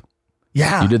improv.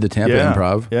 Yeah. You did the Tampa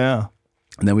improv. Yeah.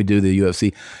 And then we do the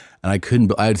UFC. And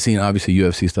I had seen obviously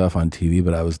UFC stuff on TV,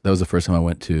 but that was the first time I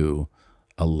went to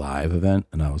a live event,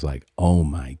 and I was like, oh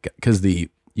my God. Because the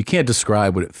you can't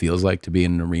describe what it feels like to be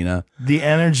in an arena. The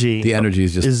energy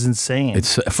is just insane.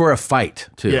 It's for a fight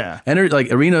too. Yeah.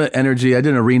 Like arena energy. I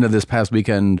did an arena this past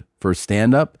weekend for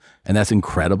stand up, and that's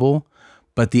incredible.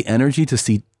 But the energy to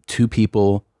see two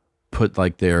people put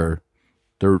like their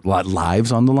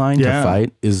lives on the line to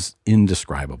fight is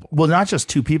indescribable. Well, not just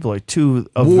two people, like two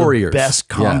of warriors, the best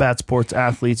combat sports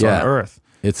athletes on earth.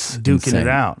 It's duking insane. it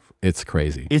out. It's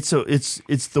crazy. It's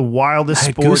the wildest I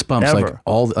had sport goosebumps ever.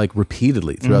 like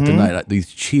repeatedly throughout the night. These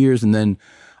cheers, and then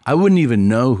I wouldn't even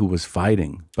know who was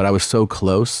fighting, but I was so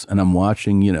close, and I'm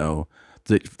watching,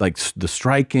 the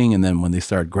striking, and then when they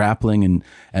start grappling,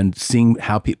 and seeing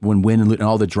how people win and lose, and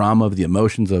all the drama of the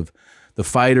emotions of the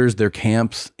fighters, their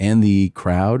camps, and the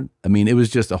crowd. I mean, it was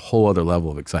just a whole other level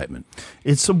of excitement.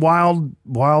 It's a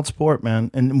wild sport,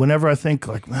 man. And whenever I think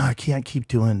like, I can't keep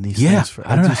doing these things.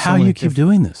 I don't know how you keep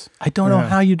doing this. I don't know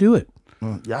how you do it.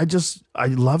 I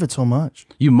love it so much.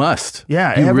 You must.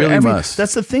 Yeah, you really must.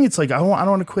 That's the thing. It's like I don't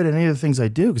want to quit any of the things I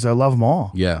do because I love them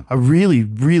all. Yeah, I really,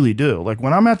 really do. Like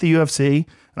when I'm at the UFC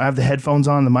and I have the headphones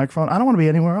on, the microphone, I don't want to be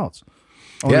anywhere else.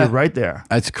 Yeah, right there.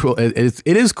 It's cool. It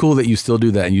is cool that you still do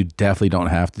that, and you definitely don't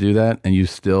have to do that, and you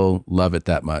still love it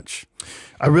that much.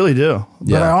 I really do.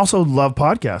 But I also love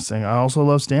podcasting. I also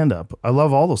love stand up. I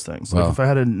love all those things. Like if I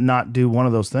had to not do one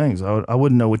of those things, I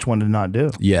wouldn't know which one to not do.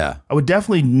 Yeah, I would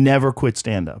definitely never quit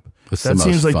stand up. That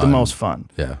seems like the most fun.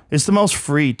 Yeah, it's the most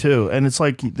free too, and it's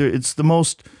like it's the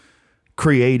most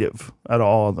creative out of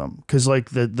all of them, because like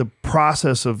the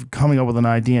process of coming up with an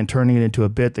idea and turning it into a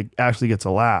bit that actually gets a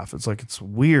laugh, it's like it's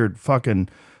weird fucking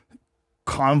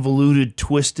convoluted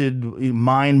twisted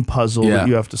mind puzzle that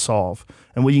you have to solve,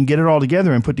 and when you can get it all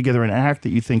together and put together an act that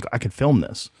you think, I could film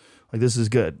this, like this is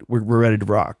good, we're ready to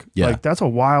rock. Like that's a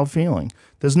wild feeling.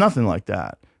 There's nothing like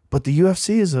that. But the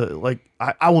UFC is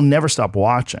I will never stop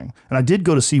watching. And I did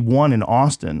go to see one in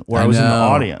Austin where I was in the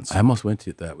audience. I almost went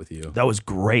to that with you. That was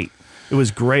great. It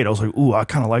was great. I was like, ooh, I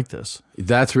kind of like this.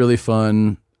 That's really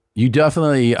fun. You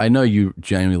definitely, I know you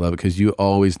genuinely love it because you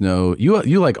always know,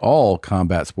 you like all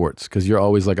combat sports because you're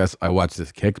always like, I watched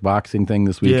this kickboxing thing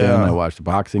this weekend. Yeah. I watched a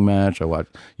boxing match.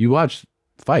 You watched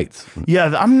fights.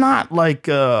 Yeah, I'm not like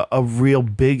a real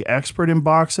big expert in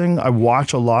boxing. I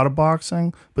watch a lot of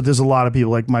boxing, but there's a lot of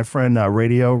people like my friend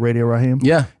Radio Raheem.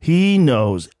 Yeah, he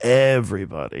knows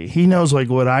everybody. He knows like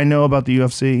what I know about the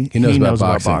UFC. He knows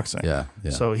about boxing. Yeah.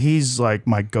 So he's like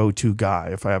my go-to guy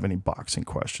if I have any boxing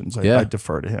questions. I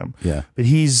defer to him. Yeah, but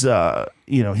he's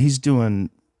he's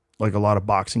doing like a lot of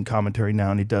boxing commentary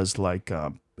now, and he does like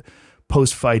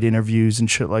post-fight interviews and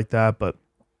shit like that. But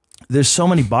there's so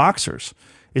many boxers.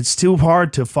 It's too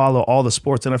hard to follow all the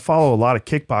sports, and I follow a lot of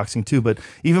kickboxing too. But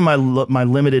even my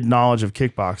limited knowledge of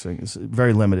kickboxing is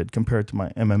very limited compared to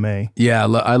my MMA. Yeah,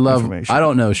 I love. I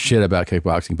don't know shit about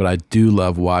kickboxing, but I do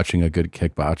love watching a good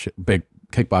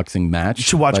kickboxing match. You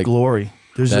should watch Glory.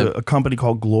 There's a company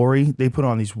called Glory. They put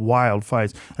on these wild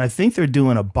fights, and I think they're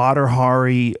doing a Badr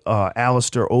Hari,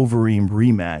 Alistair Overeem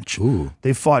rematch. Ooh,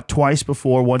 they fought twice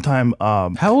before. One time.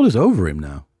 How old is Overeem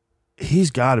now?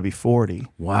 He's got to be 40.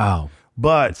 Wow.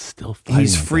 But still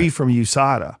he's free from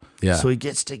USADA. Yeah. So he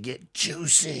gets to get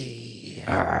juicy.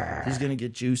 He's going to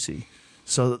get juicy.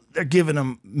 So they're giving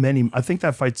him many. I think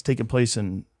that fight's taking place I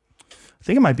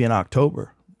think it might be in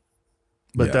October.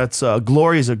 But that's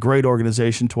Glory is a great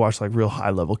organization to watch like real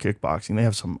high level kickboxing. They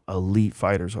have some elite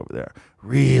fighters over there.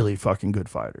 Really fucking good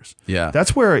fighters. Yeah.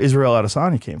 That's where Israel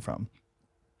Adesanya came from.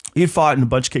 He fought in a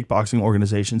bunch of kickboxing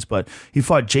organizations, but he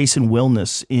fought Jason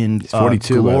Wilness in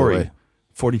 42, Glory. by the way.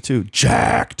 42,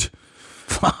 jacked.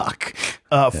 Fuck.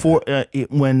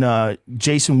 When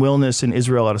Jason Wilness and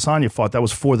Israel Adesanya fought, that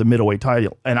was for the middleweight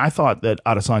title, and I thought that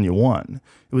Adesanya won.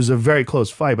 It was a very close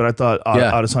fight, but I thought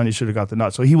Adesanya should have got the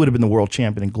nut, so he would have been the world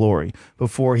champion in Glory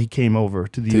before he came over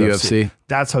to the UFC.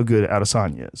 That's how good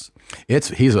Adesanya is.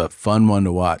 He's a fun one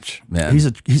to watch, man.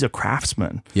 He's a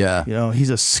craftsman. Yeah, he's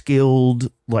a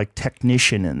skilled like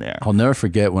technician in there. I'll never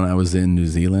forget when I was in New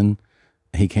Zealand.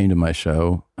 He came to my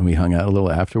show and we hung out a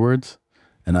little afterwards.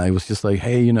 And I was just like,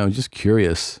 hey, just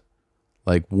curious.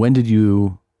 Like, when did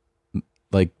you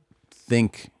like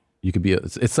think you could be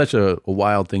it's such a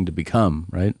wild thing to become,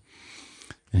 right?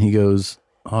 And he goes,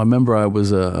 oh, I remember I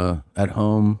was at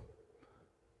home.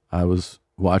 I was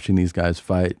watching these guys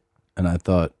fight and I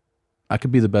thought I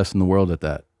could be the best in the world at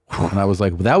that. And I was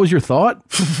like, that was your thought?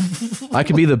 I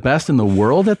could be the best in the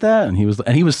world at that? And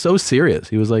he was so serious.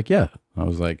 He was like, yeah. I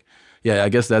was like, yeah, I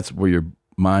guess that's where your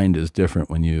mind is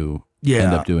different when you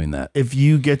end up doing that. If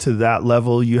you get to that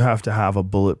level, you have to have a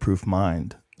bulletproof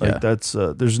mind. Like that's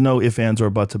there's no ifs, ands, or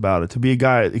buts about it. To be a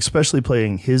guy, especially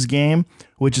playing his game,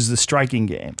 which is the striking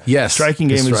game. Yes, striking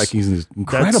the game striking is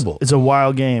incredible. It's a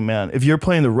wild game, man. If you're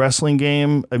playing the wrestling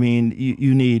game, I mean,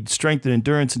 you need strength and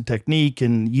endurance and technique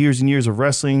and years of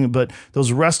wrestling. But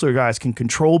those wrestler guys can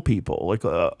control people. Like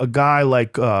a guy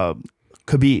like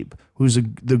Khabib, who's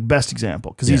the best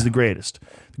example because he's the greatest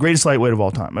lightweight of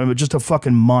all time. I mean, just a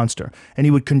fucking monster, and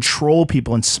he would control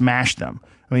people and smash them.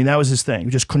 I mean, that was his thing.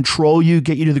 Just control you,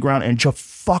 get you to the ground, and just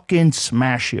fucking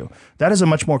smash you. That is a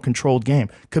much more controlled game.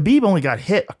 Khabib only got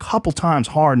hit a couple times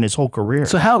hard in his whole career.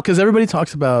 So how? Because everybody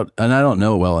talks about, and I don't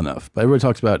know it well enough, but everybody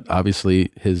talks about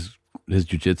obviously his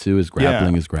jiu-jitsu, his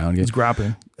grappling, his ground game. His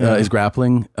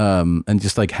grappling. And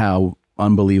just like how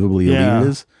unbelievably elite it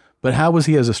is. But how was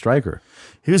he as a striker?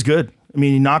 He was good. I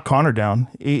mean, he knocked Conor down.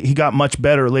 He got much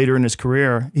better later in his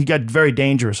career. He got very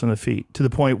dangerous on the feet to the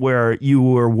point where you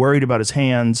were worried about his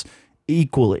hands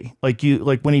equally. Like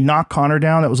when he knocked Conor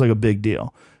down, that was like a big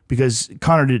deal because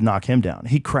Conor didn't knock him down.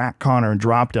 He cracked Conor and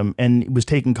dropped him and was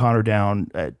taking Conor down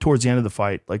towards the end of the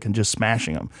fight, like and just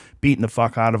smashing him, beating the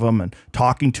fuck out of him and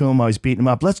talking to him while he's beating him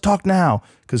up. Let's talk now,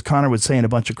 because Conor was saying a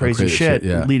bunch of crazy shit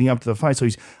leading up to the fight. So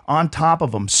he's on top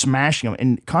of him, smashing him,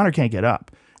 and Conor can't get up.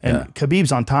 And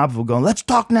Khabib's on top of him going, let's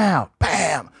talk now.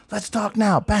 Bam. Let's talk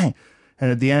now. Bang.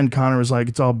 And at the end, Conor was like,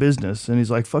 it's all business. And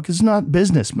he's like, fuck, it's not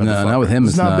business, motherfucker. No, not with him.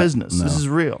 It's not business. No. This is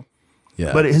real.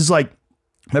 Yeah. But his like,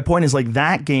 my point is like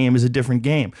that game is a different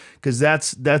game because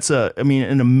that's an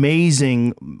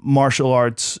amazing martial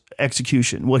arts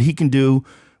execution. What he can do,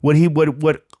 what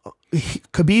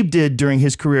Khabib did during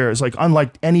his career is like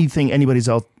unlike anything anybody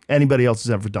else has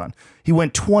ever done. He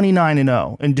went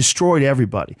 29-0 and destroyed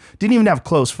everybody. Didn't even have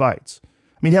close fights.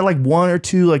 I mean, he had like one or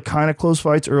two like kind of close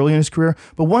fights early in his career,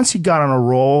 but once he got on a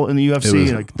roll in the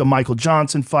UFC, like the Michael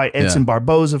Johnson fight, Edson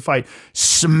Barboza fight,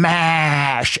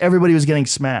 smash! Everybody was getting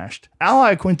smashed. Al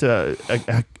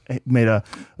Iaquinta made a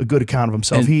good account of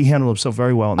himself. He handled himself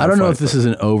very well in that I don't know fight, if this is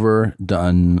an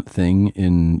overdone thing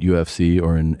in UFC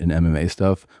or in MMA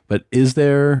stuff, but is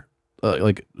there...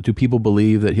 do people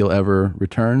believe that he'll ever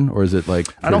return, or is it like?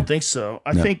 I don't think so.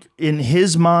 I think in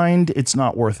his mind, it's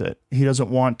not worth it. He doesn't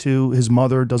want to. His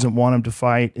mother doesn't want him to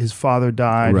fight. His father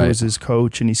died, who was his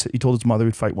coach, and he told his mother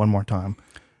he'd fight one more time,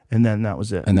 and then that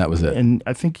was it. And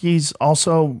I think he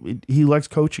likes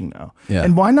coaching now. Yeah.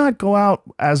 And why not go out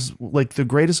as like the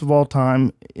greatest of all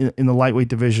time in the lightweight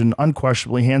division,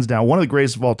 unquestionably, hands down, one of the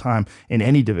greatest of all time in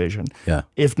any division,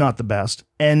 if not the best,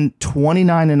 and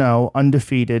 29-0,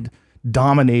 undefeated.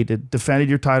 Dominated, defended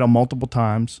your title multiple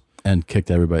times, and kicked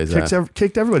everybody's ass.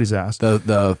 Kicked everybody's ass.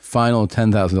 The final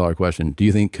 $10,000 question: do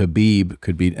you think Khabib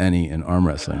could beat any in arm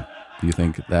wrestling? Do you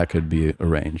think that could be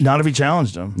arranged? Not if he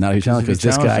challenged him. Not if he challenged, because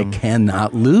this guy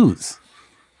cannot lose.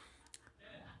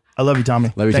 I love you,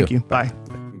 Tommy. Love you Thank too. you. Bye.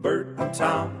 Bert and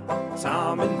Tom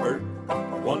and Bert.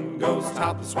 One goes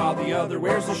topless while the other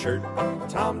wears a shirt.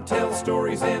 Tom tells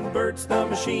stories and Bert's the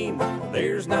machine.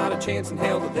 There's not a chance in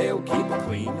hell that they'll keep it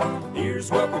clean. Here's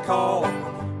what we call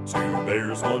Two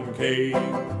Bears, One Cave.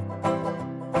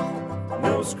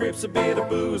 No scripts, a bit of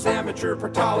booze, amateur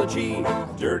partology.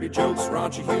 Dirty jokes,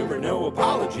 raunchy humor, no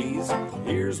apologies.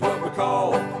 Here's what we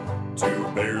call Two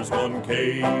Bears, One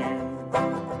Cave.